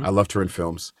 Mhm. I loved her in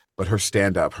films, but her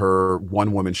stand-up, her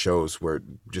one-woman shows were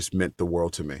just meant the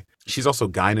world to me. She's also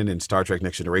Guinan in Star Trek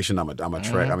Next Generation. I'm a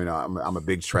Trek. I mean, I'm a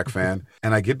big Trek fan.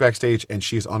 And I get backstage, and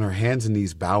she's on her hands and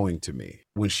knees bowing to me.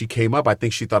 When she came up, I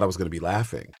think she thought I was going to be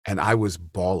laughing, and I was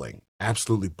bawling,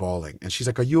 absolutely bawling. And she's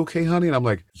like, "Are you okay, honey?" And I'm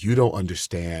like, "You don't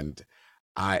understand.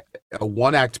 A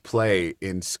one-act play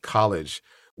in college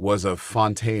was of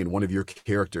Fontaine, one of your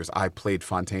characters. I played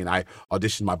Fontaine. I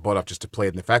auditioned my butt off just to play it.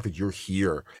 And the fact that you're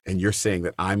here and you're saying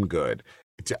that I'm good,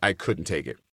 I couldn't take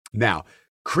it." Now,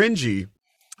 cringy,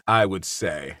 I would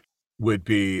say, would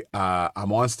be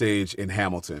I'm on stage in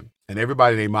Hamilton, and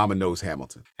everybody named Mama knows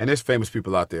Hamilton. And there's famous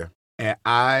people out there. And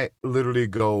I literally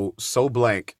go so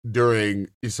blank during,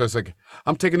 so it's like,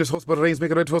 "I'm taking this horse by the reins,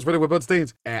 making red horse ready with blood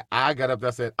stains." And I got up there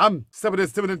and said, "I'm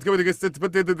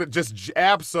just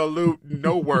absolute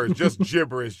no words, just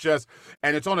gibberish,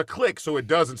 and it's on a click, so it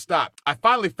doesn't stop." I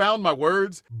finally found my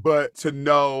words, but to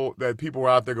know that people were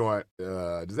out there going,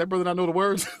 does that brother not know the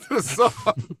words to the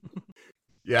song?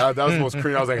 Yeah, that was the most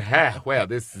cringe. I was like, well,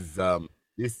 this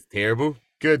is terrible.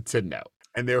 Good to know.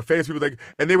 And they were famous people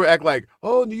and they would act like,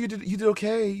 "Oh, you did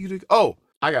okay. You did." Oh,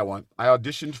 I got one. I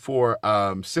auditioned for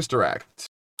Sister Act,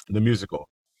 the musical.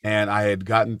 And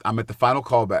I'm at the final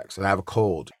callbacks, and I have a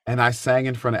cold. And I sang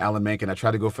in front of Alan Menken. I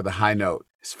tried to go for the high note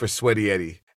for Sweaty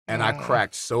Eddie. And I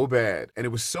cracked so bad. And it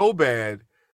was so bad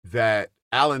that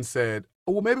Alan said,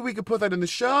 "Oh, well, maybe we could put that in the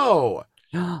show."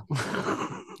 Yeah.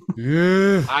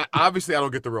 I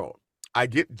don't get the role. I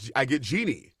get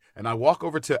Genie. And I walk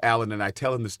over to Alan and I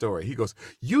tell him the story. He goes,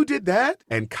 "You did that?"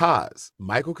 And Kaz,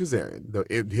 Michael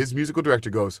Kazarian, his musical director,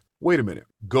 goes, "Wait a minute,"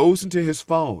 goes into his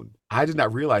phone. I did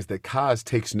not realize that Kaz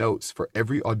takes notes for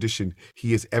every audition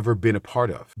he has ever been a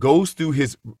part of. Goes through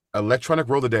his electronic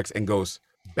Rolodex and goes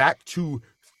back to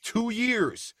 2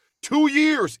 years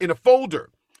in a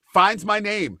folder, finds my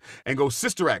name and goes,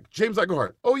 "Sister Act, James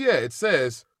Eichelhart. Oh yeah, it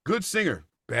says good singer,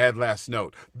 bad last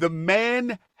note." The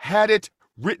man had it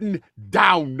written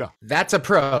down. That's a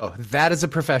pro. That is a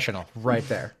professional right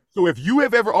there. So if you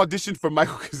have ever auditioned for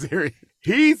Michael Kazarian,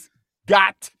 he's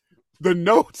got the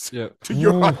notes to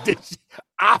your audition.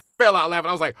 I fell out laughing.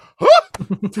 I was like, huh?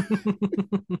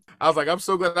 I was like, I'm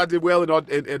so glad I did well in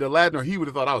Aladdin, or he would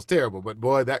have thought I was terrible. But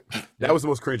boy, that was the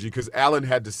most cringy because Alan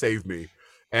had to save me.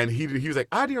 And he was like,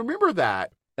 "I didn't remember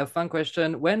that." A fun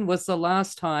question. When was the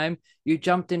last time you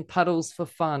jumped in puddles for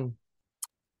fun?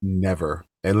 Never.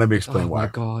 And let me explain why. Oh my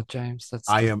God, James.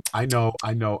 I know.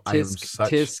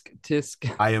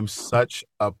 Tisk. I am such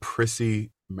a prissy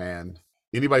man.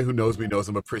 Anybody who knows me knows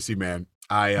I'm a prissy man.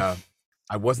 I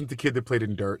wasn't the kid that played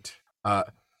in dirt.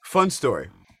 Fun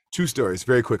story. 2 stories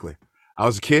very quickly. I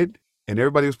was a kid and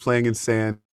everybody was playing in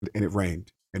sand and it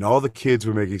rained. And all the kids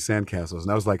were making sandcastles. And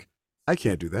I was like, "I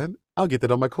can't do that. I'll get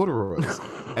that on my corduroys."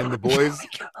 And the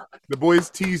boys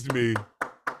teased me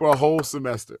for a whole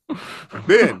semester.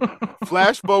 Then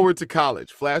flash forward to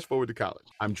college.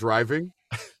 I'm driving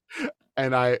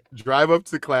and I drive up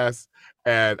to class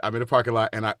and I'm in a parking lot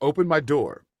and I open my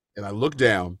door and I look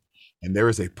down and there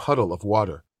is a puddle of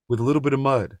water with a little bit of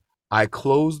mud. I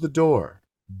close the door,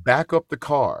 back up the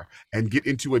car and get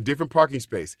into a different parking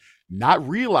space, not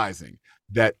realizing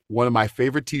that one of my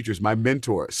favorite teachers, my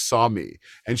mentor, saw me.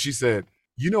 And she said,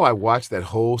 "You know, I watched that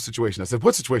whole situation." I said,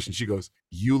 "What situation?" She goes,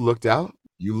 "You looked out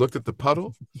You looked at the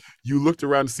puddle. You looked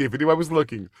around to see if anybody was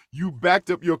looking. You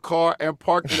backed up your car and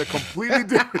parked in a completely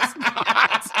different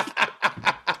spot.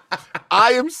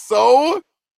 I am so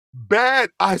bad.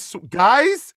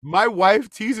 Guys, my wife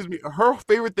teases me. Her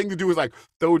favorite thing to do is like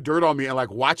throw dirt on me and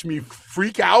like watch me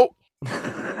freak out.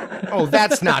 Oh,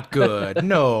 that's not good.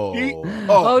 No.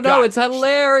 Oh no, God. it's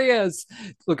hilarious.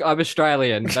 Look, I'm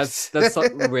Australian. That's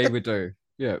something we would do.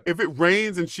 Yeah. If it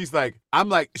rains and she's like, I'm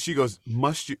like, she goes,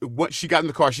 must you, what she got in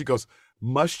the car, she goes,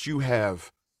 must you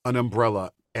have an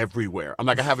umbrella everywhere? I'm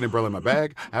like, I have an umbrella in my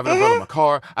bag. I have an umbrella in my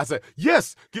car. I said,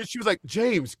 yes. She was like,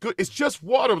 James, good. It's just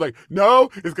water. I'm like,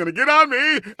 no, it's going to get on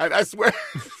me. I swear.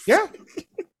 Yeah.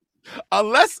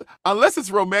 unless it's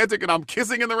romantic and I'm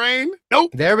kissing in the rain.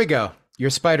 Nope. There we go. Your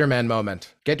Spider-Man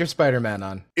moment. Get your Spider-Man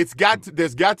on. There's got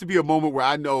to be a moment where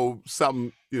I know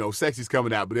something, sexy's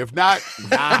coming out. But if not,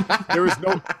 there is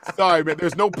no, sorry, man,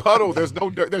 there's no puddle. There's no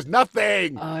dirt. There's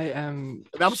nothing. I am.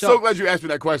 And I'm so glad you asked me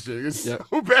that question. It's so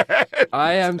bad.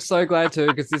 I am so glad too,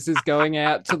 because this is going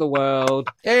out to the world.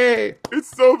 Hey.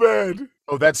 It's so bad.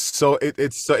 Oh, that's so.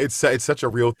 It's such a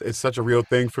real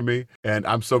thing for me, and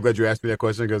I'm so glad you asked me that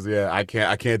question because I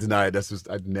can't deny it. That's just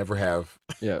I never have.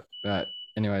 Yeah. Right.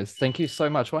 Anyways, thank you so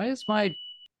much. Why is my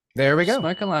There we go.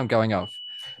 smoke alarm going off?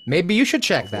 Maybe you should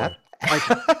check that.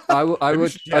 I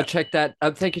would Yeah. check that.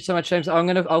 Thank you so much, James.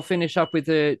 I'll finish up with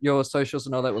your socials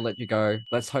and all that. We'll let you go.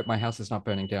 Let's hope my house is not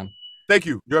burning down. Thank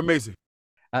you. You're amazing.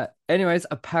 Anyways,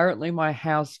 apparently my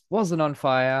house wasn't on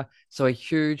fire. So a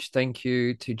huge thank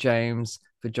you to James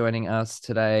for joining us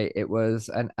today. It was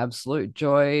an absolute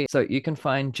joy. So you can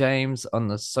find James on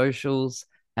the socials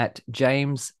at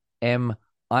James M.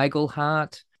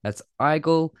 Eigelhart. That's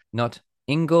Eigel, not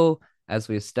Ingle, as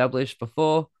we established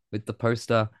before with the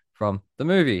poster from the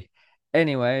movie.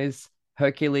 Anyways,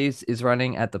 Hercules is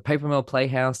running at the Paper Mill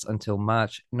Playhouse until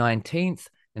March 19th.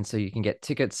 And so you can get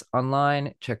tickets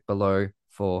online. Check below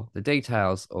for the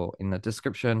details or in the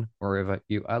description, wherever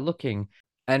you are looking.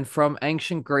 And from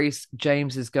ancient Greece,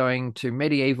 James is going to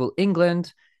medieval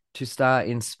England to star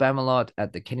in Spamalot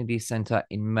at the Kennedy Center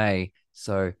in May.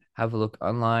 So have a look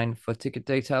online for ticket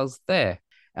details there.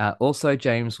 Also,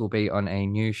 James will be on a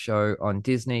new show on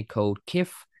Disney called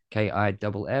KIFF,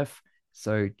 Kiff.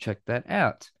 So check that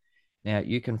out. Now,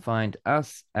 you can find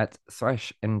us at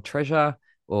Thrash and Treasure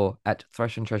or at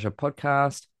Thrash and Treasure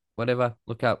Podcast, whatever.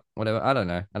 Look up, whatever. I don't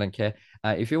know. I don't care.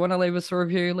 If you want to leave us a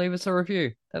review, leave us a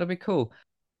review. That'll be cool.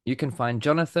 You can find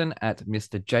Jonathan at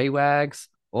Mr. JWags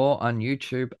or on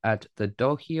YouTube at The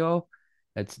Dohyo.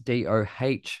 It's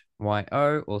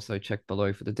DOHYO. Also check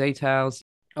below for the details.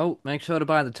 Oh, make sure to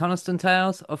buy the Toniston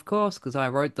tales, of course, because I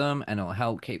wrote them and it'll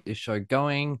help keep this show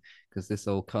going because this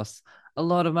all costs a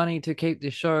lot of money to keep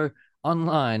this show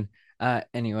online.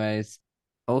 Anyways,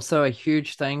 also a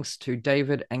huge thanks to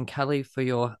David and Kelly for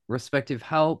your respective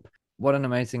help. What an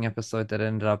amazing episode that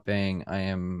ended up being. I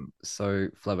am so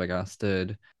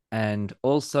flabbergasted. And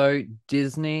also,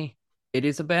 Disney, it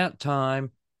is about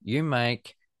time you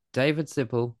make David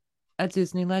Zippel a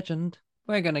Disney legend.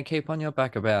 We're going to keep on your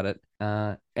back about it.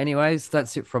 Anyways,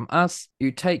 that's it from us.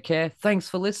 You take care. Thanks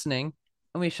for listening.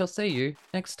 And we shall see you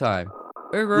next time.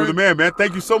 You're the man, man.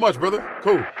 Thank you so much, brother.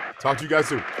 Cool. Talk to you guys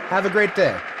soon. Have a great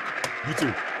day. You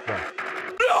too. Bye.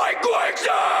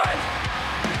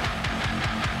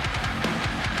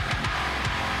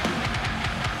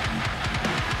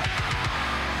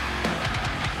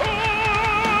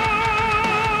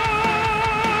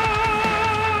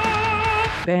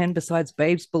 Band besides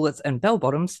Babes, Bullets, and Bell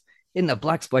Bottoms in the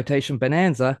blaxploitation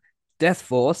bonanza, Death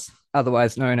Force,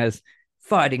 otherwise known as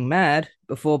Fighting Mad,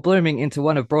 before blooming into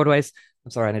one of Broadway's.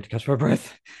 I'm sorry, I need to catch my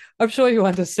breath. I'm sure you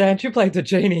understand. You played the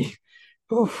genie.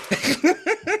 That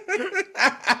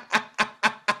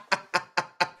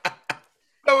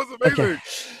was amazing. Okay.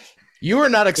 You were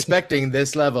not expecting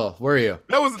this level, were you?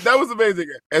 That was amazing.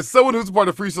 As someone who's a part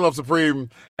of Freestyle Love Supreme,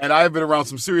 and I have been around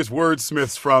some serious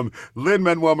wordsmiths from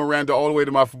Lin-Manuel Miranda all the way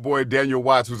to my boy Daniel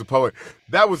Watts, who's a poet.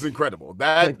 That was incredible.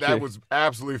 That was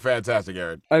absolutely fantastic,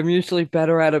 Aaron. I'm usually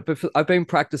better at it, but I've been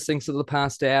practicing for the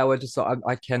past hour. Just so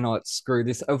I cannot screw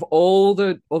this. Of all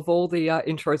the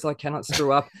intros, I cannot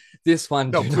screw up this one.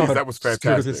 No, please, that was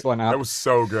fantastic. This one up. That was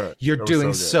so good. You're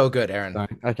doing so good, Aaron.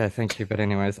 Okay, thank you. But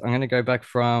anyways, I'm gonna go back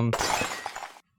from